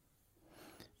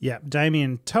 Yeah,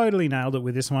 Damien totally nailed it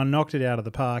with this one, knocked it out of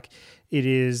the park. It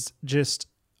is just,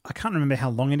 I can't remember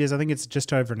how long it is. I think it's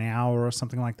just over an hour or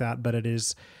something like that, but it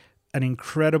is an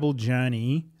incredible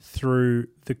journey through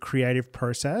the creative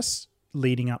process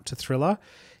leading up to Thriller.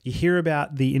 You hear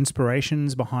about the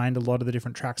inspirations behind a lot of the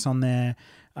different tracks on there.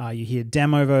 You hear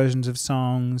demo versions of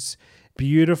songs,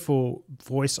 beautiful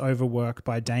voiceover work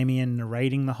by Damien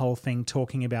narrating the whole thing,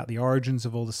 talking about the origins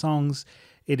of all the songs.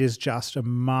 It is just a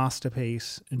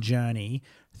masterpiece journey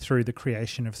through the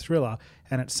creation of Thriller,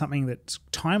 and it's something that's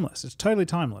timeless. It's totally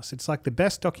timeless. It's like the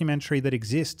best documentary that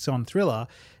exists on Thriller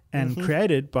and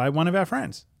created by one of our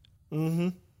friends.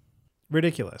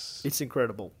 Ridiculous. It's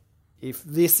incredible. If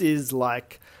this is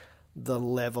like the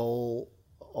level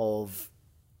of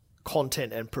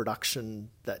content and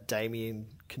production that Damien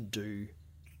can do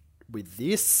with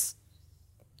this,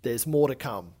 there's more to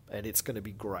come, and it's going to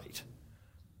be great.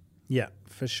 Yeah,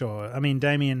 for sure. I mean,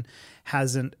 Damien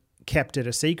hasn't kept it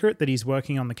a secret that he's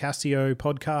working on the Casio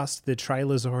podcast. The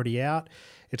trailer's already out.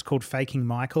 It's called Faking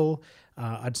Michael.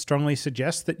 I'd strongly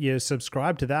suggest that you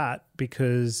subscribe to that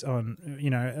because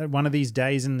one of these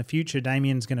days in the future,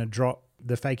 Damien's going to drop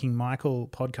the Faking Michael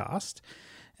podcast.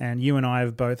 And you and I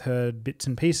have both heard bits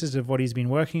and pieces of what he's been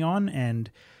working on,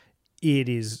 and it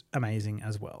is amazing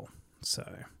as well. So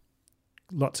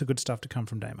lots of good stuff to come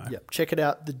from Damo. Yep, check it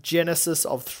out. The genesis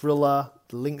of Thriller,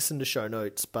 the link's in the show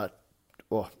notes, but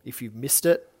if you've missed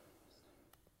it,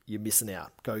 you're missing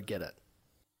out. Go get it.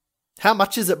 How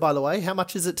much is it, by the way? How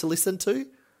much is it to listen to?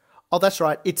 Oh, that's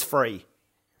right. It's free.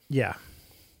 Yeah.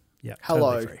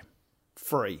 Hello. Totally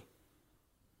Free.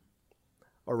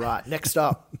 All right. Next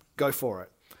up. Go for it.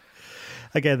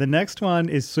 Okay, the next one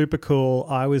is super cool.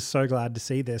 I was so glad to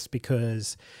see this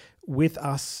because with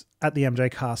us at the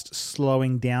MJ Cast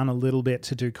slowing down a little bit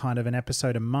to do kind of an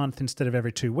episode a month instead of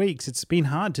every 2 weeks, it's been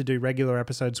hard to do regular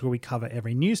episodes where we cover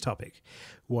every news topic.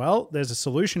 Well, there's a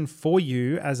solution for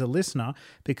you as a listener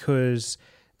because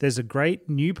there's a great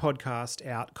new podcast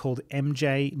out called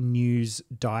MJ News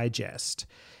Digest.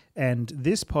 And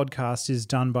this podcast is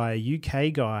done by a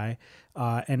UK guy,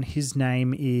 and his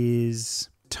name is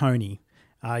Tony.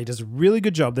 He does a really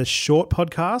good job. There's short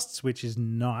podcasts, which is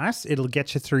nice. It'll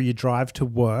get you through your drive to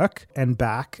work and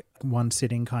back, one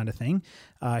sitting kind of thing.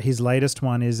 His latest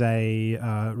one is a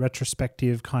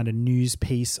retrospective kind of news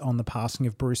piece on the passing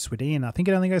of Bruce Swiddy, and I think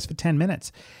it only goes for 10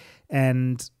 minutes.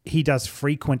 And he does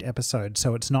frequent episodes,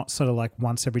 so it's not sort of like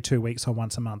once every 2 weeks or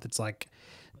once a month. It's like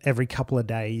every couple of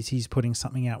days he's putting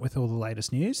something out with all the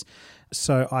latest news.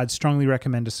 So I'd strongly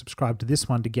recommend to subscribe to this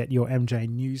one to get your MJ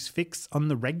news fix on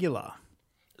the regular.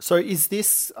 So is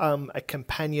this a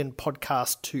companion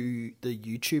podcast to the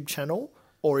YouTube channel,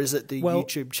 or is it the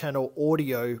YouTube channel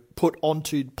audio put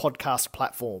onto podcast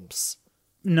platforms?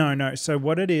 No. So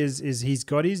what it is he's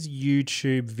got his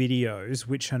YouTube videos,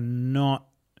 which are not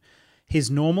his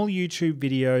normal YouTube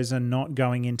videos are not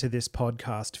going into this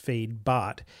podcast feed,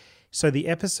 but so the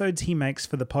episodes he makes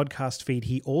for the podcast feed,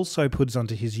 he also puts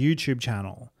onto his YouTube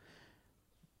channel.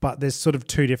 But there's sort of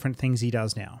two different things he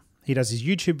does now. He does his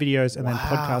YouTube videos and then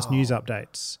podcast news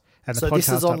updates. And so the podcast this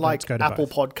is on like go to Apple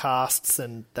both. Podcasts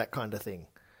and that kind of thing.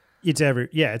 It's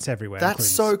everywhere. That's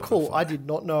so cool. Spotify. I did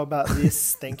not know about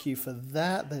this. Thank you for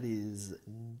that. That is,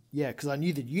 because I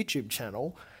knew the YouTube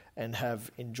channel and have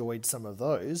enjoyed some of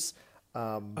those.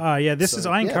 I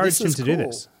encouraged him to do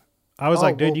this. I was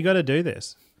like, dude, you got to do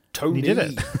this. Tony, and he did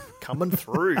it. Coming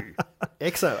through.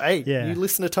 Excellent. Hey, new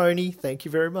listener, Tony. Thank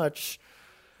you very much.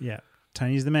 Yeah,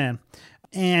 Tony's the man.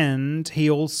 And he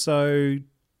also,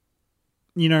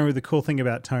 the cool thing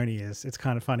about Tony is, it's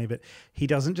kind of funny, but he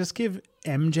doesn't just give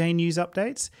MJ news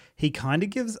updates. He kind of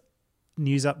gives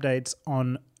news updates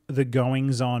on the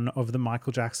goings-on of the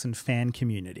Michael Jackson fan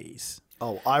communities.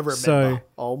 Oh, I remember.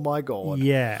 Oh my God.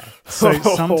 Yeah. So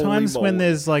sometimes when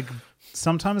there's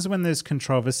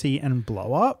controversy and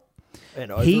blow up,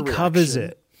 he covers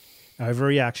it.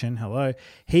 Overreaction, hello.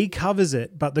 He covers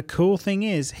it, but the cool thing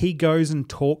is he goes and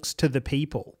talks to the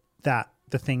people that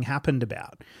the thing happened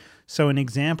about. So an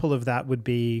example of that would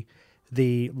be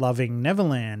the Loving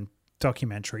Neverland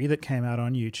documentary that came out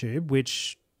on YouTube,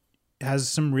 which has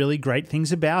some really great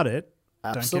things about it.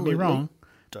 Absolutely. Don't get me wrong.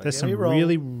 There's some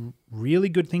really, really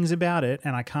good things about it,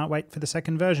 and I can't wait for the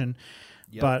second version.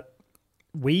 Yep. But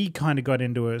we kind of got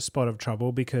into a spot of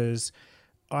trouble because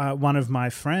one of my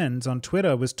friends on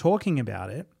Twitter was talking about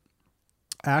it,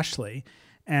 Ashley,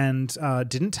 and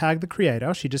didn't tag the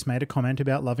creator. She just made a comment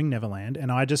about Loving Neverland, and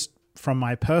I just, from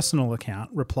my personal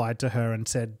account, replied to her and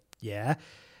said,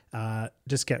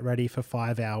 just get ready for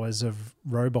 5 hours of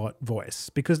robot voice,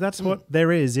 because that's what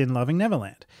there is in Loving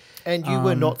Neverland. And you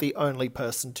were not the only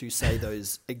person to say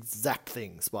those exact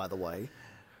things, by the way.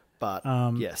 But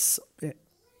yes.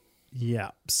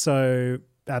 Yeah. So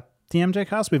at the MJ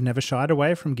Cast, we've never shied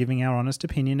away from giving our honest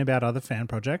opinion about other fan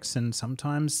projects, and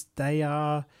sometimes they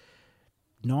are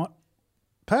not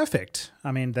perfect.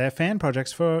 I mean, they're fan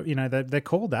projects for, they're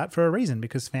called that for a reason,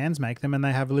 because fans make them and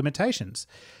they have limitations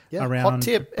around hot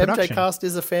tip, production. MJ Cast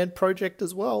is a fan project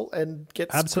as well and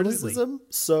gets criticism.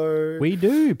 So we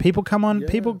do. People come on,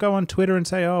 people go on Twitter and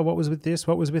say, oh, what was with this?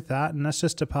 What was with that? And that's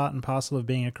just a part and parcel of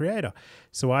being a creator.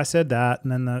 So I said that,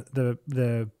 and then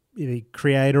the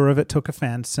creator of it took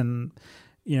offense and,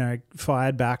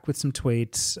 fired back with some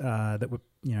tweets that were,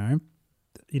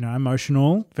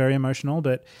 emotional, very emotional.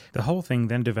 But the whole thing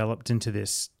then developed into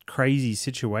this crazy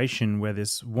situation where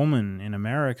this woman in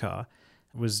America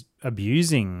was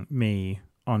abusing me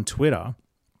on Twitter,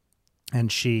 and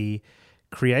she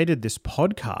created this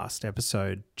podcast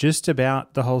episode just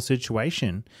about the whole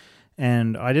situation.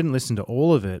 And I didn't listen to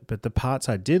all of it, but the parts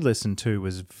I did listen to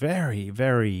was very,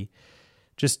 very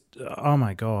just, oh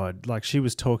my God. Like, she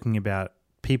was talking about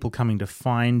people coming to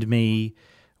find me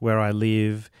where I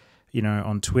live.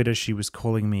 On Twitter, she was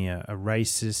calling me a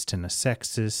racist and a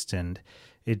sexist, and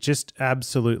it just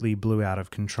absolutely blew out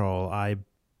of control. I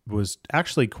was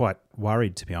actually quite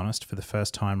worried, to be honest, for the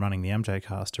first time running the MJ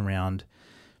Cast around,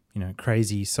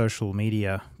 crazy social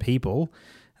media people,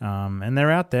 and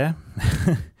they're out there.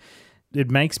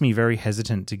 It makes me very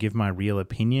hesitant to give my real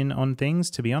opinion on things,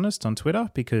 to be honest, on Twitter,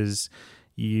 because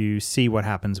you see what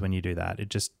happens when you do that. It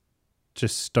just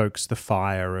stokes the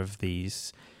fire of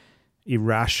these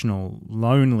irrational,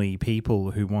 lonely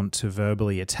people who want to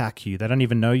verbally attack you. They don't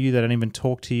even know you. They don't even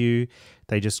talk to you.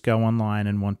 They just go online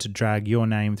and want to drag your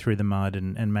name through the mud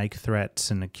and make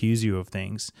threats and accuse you of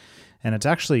things. And it's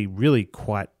actually really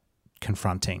quite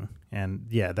confronting. And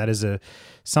yeah, that is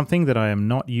something that I am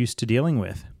not used to dealing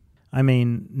with. I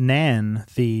mean, Nan,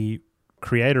 the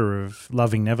creator of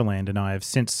Loving Neverland, and I have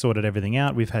since sorted everything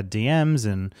out. We've had DMs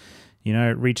and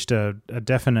reached a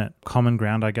definite common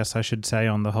ground, I guess I should say,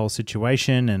 on the whole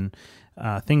situation, and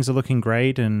things are looking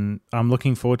great, and I'm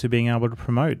looking forward to being able to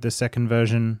promote the second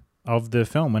version of the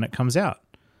film when it comes out.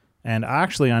 And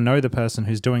I know the person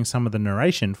who's doing some of the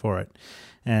narration for it.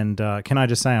 And can I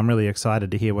just say I'm really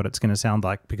excited to hear what it's going to sound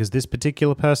like, because this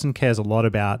particular person cares a lot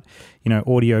about,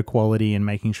 audio quality and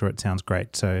making sure it sounds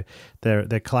great. So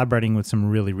they're collaborating with some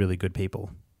really, really good people.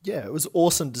 Yeah, it was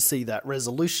awesome to see that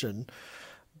resolution.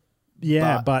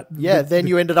 Yeah, but then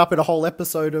you ended up in a whole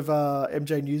episode of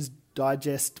MJ News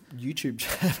Digest YouTube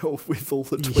channel with all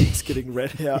the tweets getting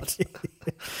read out.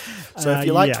 So if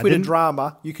you like Twitter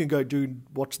drama, you can go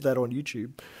watch that on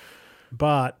YouTube.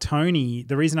 But Tony,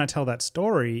 the reason I tell that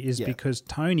story is because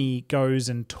Tony goes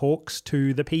and talks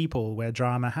to the people where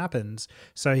drama happens,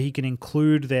 so he can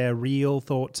include their real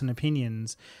thoughts and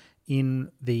opinions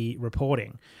in the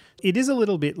reporting. It is a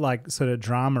little bit like sort of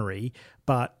dramery,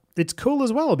 but it's cool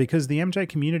as well because the MJ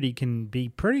community can be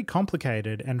pretty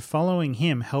complicated, and following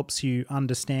him helps you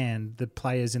understand the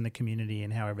players in the community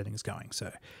and how everything's going.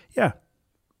 So, yeah,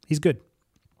 he's good.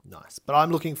 Nice. But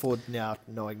I'm looking forward now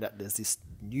knowing that there's this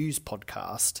news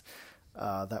podcast.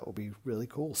 That will be really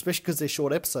cool, especially because they're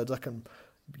short episodes. I can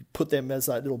put them as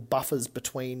like little buffers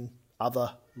between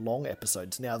other long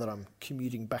episodes now that I'm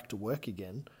commuting back to work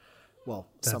again. Well,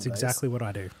 that's exactly what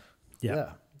I do.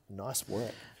 Yeah. Nice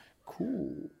work.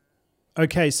 Cool.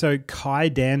 Okay, so Kai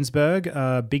Dansberg,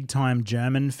 a big-time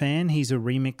German fan. He's a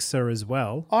remixer as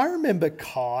well. I remember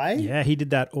Kai. Yeah, he did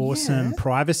that awesome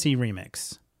Privacy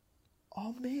remix.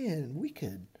 Oh, man,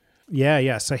 wicked.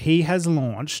 Yeah. So he has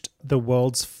launched the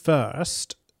world's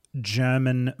first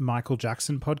German Michael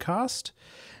Jackson podcast,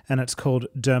 and it's called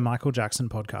Der Michael Jackson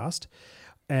Podcast.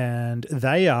 And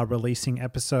they are releasing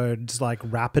episodes like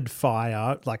rapid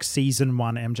fire, like season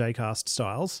 1 MJ Cast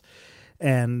styles.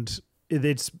 And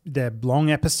they're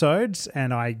long episodes,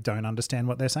 and I don't understand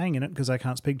what they're saying in it because I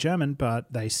can't speak German,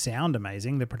 but they sound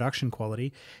amazing, the production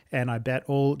quality, and I bet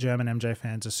all German MJ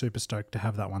fans are super stoked to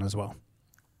have that one as well.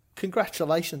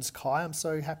 Congratulations, Kai. I'm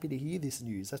so happy to hear this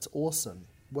news. That's awesome.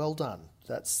 Well done.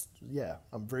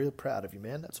 I'm very proud of you,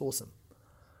 man. That's awesome.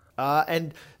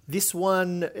 And this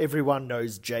one, everyone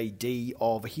knows JD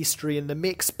of History in the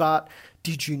Mix, but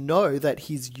did you know that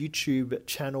his YouTube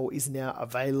channel is now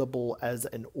available as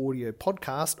an audio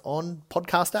podcast on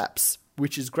podcast apps,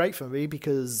 which is great for me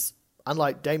because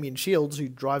unlike Damien Shields, who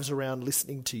drives around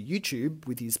listening to YouTube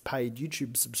with his paid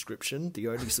YouTube subscription, the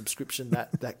only subscription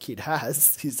that kid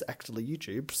has is actually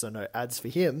YouTube, so no ads for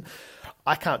him,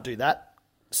 I can't do that.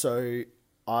 So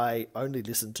I only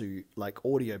listen to like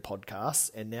audio podcasts,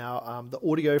 and now the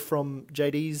audio from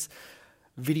JD's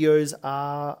videos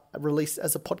are released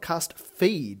as a podcast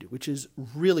feed, which is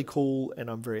really cool, and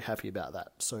I'm very happy about that.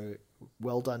 So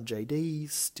well done,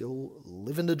 JD. Still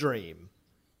living the dream.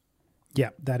 Yeah,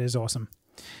 that is awesome.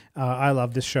 I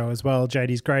love this show as well.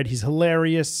 JD's great. He's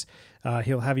hilarious.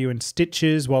 He'll have you in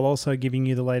stitches while also giving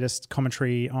you the latest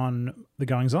commentary on the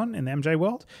goings-on in the MJ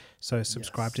world. So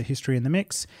subscribe to History in the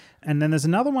Mix. And then there's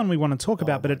another one we want to talk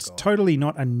about, but it's totally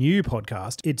not a new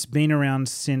podcast. It's been around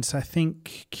since, I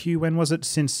think, when was it?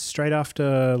 Since straight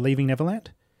after Leaving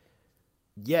Neverland?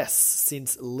 Yes,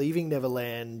 since Leaving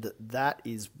Neverland, that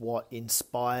is what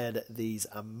inspired these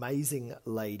amazing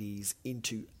ladies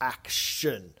into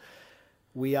action.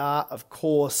 We are, of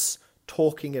course,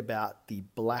 talking about the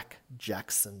Black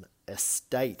Jackson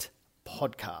Estate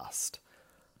podcast.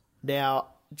 Now,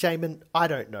 Jamin, I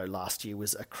don't know, last year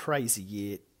was a crazy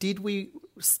year. Did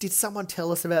someone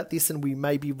tell us about this and we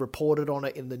maybe reported on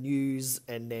it in the news,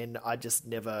 and then I just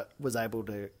never was able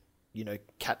to,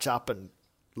 catch up and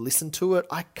listen to it?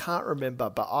 I can't remember,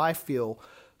 but I feel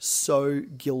so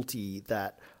guilty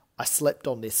that I slept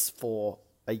on this for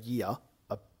a year,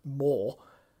 more,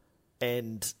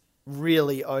 and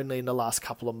really only in the last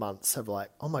couple of months have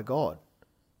oh my God,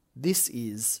 this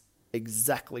is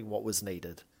exactly what was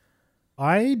needed.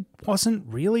 I wasn't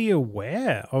really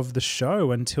aware of the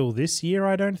show until this year,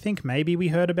 I don't think. Maybe we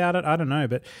heard about it, I don't know,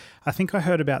 but I think I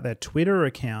heard about their Twitter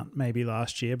account maybe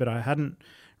last year, but I hadn't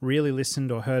really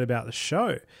listened or heard about the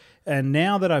show. And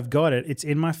now that I've got it, it's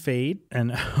in my feed,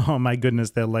 and oh my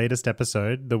goodness, their latest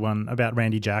episode, the one about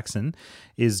Randy Jackson,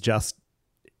 is just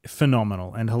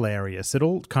phenomenal and hilarious. It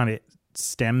all kind of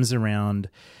stems around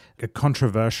a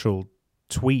controversial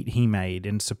tweet he made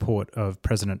in support of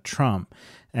President Trump,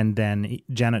 and then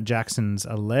Janet Jackson's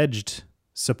alleged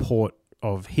support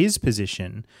of his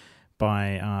position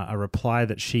by a reply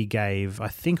that she gave, I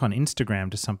think on Instagram,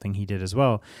 to something he did as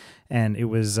well. And it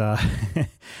was that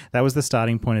was the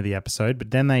starting point of the episode.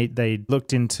 But then they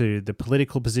looked into the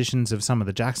political positions of some of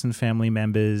the Jackson family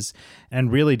members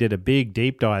and really did a big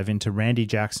deep dive into Randy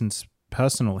Jackson's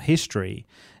personal history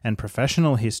and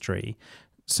professional history,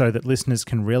 so that listeners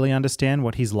can really understand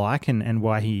what he's like and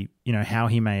why he, how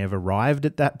he may have arrived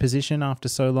at that position after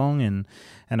so long,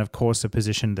 and of course a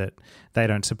position that they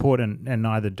don't support, and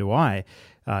neither do I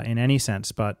in any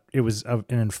sense. But it was an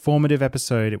informative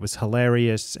episode. It was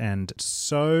hilarious and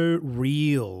so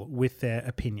real with their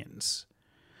opinions.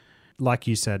 Like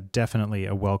you said, definitely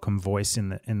a welcome voice in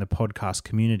the podcast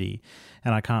community,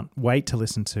 and I can't wait to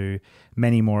listen to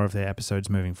many more of their episodes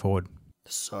moving forward.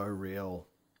 So real.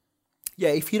 Yeah,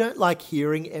 if you don't like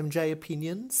hearing MJ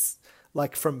opinions,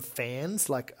 like from fans,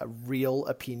 like real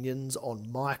opinions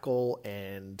on Michael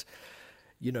and,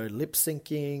 lip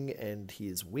syncing and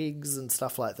his wigs and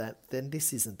stuff like that, then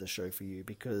this isn't the show for you,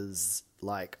 because,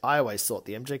 like, I always thought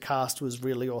the MJ cast was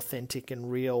really authentic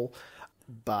and real,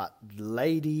 but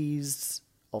ladies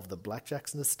of the Black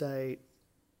Jackson estate,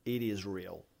 it is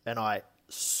real. And I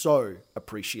so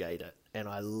appreciate it, and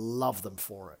I love them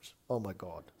for it. Oh my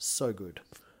God, so good.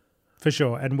 For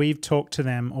sure. And we've talked to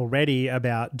them already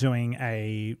about doing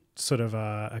a sort of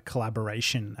a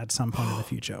collaboration at some point in the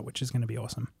future, which is going to be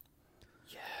awesome.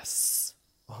 Yes.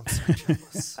 Oh, I'm so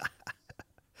jealous.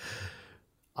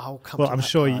 I'll come to I'm that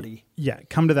sure party.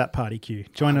 Come to that party, Q.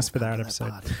 Join us for that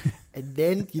episode. And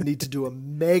then you need to do a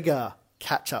mega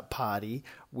catch-up party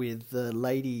with the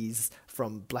ladies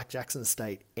from Black Jackson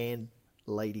Estate and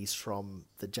ladies from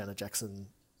the Janet Jackson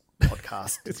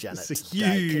podcast. Janet, it's a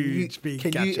huge, big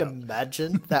Can you catch-up.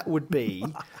 imagine? That would be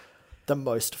the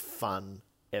most fun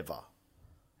ever.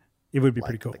 It would be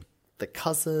pretty cool. The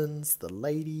cousins, the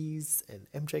ladies, and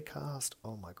MJ cast.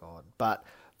 Oh my God. But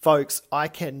folks, I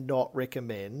cannot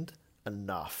recommend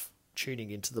enough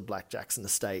tuning into the Black Jackson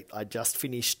Estate. I just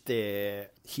finished their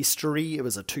history. It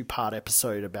was a 2-part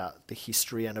episode about the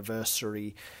history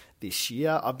anniversary this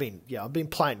year. I've been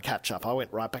playing catch up. I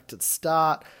went right back to the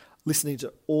start, listening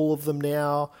to all of them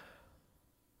now.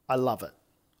 I love it.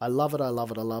 I love it. I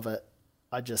love it. I love it.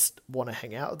 I just want to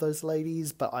hang out with those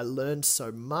ladies, but I learned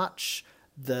so much.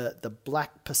 The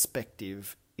black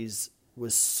perspective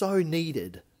was so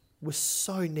needed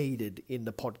in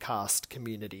the podcast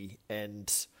community.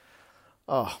 And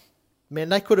oh man,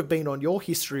 they could have been on your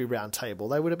history roundtable.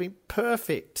 They would have been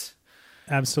perfect.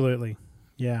 Absolutely.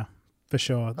 Yeah, for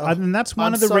sure. Oh, and that's one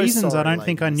I'm of the so reasons sorry, I don't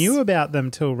think I ladies. knew about them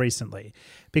till recently,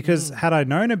 because had I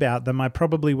known about them, I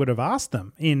probably would have asked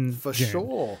them in For June.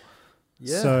 sure.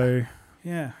 Yeah. So,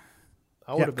 yeah.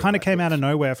 I would Yeah, have been kind of came like, out of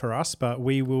nowhere for us, but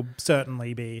we will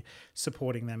certainly be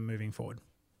supporting them moving forward.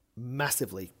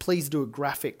 massively. Please do a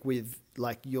graphic with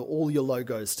like all your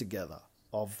logos together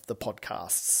of the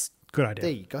podcasts. Good idea.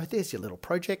 There you go. There's your little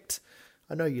project.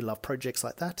 I know you love projects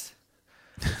like that.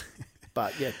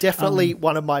 But yeah, definitely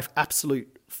one of my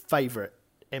absolute favorite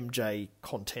MJ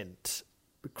content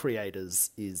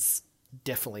creators is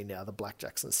definitely now the Black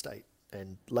Jackson Estate.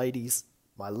 And ladies,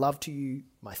 my love to you,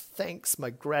 my thanks, my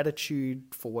gratitude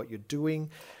for what you're doing.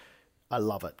 I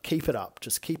love it. Keep it up.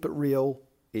 Just keep it real.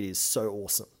 It is so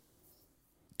awesome.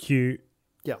 Q,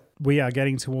 Yeah. we are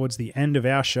getting towards the end of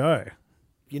our show.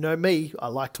 You know me, I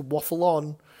like to waffle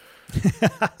on.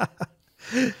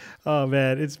 Oh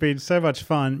man, it's been so much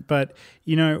fun. But,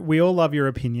 we all love your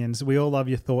opinions. We all love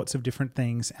your thoughts of different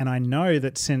things. And I know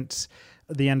that since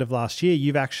the end of last year,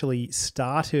 you've actually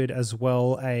started as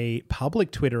well a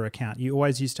public Twitter account. You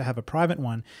always used to have a private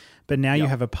one, but now you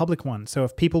have a public one. So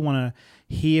if people want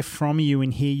to hear from you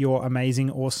and hear your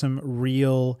amazing, awesome,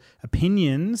 real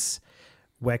opinions,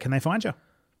 where can they find you?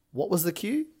 What was the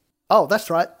cue? Oh, that's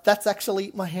right. That's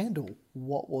actually my handle.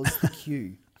 What was the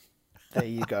cue? There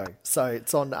you go. So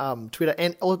it's on Twitter,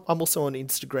 and I'm also on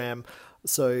Instagram.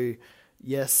 So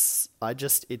yes,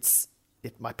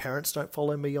 my parents don't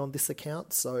follow me on this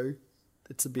account, so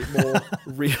it's a bit more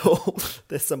real.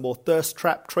 There's some more thirst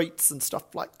trap treats and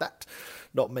stuff like that.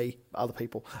 Not me, other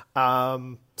people.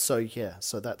 So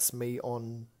that's me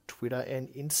on Twitter and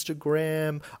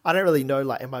Instagram. I don't really know,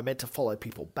 am I meant to follow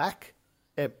people back?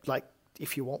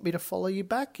 If you want me to follow you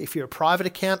back, if you're a private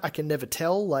account, I can never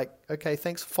tell. Okay,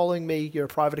 thanks for following me. You're a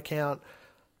private account.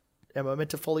 Am I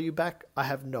meant to follow you back? I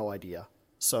have no idea.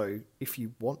 So if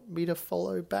you want me to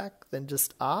follow back, then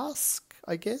just ask,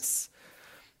 I guess.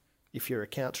 If your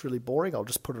account's really boring, I'll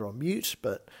just put it on mute.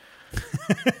 But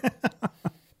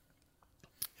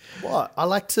what? I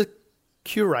like to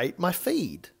curate my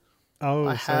feed.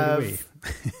 Oh, so do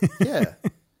we.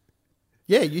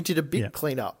 Yeah, you did a big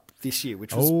cleanup this year,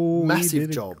 which was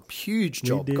massive job, huge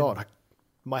job. God,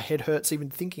 my head hurts even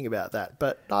thinking about that.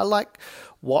 But I like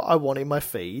what I want in my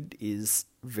feed is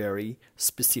very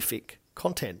specific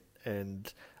content,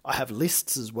 and I have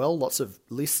lists as well. Lots of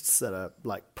lists that are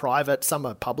private. Some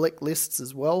are public lists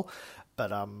as well.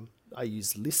 But I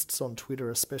use lists on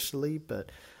Twitter especially.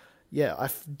 But yeah,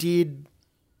 did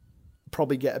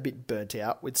probably get a bit burnt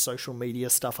out with social media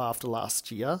stuff after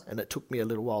last year, and it took me a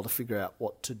little while to figure out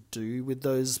what to do with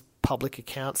those public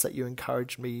accounts that you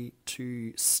encouraged me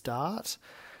to start.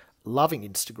 Loving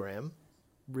Instagram,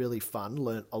 really fun,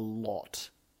 learned a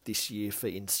lot this year for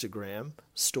Instagram.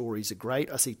 Stories are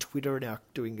great. I see Twitter now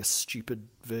doing a stupid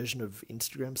version of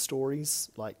Instagram stories.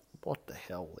 Like, what the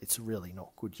hell? It's really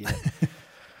not good yet.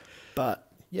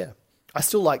 But yeah, I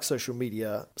still like social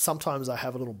media. Sometimes I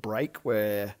have a little break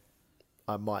where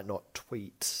I might not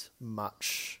tweet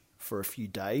much for a few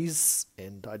days,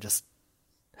 and I just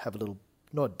have a little,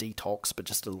 not a detox, but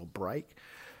just a little break.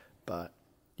 But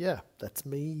yeah, that's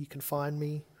me. You can find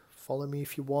me, follow me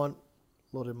if you want.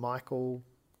 A lot of Michael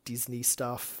Disney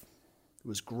stuff. It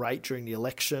was great during the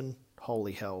election.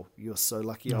 Holy hell, you're so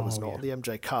lucky I was not on the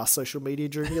MJ Cast social media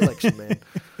during the election, man.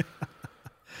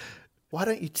 Why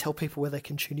don't you tell people where they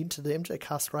can tune into the MJ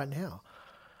Cast right now?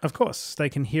 Of course, they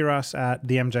can hear us at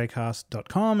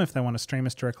themjcast.com. If they want to stream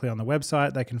us directly on the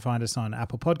website, they can find us on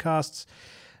Apple Podcasts,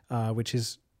 which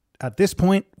is at this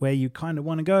point where you kind of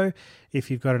want to go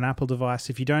if you've got an Apple device.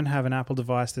 If you don't have an Apple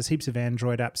device, there's heaps of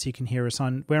Android apps you can hear us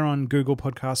on. We're on Google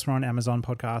Podcasts, we're on Amazon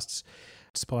Podcasts,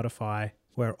 Spotify.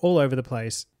 We're all over the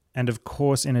place. And of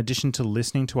course, in addition to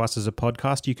listening to us as a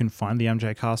podcast, you can find the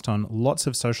MJ Cast on lots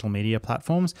of social media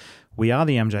platforms. We are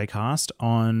the MJ Cast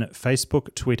on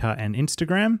Facebook, Twitter, and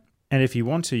Instagram. And if you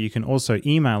want to, you can also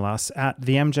email us at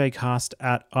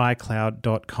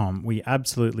themjcast@icloud.com. We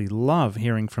absolutely love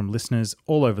hearing from listeners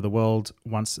all over the world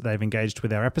once they've engaged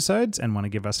with our episodes and want to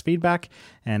give us feedback.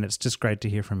 And it's just great to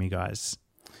hear from you guys.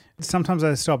 Sometimes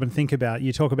I stop and think about,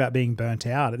 you talk about being burnt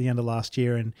out at the end of last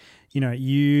year, and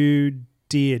you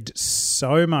did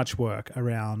so much work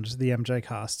around the MJ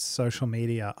Cast social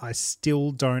media. I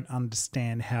still don't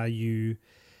understand how you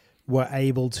were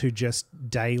able to just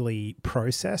daily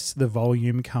process the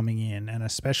volume coming in, and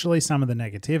especially some of the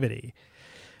negativity.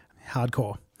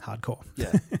 Hardcore.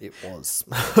 Yeah, it was.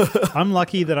 I'm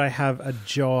lucky that I have a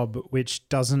job which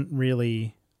doesn't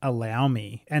really allow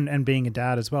me, and being a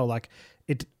dad as well, like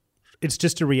it's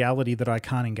just a reality that I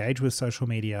can't engage with social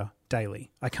media daily.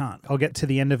 I can't. I'll get to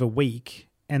the end of a week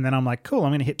and then I'm like, cool,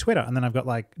 I'm going to hit Twitter. And then I've got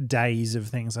like days of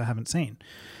things I haven't seen.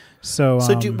 So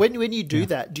when you do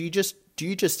that, do you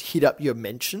just hit up your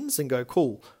mentions and go,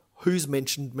 cool, who's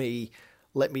mentioned me?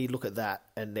 Let me look at that.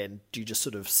 And then do you just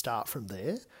sort of start from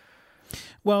there?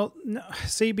 Well, no,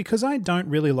 see, because I don't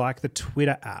really like the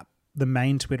Twitter app, the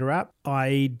main Twitter app,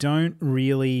 I don't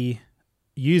really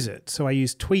use it. So I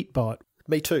use Tweetbot.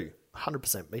 Me too.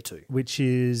 100% me too. Which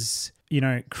is,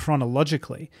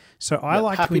 chronologically. So I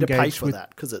like to engage happy to pay for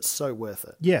that because it's so worth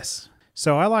it. Yes.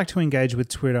 So I like to engage with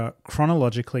Twitter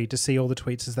chronologically to see all the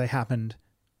tweets as they happened,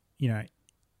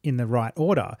 in the right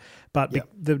order. But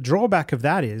the drawback of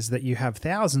that is that you have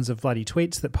thousands of bloody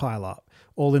tweets that pile up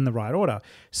all in the right order.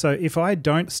 So if I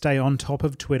don't stay on top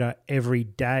of Twitter every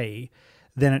day,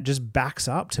 then it just backs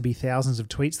up to be thousands of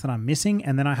tweets that I'm missing.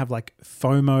 And then I have like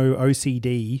FOMO,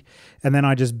 OCD, and then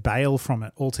I just bail from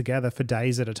it altogether for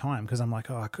days at a time because I'm like,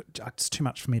 it's too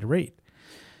much for me to read.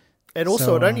 And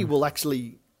also it only will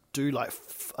actually do like,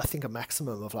 I think a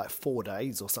maximum of like 4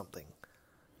 days or something.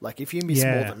 Like if you miss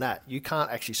more than that, you can't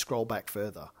actually scroll back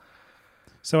further.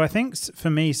 So I think for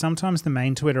me, sometimes the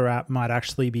main Twitter app might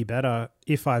actually be better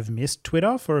if I've missed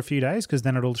Twitter for a few days because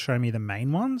then it'll show me the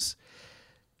main ones.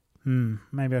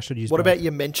 Maybe I should use both. What about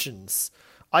your mentions?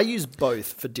 I use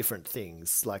both for different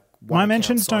things. Like my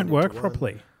mentions don't work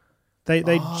properly. They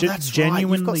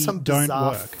genuinely some don't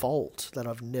bizarre work. Fault that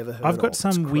I've never heard of. I've got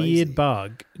some weird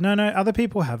bug. No, other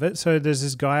people have it. So there's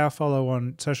this guy I follow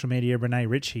on social media, Renee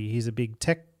Ritchie. He's a big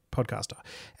tech podcaster,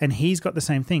 and he's got the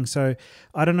same thing. So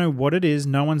I don't know what it is.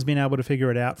 No one's been able to figure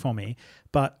it out for me.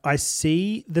 But I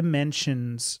see the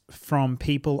mentions from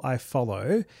people I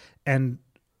follow, and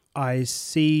I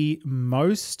see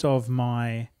most of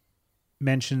my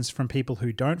mentions from people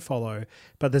who don't follow,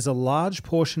 but there's a large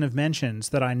portion of mentions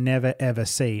that I never ever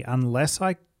see unless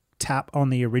I tap on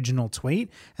the original tweet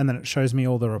and then it shows me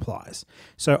all the replies.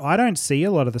 So I don't see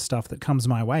a lot of the stuff that comes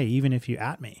my way, even if you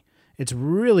at me. It's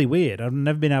really weird. I've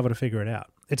never been able to figure it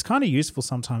out. It's kind of useful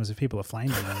sometimes if people are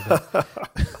flaming me. But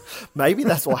maybe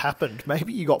that's what happened.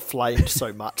 Maybe you got flamed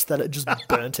so much that it just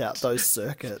burnt out those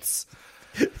circuits.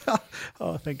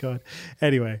 Oh, thank God.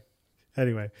 Anyway.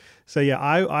 So yeah,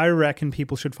 I reckon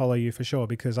people should follow you for sure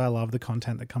because I love the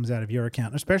content that comes out of your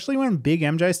account, especially when big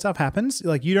MJ stuff happens.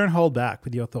 Like you don't hold back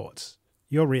with your thoughts.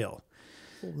 You're real.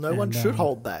 Well, no one should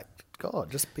hold back. God,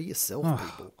 just be yourself,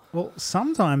 people. Well,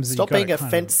 sometimes stop being a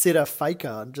fence sitter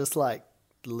faker and just like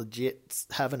legit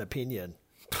have an opinion.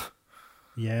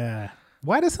 Yeah.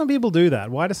 Why do some people do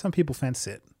that? Why do some people fence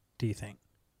sit, do you think?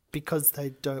 Because they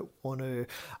don't want to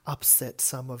upset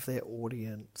some of their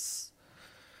audience.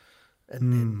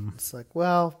 And then it's like,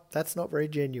 well, that's not very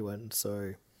genuine,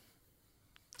 so...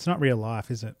 It's not real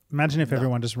life, is it? Imagine if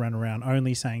everyone just ran around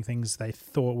only saying things they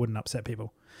thought wouldn't upset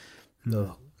people.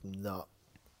 No.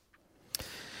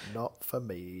 Not for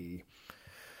me.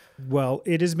 Well,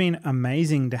 it has been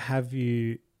amazing to have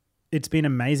you. It's been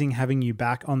amazing having you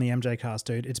back on the MJ Cast,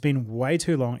 dude. It's been way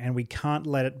too long, and we can't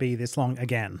let it be this long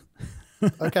again.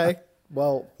 Okay.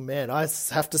 Well, man, I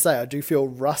have to say, I do feel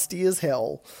rusty as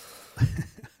hell.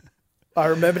 I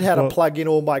remembered how to plug in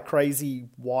all my crazy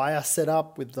wire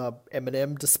setup with the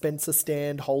M&M dispenser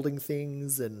stand holding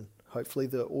things, and hopefully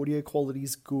the audio quality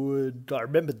is good. I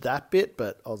remembered that bit,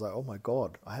 but I was like, oh my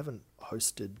God, I haven't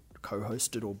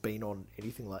co-hosted or been on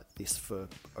anything like this for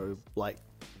like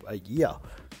a year.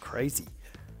 Crazy.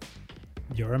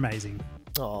 You're amazing.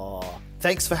 Oh,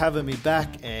 thanks for having me back,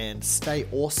 and stay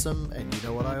awesome. And you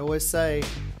know what I always say,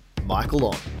 Michael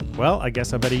on. Well, I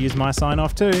guess I better use my sign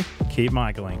off too. Keep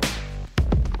Michaeling.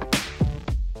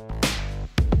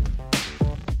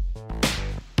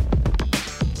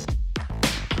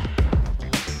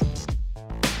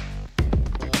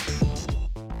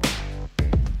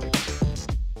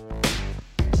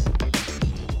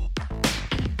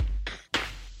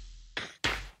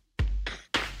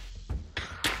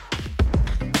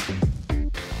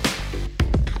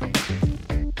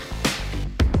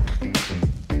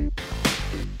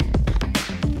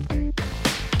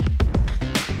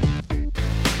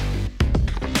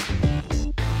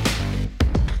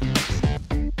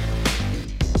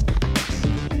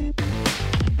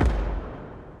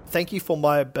 Thank you for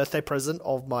my birthday present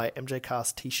of my MJ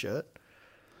Cast t-shirt.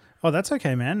 Oh, that's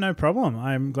okay, man. No problem.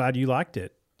 I'm glad you liked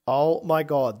it. Oh my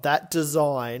God, that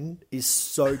design is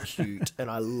so cute and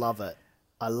I love it.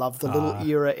 I love the little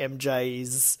era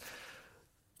MJs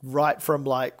right from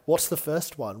like, what's the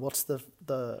first one? What's the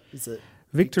is it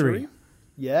Victory?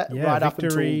 Yeah, right Victory, up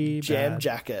until Jam bad.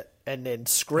 Jacket and then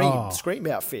Scream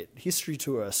outfit, History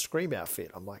Tour Scream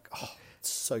outfit. I'm like, oh, it's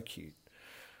so cute.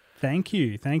 Thank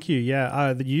you.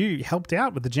 Yeah, you helped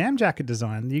out with the Jam Jacket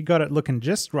design. You got it looking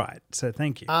just right, so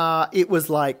thank you. It was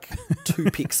like 2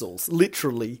 pixels,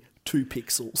 literally 2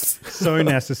 pixels. So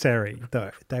necessary,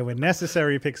 though. They were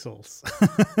necessary pixels.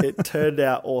 It turned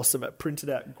out awesome. It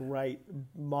printed out great.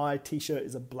 My t-shirt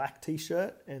is a black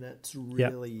t-shirt, and it's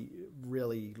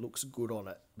really looks good on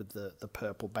it with the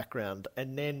purple background.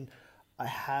 And then I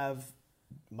have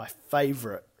my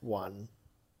favorite one.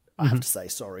 I have to say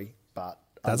sorry, but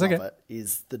That's I love okay. it,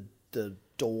 is the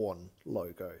Dawn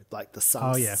logo, like the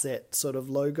sunset sort of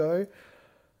logo.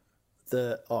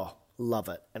 Love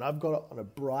it. And I've got it on a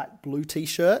bright blue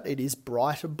t-shirt. It is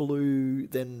brighter blue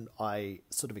than I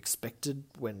sort of expected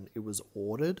when it was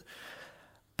ordered.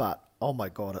 But, oh my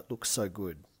God, it looks so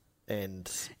good.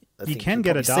 And You can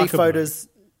get a probably darker photos.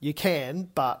 You can,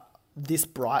 but this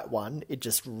bright one, it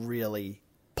just really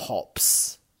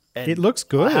pops. And It looks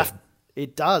good.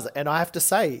 It does. And I have to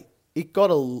say, it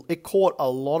caught a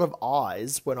lot of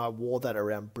eyes when I wore that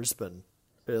around Brisbane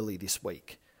early this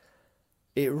week.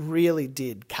 It really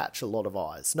did catch a lot of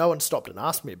eyes. No one stopped and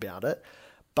asked me about it,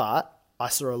 but I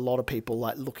saw a lot of people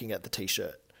like looking at the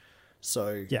t-shirt.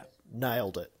 So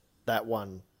nailed it. That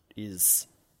one is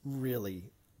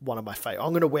really one of my favorite.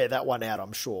 I'm going to wear that one out,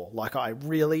 I'm sure. Like, I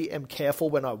really am careful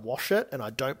when I wash it, and I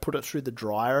don't put it through the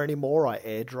dryer anymore. I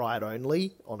air dry it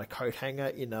only on a coat hanger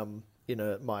in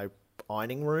my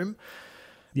ironing room,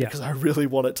 because I really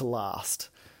want it to last.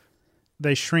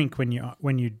 They shrink when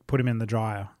you put them in the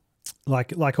dryer,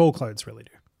 like all clothes really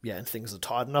do. Yeah, and things are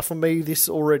tight enough for me this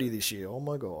year. Oh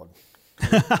my God,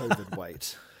 COVID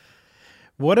weight.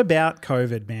 What about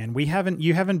COVID, man?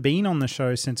 You haven't been on the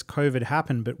show since COVID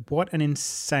happened, but what an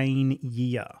insane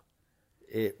year.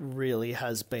 It really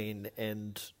has been,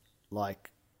 and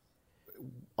like,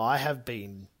 I have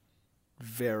been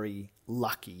very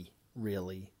lucky,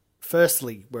 really.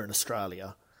 Firstly, we're in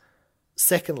Australia.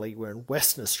 Secondly, we're in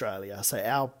Western Australia. So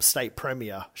our state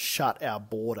premier shut our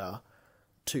border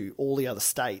to all the other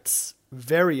states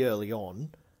very early on.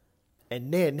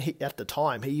 And then at the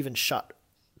time, he even shut,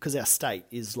 because our state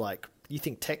is like, you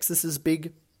think Texas is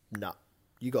big? No,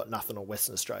 you got nothing on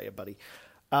Western Australia, buddy.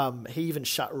 He even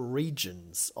shut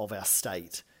regions of our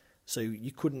state. So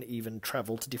you couldn't even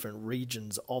travel to different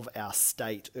regions of our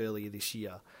state earlier this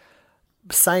year.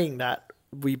 Saying that,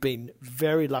 we've been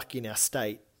very lucky in our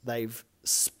state. They've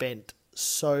spent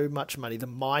so much money. The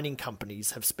mining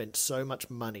companies have spent so much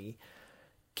money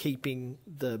keeping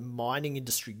the mining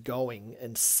industry going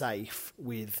and safe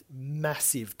with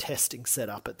massive testing set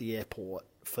up at the airport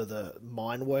for the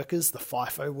mine workers, the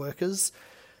FIFO workers,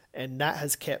 and that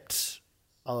has kept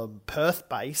Perth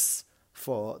base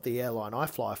for the airline I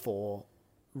fly for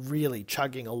really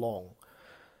chugging along.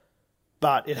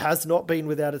 But it has not been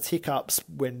without its hiccups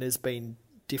when there's been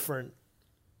different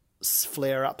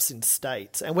flare-ups in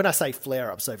states. And when I say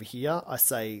flare-ups over here, I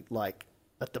say like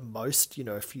at the most,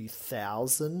 a few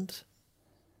thousand.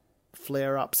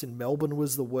 Flare-ups in Melbourne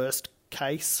was the worst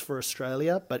case for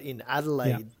Australia, but in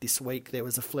Adelaide this week there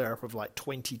was a flare-up of like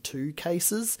 22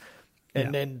 cases,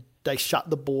 and then they shut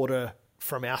the border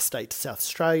from our state to South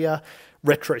Australia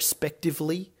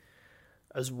retrospectively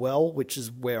as well, which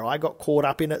is where I got caught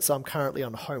up in it. So I'm currently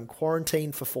on home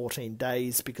quarantine for 14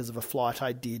 days because of a flight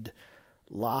I did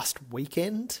last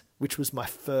weekend, which was my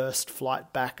first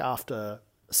flight back after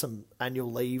some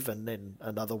annual leave and then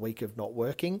another week of not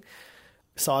working.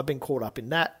 So I've been caught up in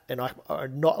that, and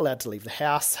I'm not allowed to leave the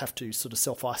house, have to sort of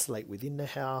self-isolate within the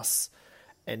house.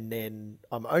 And then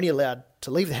I'm only allowed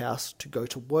to leave the house to go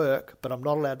to work, but I'm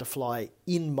not allowed to fly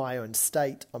in my own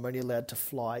state. I'm only allowed to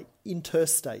fly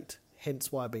interstate,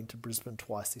 hence why I've been to Brisbane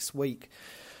twice this week.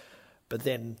 But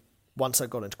then once I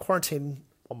got into quarantine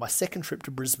on my second trip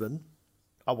to Brisbane,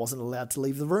 I wasn't allowed to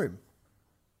leave the room.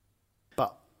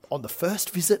 But on the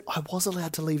first visit, I was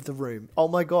allowed to leave the room. Oh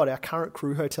my God, our current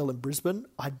crew hotel in Brisbane,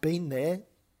 I'd been there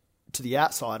to the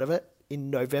outside of it in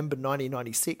November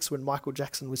 1996 when Michael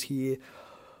Jackson was here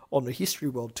on the History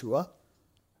World Tour.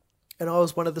 And I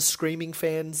was one of the screaming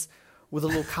fans with a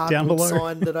little cardboard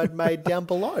sign that I'd made down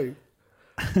below.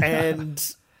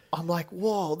 And I'm like,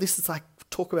 whoa, this is like,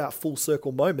 talk about full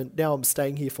circle moment. Now I'm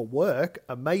staying here for work.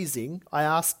 Amazing. I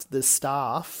asked the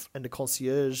staff and the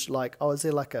concierge, like, oh, is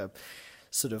there like a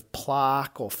sort of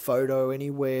plaque or photo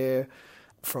anywhere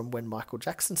from when Michael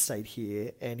Jackson stayed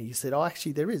here? And he said, oh,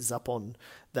 actually there is up on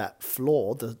that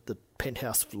floor, the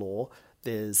penthouse floor.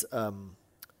 There's a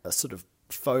sort of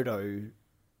photo,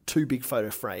 2 big photo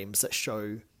frames that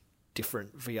show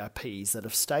different VIPs that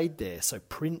have stayed there. So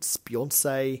Prince,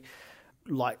 Beyonce,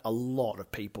 like a lot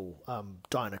of people,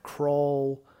 Diana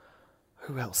Krall,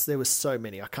 who else? There was so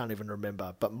many, I can't even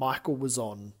remember. But Michael was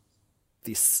on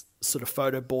this sort of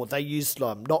photo board. They used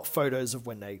not photos of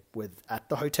when they were at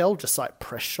the hotel, just like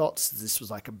press shots. This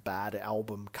was like a bad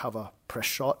album cover press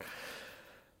shot.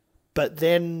 But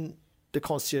then the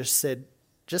concierge said,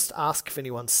 just ask if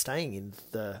anyone's staying in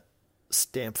the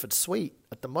Stamford suite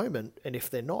at the moment, and if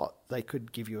they're not, they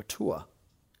could give you a tour.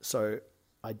 So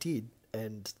I did,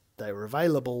 and they were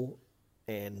available,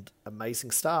 and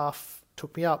amazing staff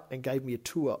took me up and gave me a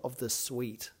tour of the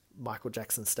suite Michael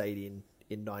Jackson stayed in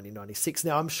 1996.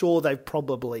 Now, I'm sure they've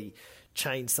probably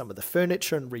changed some of the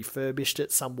furniture and refurbished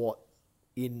it somewhat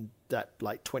in that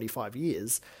like 25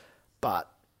 years, but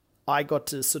I got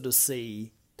to sort of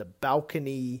see the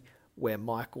balcony where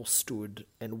Michael stood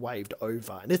and waved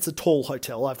over. And it's a tall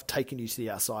hotel. I've taken you to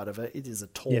the outside of it. It is a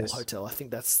tall hotel. I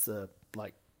think that's the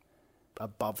like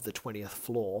above the 20th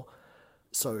floor.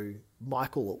 So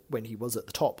Michael, when he was at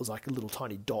the top, was like a little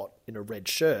tiny dot in a red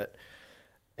shirt.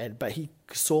 But he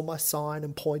saw my sign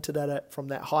and pointed at it from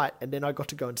that height. And then I got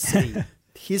to go and see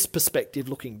his perspective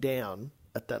looking down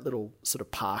at that little sort of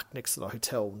park next to the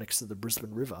hotel, next to the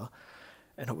Brisbane River.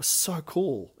 And it was so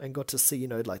cool. And got to see,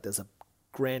 like there's a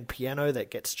grand piano that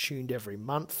gets tuned every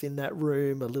month in that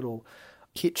room, a little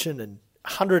kitchen, and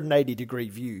 180-degree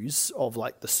views of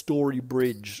like the Story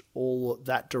Bridge, all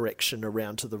that direction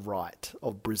around to the right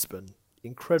of Brisbane.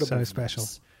 Incredible. So views. Special.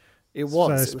 It was.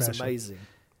 So it was special. amazing.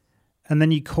 And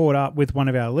then you caught up with one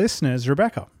of our listeners,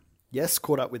 Rebecca. Yes,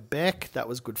 caught up with Beck. That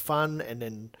was good fun. And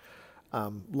then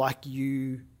like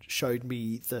you showed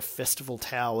me the Festival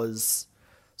Towers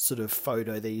sort of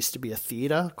photo. There used to be a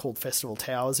theatre called Festival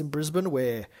Towers in Brisbane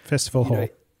where... Festival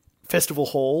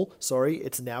Hall, sorry.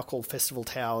 It's now called Festival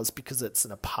Towers because it's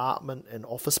an apartment and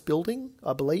office building,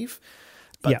 I believe.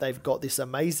 But they've got this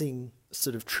amazing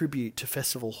sort of tribute to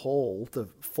Festival Hall, the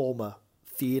former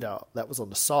theatre that was on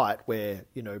the site where,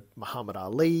 Muhammad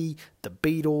Ali, the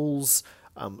Beatles,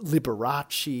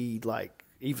 Liberace, like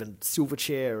even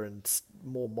Silverchair and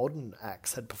more modern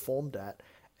acts had performed at.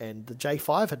 And the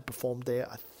J5 had performed there,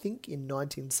 I think, in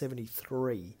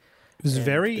 1973. It was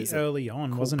very early on,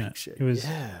 cool wasn't picture. it? It was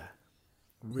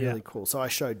really cool. So I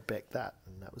showed Beck that,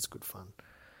 and that was good fun.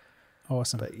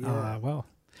 Awesome. But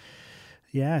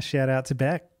shout out to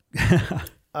Beck.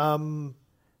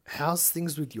 How's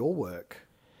things with your work?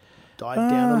 Died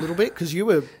down a little bit? Because you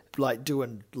were like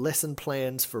doing lesson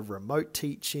plans for remote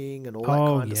teaching and all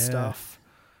that kind of stuff.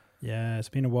 Yeah, it's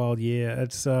been a wild year.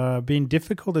 It's been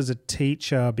difficult as a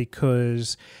teacher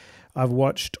because I've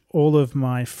watched all of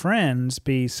my friends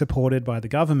be supported by the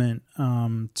government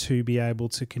to be able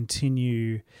to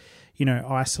continue,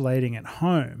 isolating at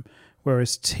home.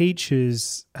 Whereas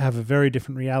teachers have a very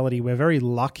different reality. We're very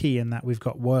lucky in that we've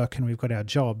got work and we've got our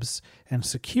jobs and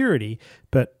security,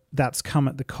 but that's come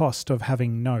at the cost of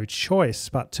having no choice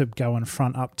but to go and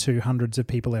front up to hundreds of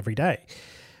people every day.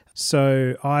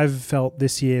 So I've felt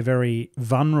this year very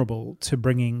vulnerable to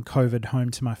bringing COVID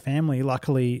home to my family.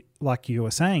 Luckily, like you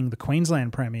were saying, the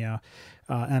Queensland Premier,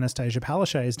 Anastasia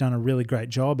Palaszczuk, has done a really great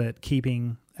job at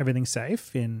keeping everything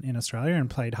safe in Australia and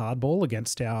played hardball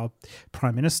against our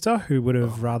Prime Minister, who would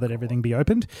have rathered everything be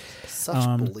opened.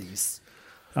 Such bullies.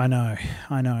 I know.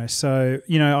 So,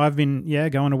 I've been,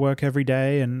 going to work every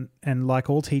day and like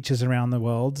all teachers around the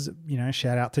world,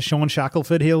 shout out to Sean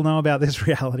Shackelford. He'll know about this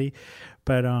reality.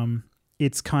 But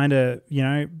it's kind of,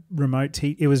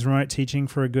 it was remote teaching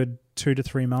for a good 2 to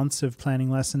 3 months of planning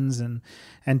lessons and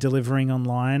delivering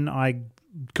online. I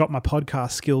got my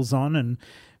podcast skills on and,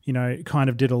 kind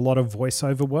of did a lot of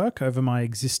voiceover work over my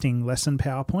existing lesson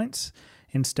PowerPoints.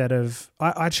 Instead of,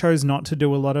 I chose not to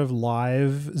do a lot of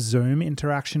live Zoom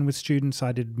interaction with students.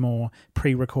 I did more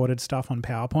pre-recorded stuff on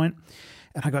PowerPoint.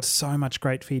 And I got so much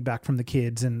great feedback from the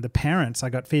kids and the parents. I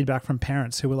got feedback from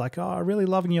parents who were like, "Oh, really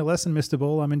loving your lesson, Mr.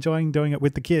 Ball. I'm enjoying doing it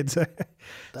with the kids."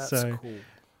 That's cool.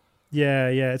 Yeah.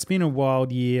 It's been a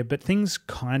wild year, but things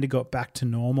kind of got back to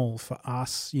normal for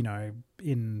us,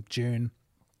 in June.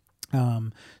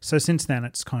 So since then,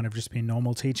 it's kind of just been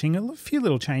normal teaching. A few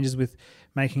little changes with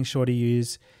making sure to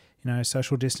use,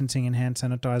 social distancing and hand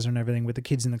sanitizer and everything with the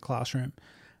kids in the classroom,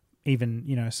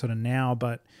 even, sort of now.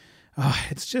 But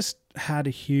it's just had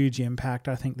a huge impact,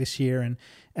 I think, this year.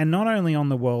 And not only on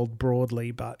the world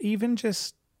broadly, but even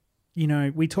just,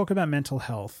 we talk about mental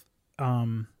health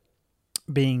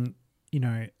being,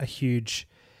 a huge,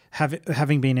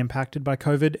 having been impacted by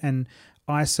COVID. And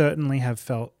I certainly have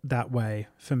felt that way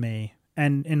for me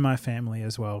and in my family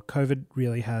as well. COVID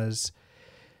really has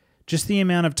just the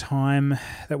amount of time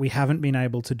that we haven't been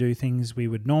able to do things we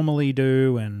would normally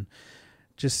do, and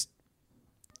just,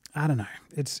 I don't know.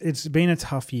 It's been a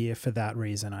tough year for that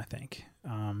reason, I think.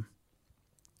 And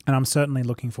I'm certainly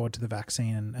looking forward to the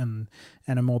vaccine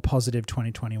and a more positive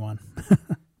 2021.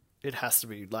 It has to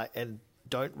be and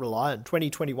don't rely on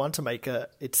 2021 to make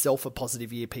itself a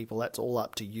positive year, people. That's all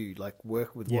up to you.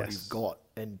 Work with what you've got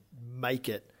and make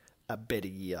it a better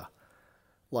year.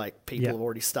 People have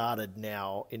already started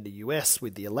now in the US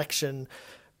with the election.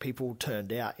 People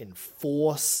turned out in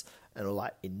force and are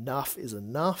like, enough is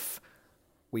enough.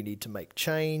 We need to make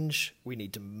change. We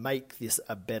need to make this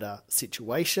a better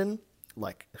situation.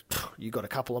 You got a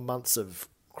couple of months of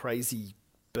crazy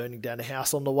burning down a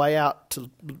house on the way out to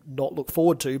not look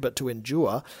forward to, but to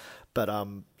endure. But,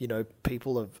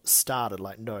 people have started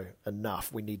no,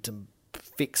 enough. We need to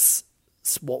fix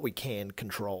what we can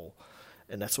control.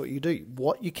 And that's what you do.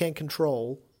 What you can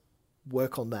control,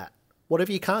 work on that.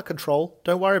 Whatever you can't control,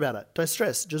 don't worry about it. Don't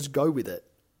stress. Just go with it.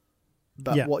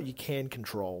 But what you can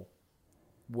control,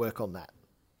 work on that.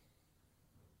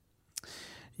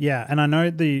 Yeah, and I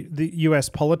know the US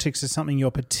politics is something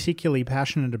you're particularly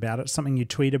passionate about. It's something you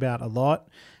tweet about a lot.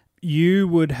 You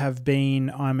would have been,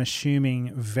 I'm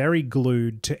assuming, very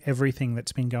glued to everything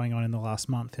that's been going on in the last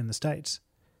month in the States.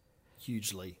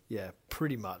 Hugely, yeah,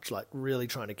 pretty much. Really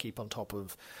trying to keep on top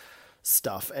of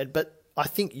stuff. But I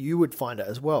think you would find it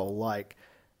as well.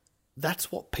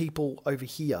 That's what people over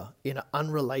here in an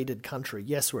unrelated country,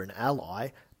 yes, we're an ally,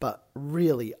 but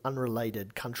really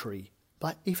unrelated country,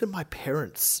 even my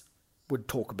parents would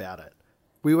talk about it.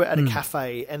 We were at a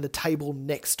cafe and the table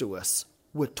next to us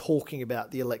were talking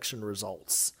about the election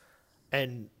results.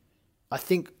 And I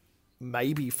think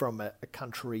maybe from a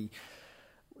country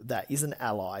that is an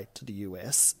ally to the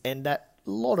US, and that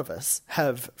a lot of us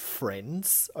have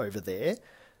friends over there.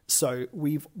 So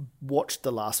we've watched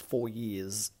the last 4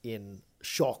 years in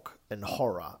shock and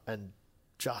horror and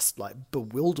just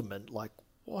bewilderment.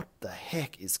 What the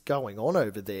heck is going on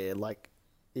over there?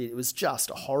 It was just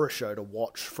a horror show to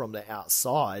watch from the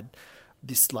outside.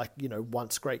 This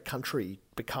once great country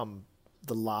become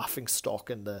the laughing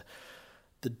stock and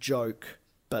the joke,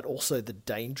 but also the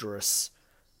dangerous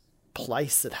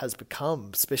place it has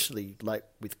become, especially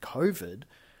with COVID.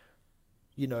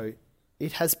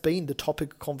 It has been the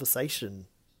topic of conversation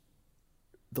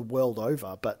the world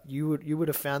over, but you would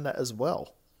have found that as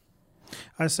well.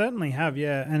 I certainly have,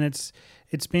 yeah, and it's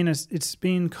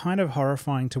been kind of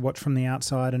horrifying to watch from the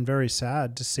outside and very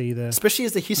sad to see especially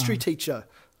as a history teacher.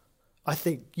 I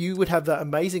think you would have that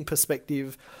amazing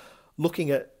perspective looking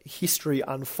at history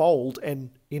unfold,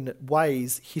 and in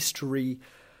ways history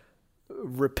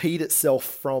repeat itself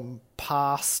from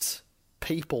past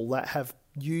people that have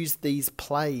used these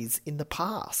plays in the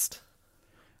past.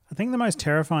 I think the most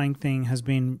terrifying thing has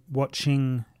been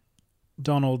watching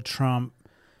Donald Trump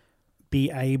be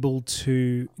able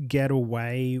to get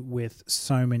away with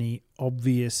so many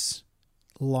obvious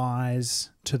lies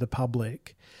to the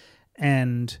public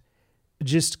and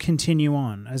just continue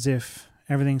on as if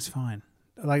everything's fine.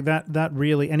 Like that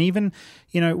really, and even,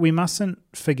 we mustn't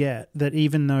forget that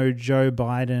even though Joe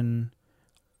Biden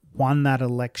won that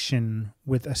election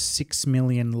with a 6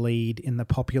 million lead in the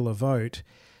popular vote,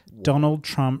 Donald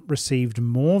Trump received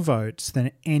more votes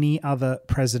than any other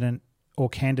president or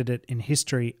candidate in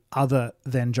history other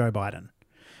than Joe Biden,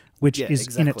 which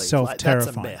is in itself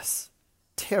terrifying. That's a mess.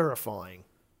 Terrifying.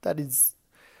 That is...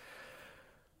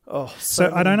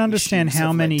 So I don't understand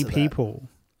how many people,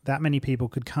 that many people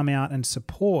could come out and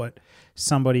support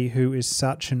somebody who is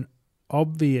such an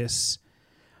obvious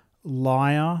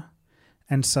liar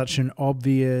and such an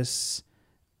obvious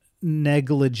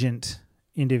negligent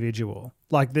individual.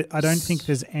 Like, I don't think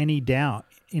there's any doubt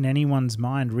in anyone's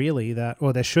mind really that,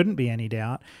 or there shouldn't be any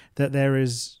doubt, that there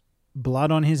is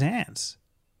blood on his hands.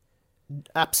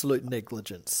 Absolute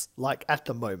negligence. Like, at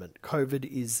the moment, COVID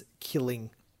is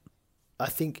killing, I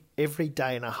think, every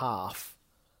day and a half,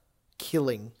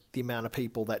 killing the amount of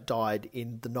people that died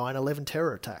in the 9/11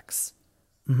 terror attacks.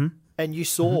 Mm-hmm. And you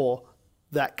saw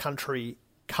that country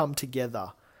come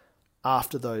together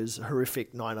after those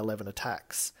horrific 9/11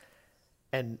 attacks.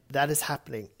 And that is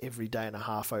happening every day and a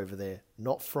half over there,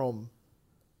 not from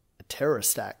a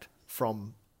terrorist act,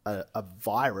 from a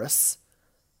virus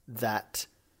that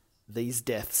these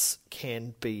deaths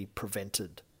can be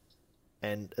prevented.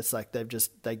 And it's like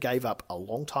they gave up a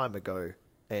long time ago,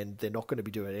 and they're not going to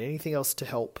be doing anything else to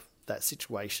help that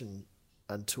situation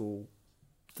until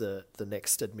the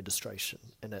next administration.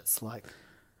 And it's like,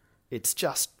 it's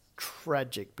just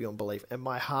tragic beyond belief. And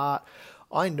my heart,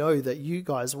 I know that you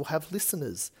guys will have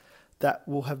listeners that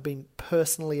will have been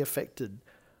personally affected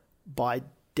by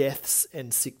deaths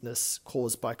and sickness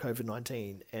caused by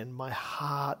COVID-19. And my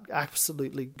heart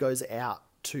absolutely goes out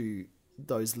to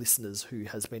those listeners who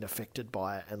has been affected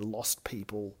by it and lost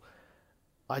people.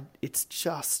 It's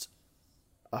just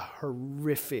a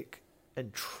horrific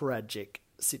and tragic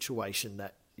situation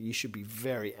that you should be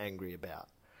very angry about.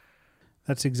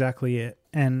 That's exactly it.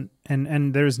 And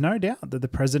there is no doubt that the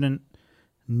president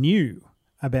knew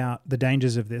about the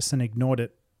dangers of this and ignored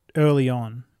it early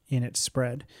on in its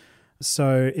spread.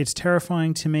 So it's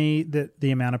terrifying to me that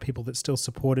the amount of people that still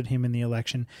supported him in the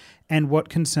election. And what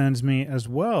concerns me as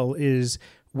well is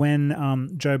when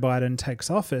Joe Biden takes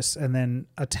office and then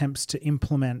attempts to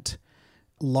implement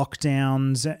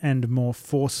lockdowns and more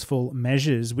forceful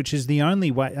measures, which is the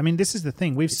only way. I mean, this is the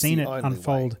thing. We've seen it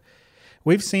unfold.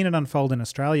 We've seen it unfold in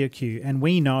Australia, Q, and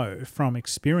we know from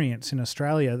experience in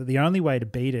Australia that the only way to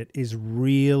beat it is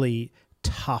really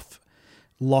tough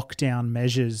lockdown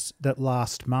measures that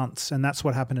last months. And that's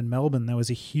what happened in Melbourne. There was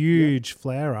a huge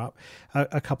flare-up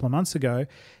a couple of months ago,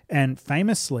 and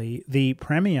famously the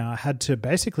Premier had to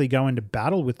basically go into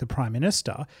battle with the Prime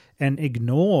Minister and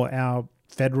ignore our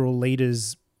federal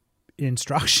leaders'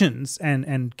 instructions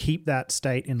and keep that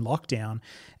state in lockdown.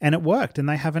 And it worked, and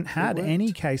they haven't had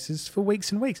any cases for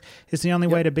weeks and weeks. It's the only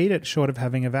way to beat it short of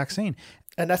having a vaccine.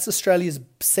 And that's Australia's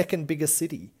second biggest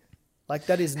city. Like,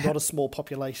 that is not a small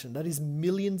population. That is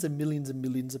millions and millions and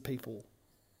millions of people.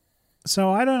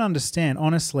 So I don't understand,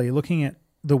 honestly, looking at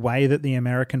the way that the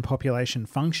American population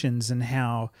functions and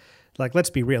how, like, let's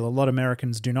be real, a lot of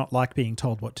Americans do not like being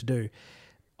told what to do.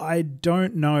 I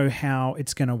don't know how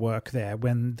it's going to work there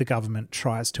when the government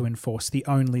tries to enforce the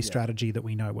only strategy that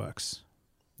we know works.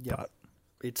 Yeah, but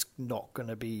it's not going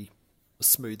to be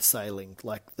smooth sailing.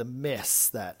 Like, the mess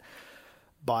that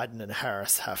Biden and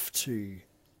Harris have to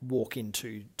walk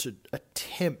into to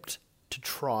attempt to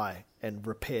try and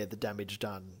repair the damage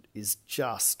done is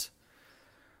just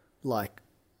like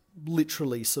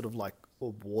literally sort of like a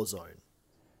war zone.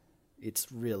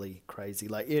 It's really crazy.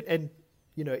 Like it, and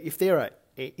you know, if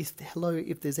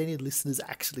there's any listeners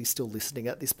actually still listening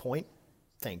at this point,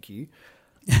 thank you.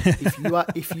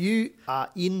 If you are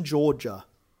in Georgia,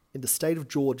 in the state of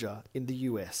Georgia in the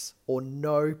US, or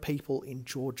know people in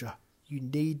Georgia, you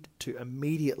need to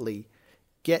immediately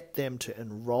get them to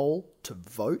enroll to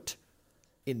vote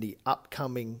in the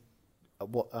upcoming,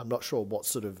 I'm not sure what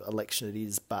sort of election it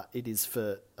is, but it is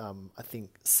for, I think,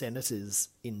 senators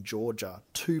in Georgia.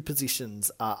 2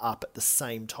 positions are up at the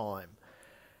same time.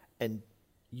 And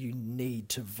you need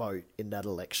to vote in that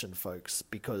election, folks,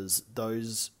 because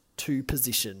those 2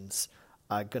 positions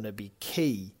are going to be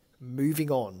key moving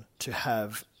on to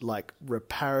have like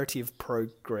reparative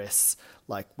progress,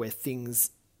 like where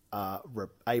things are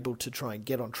able to try and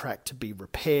get on track to be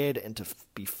repaired and to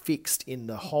be fixed in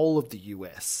the whole of the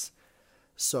US.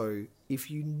 So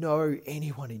if you know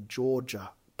anyone in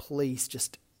Georgia, please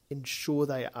just ensure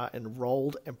they are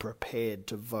enrolled and prepared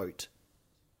to vote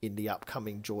in the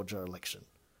upcoming Georgia election.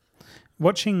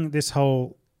 Watching this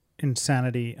whole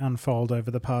insanity unfold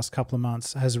over the past couple of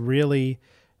months has really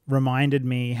reminded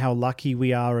me how lucky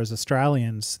we are as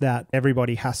Australians that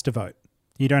everybody has to vote.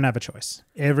 You don't have a choice.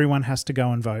 Everyone has to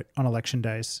go and vote on election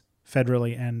days,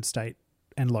 federally and state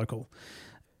and local.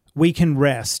 We can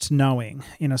rest knowing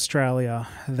in Australia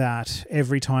that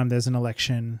every time there's an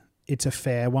election, it's a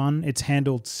fair one. It's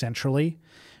handled centrally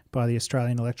by the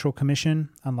Australian Electoral Commission,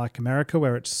 unlike America,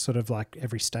 where it's sort of like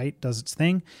every state does its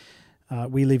thing.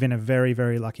 We live in a very,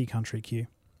 very lucky country, Q.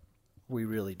 We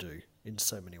really do, in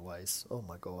so many ways. Oh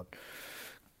my God.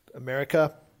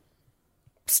 America,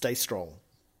 stay strong,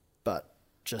 but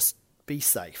just be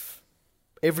safe.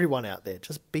 Everyone out there,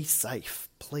 just be safe,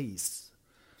 please.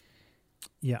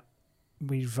 Yeah.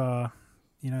 We've, the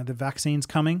vaccine's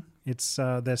coming. It's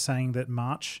they're saying that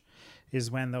March is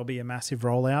when there'll be a massive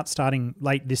rollout starting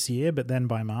late this year, but then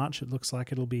by March it looks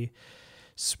like it'll be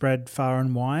spread far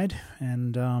and wide.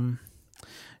 And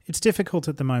it's difficult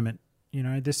at the moment.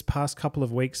 This past couple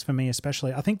of weeks for me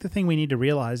especially, I think the thing we need to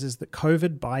realize is that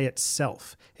COVID by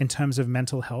itself, in terms of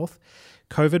mental health,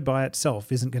 COVID by itself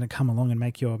isn't going to come along and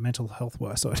make your mental health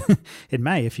worse. Or it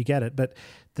may if you get it. But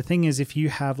the thing is, if you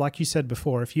have, like you said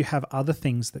before, if you have other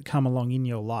things that come along in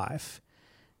your life,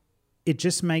 it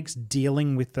just makes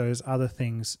dealing with those other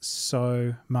things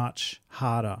so much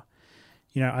harder.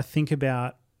 I think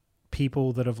about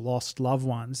people that have lost loved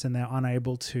ones and they're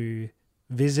unable to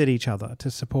visit each other,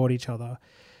 to support each other.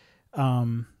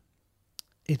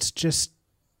 It's just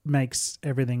makes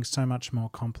everything so much more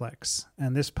complex.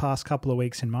 And this past couple of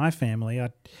weeks in my family,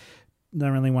 I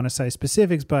don't really want to say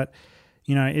specifics, but,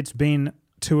 it's been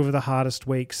two of the hardest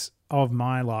weeks of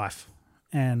my life.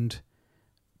 And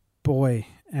boy,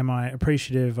 am I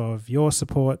appreciative of your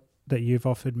support that you've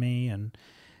offered me.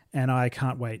 And I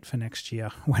can't wait for next year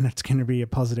when it's going to be a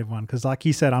positive one. Because like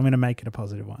you said, I'm going to make it a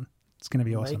positive one. It's going to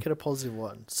be awesome. Make it a positive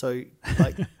one. So,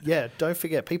 don't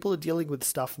forget, people are dealing with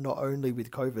stuff not only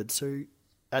with COVID. So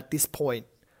at this point,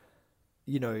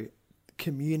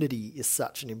 community is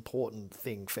such an important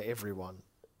thing for everyone.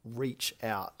 Reach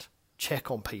out,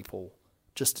 check on people,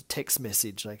 just a text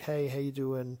message like, hey, how you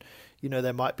doing?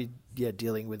 They might be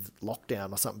dealing with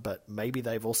lockdown or something, but maybe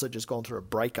they've also just gone through a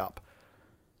breakup.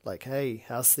 Like, hey,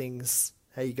 how's things?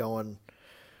 How you going?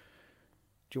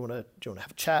 Do you want to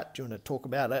have a chat? Do you want to talk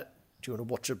about it? Do you want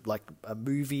to watch a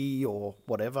movie or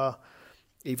whatever?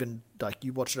 Even like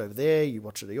you watch it over there, you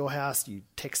watch it at your house, you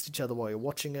text each other while you're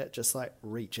watching it. Just like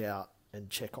reach out and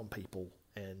check on people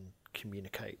and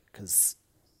communicate, because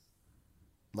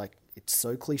like it's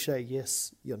so cliche.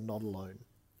 Yes, you're not alone,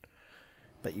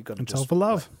 but you've got to it's all for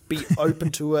love. Be open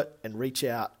to it and reach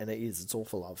out. And it's all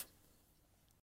for love.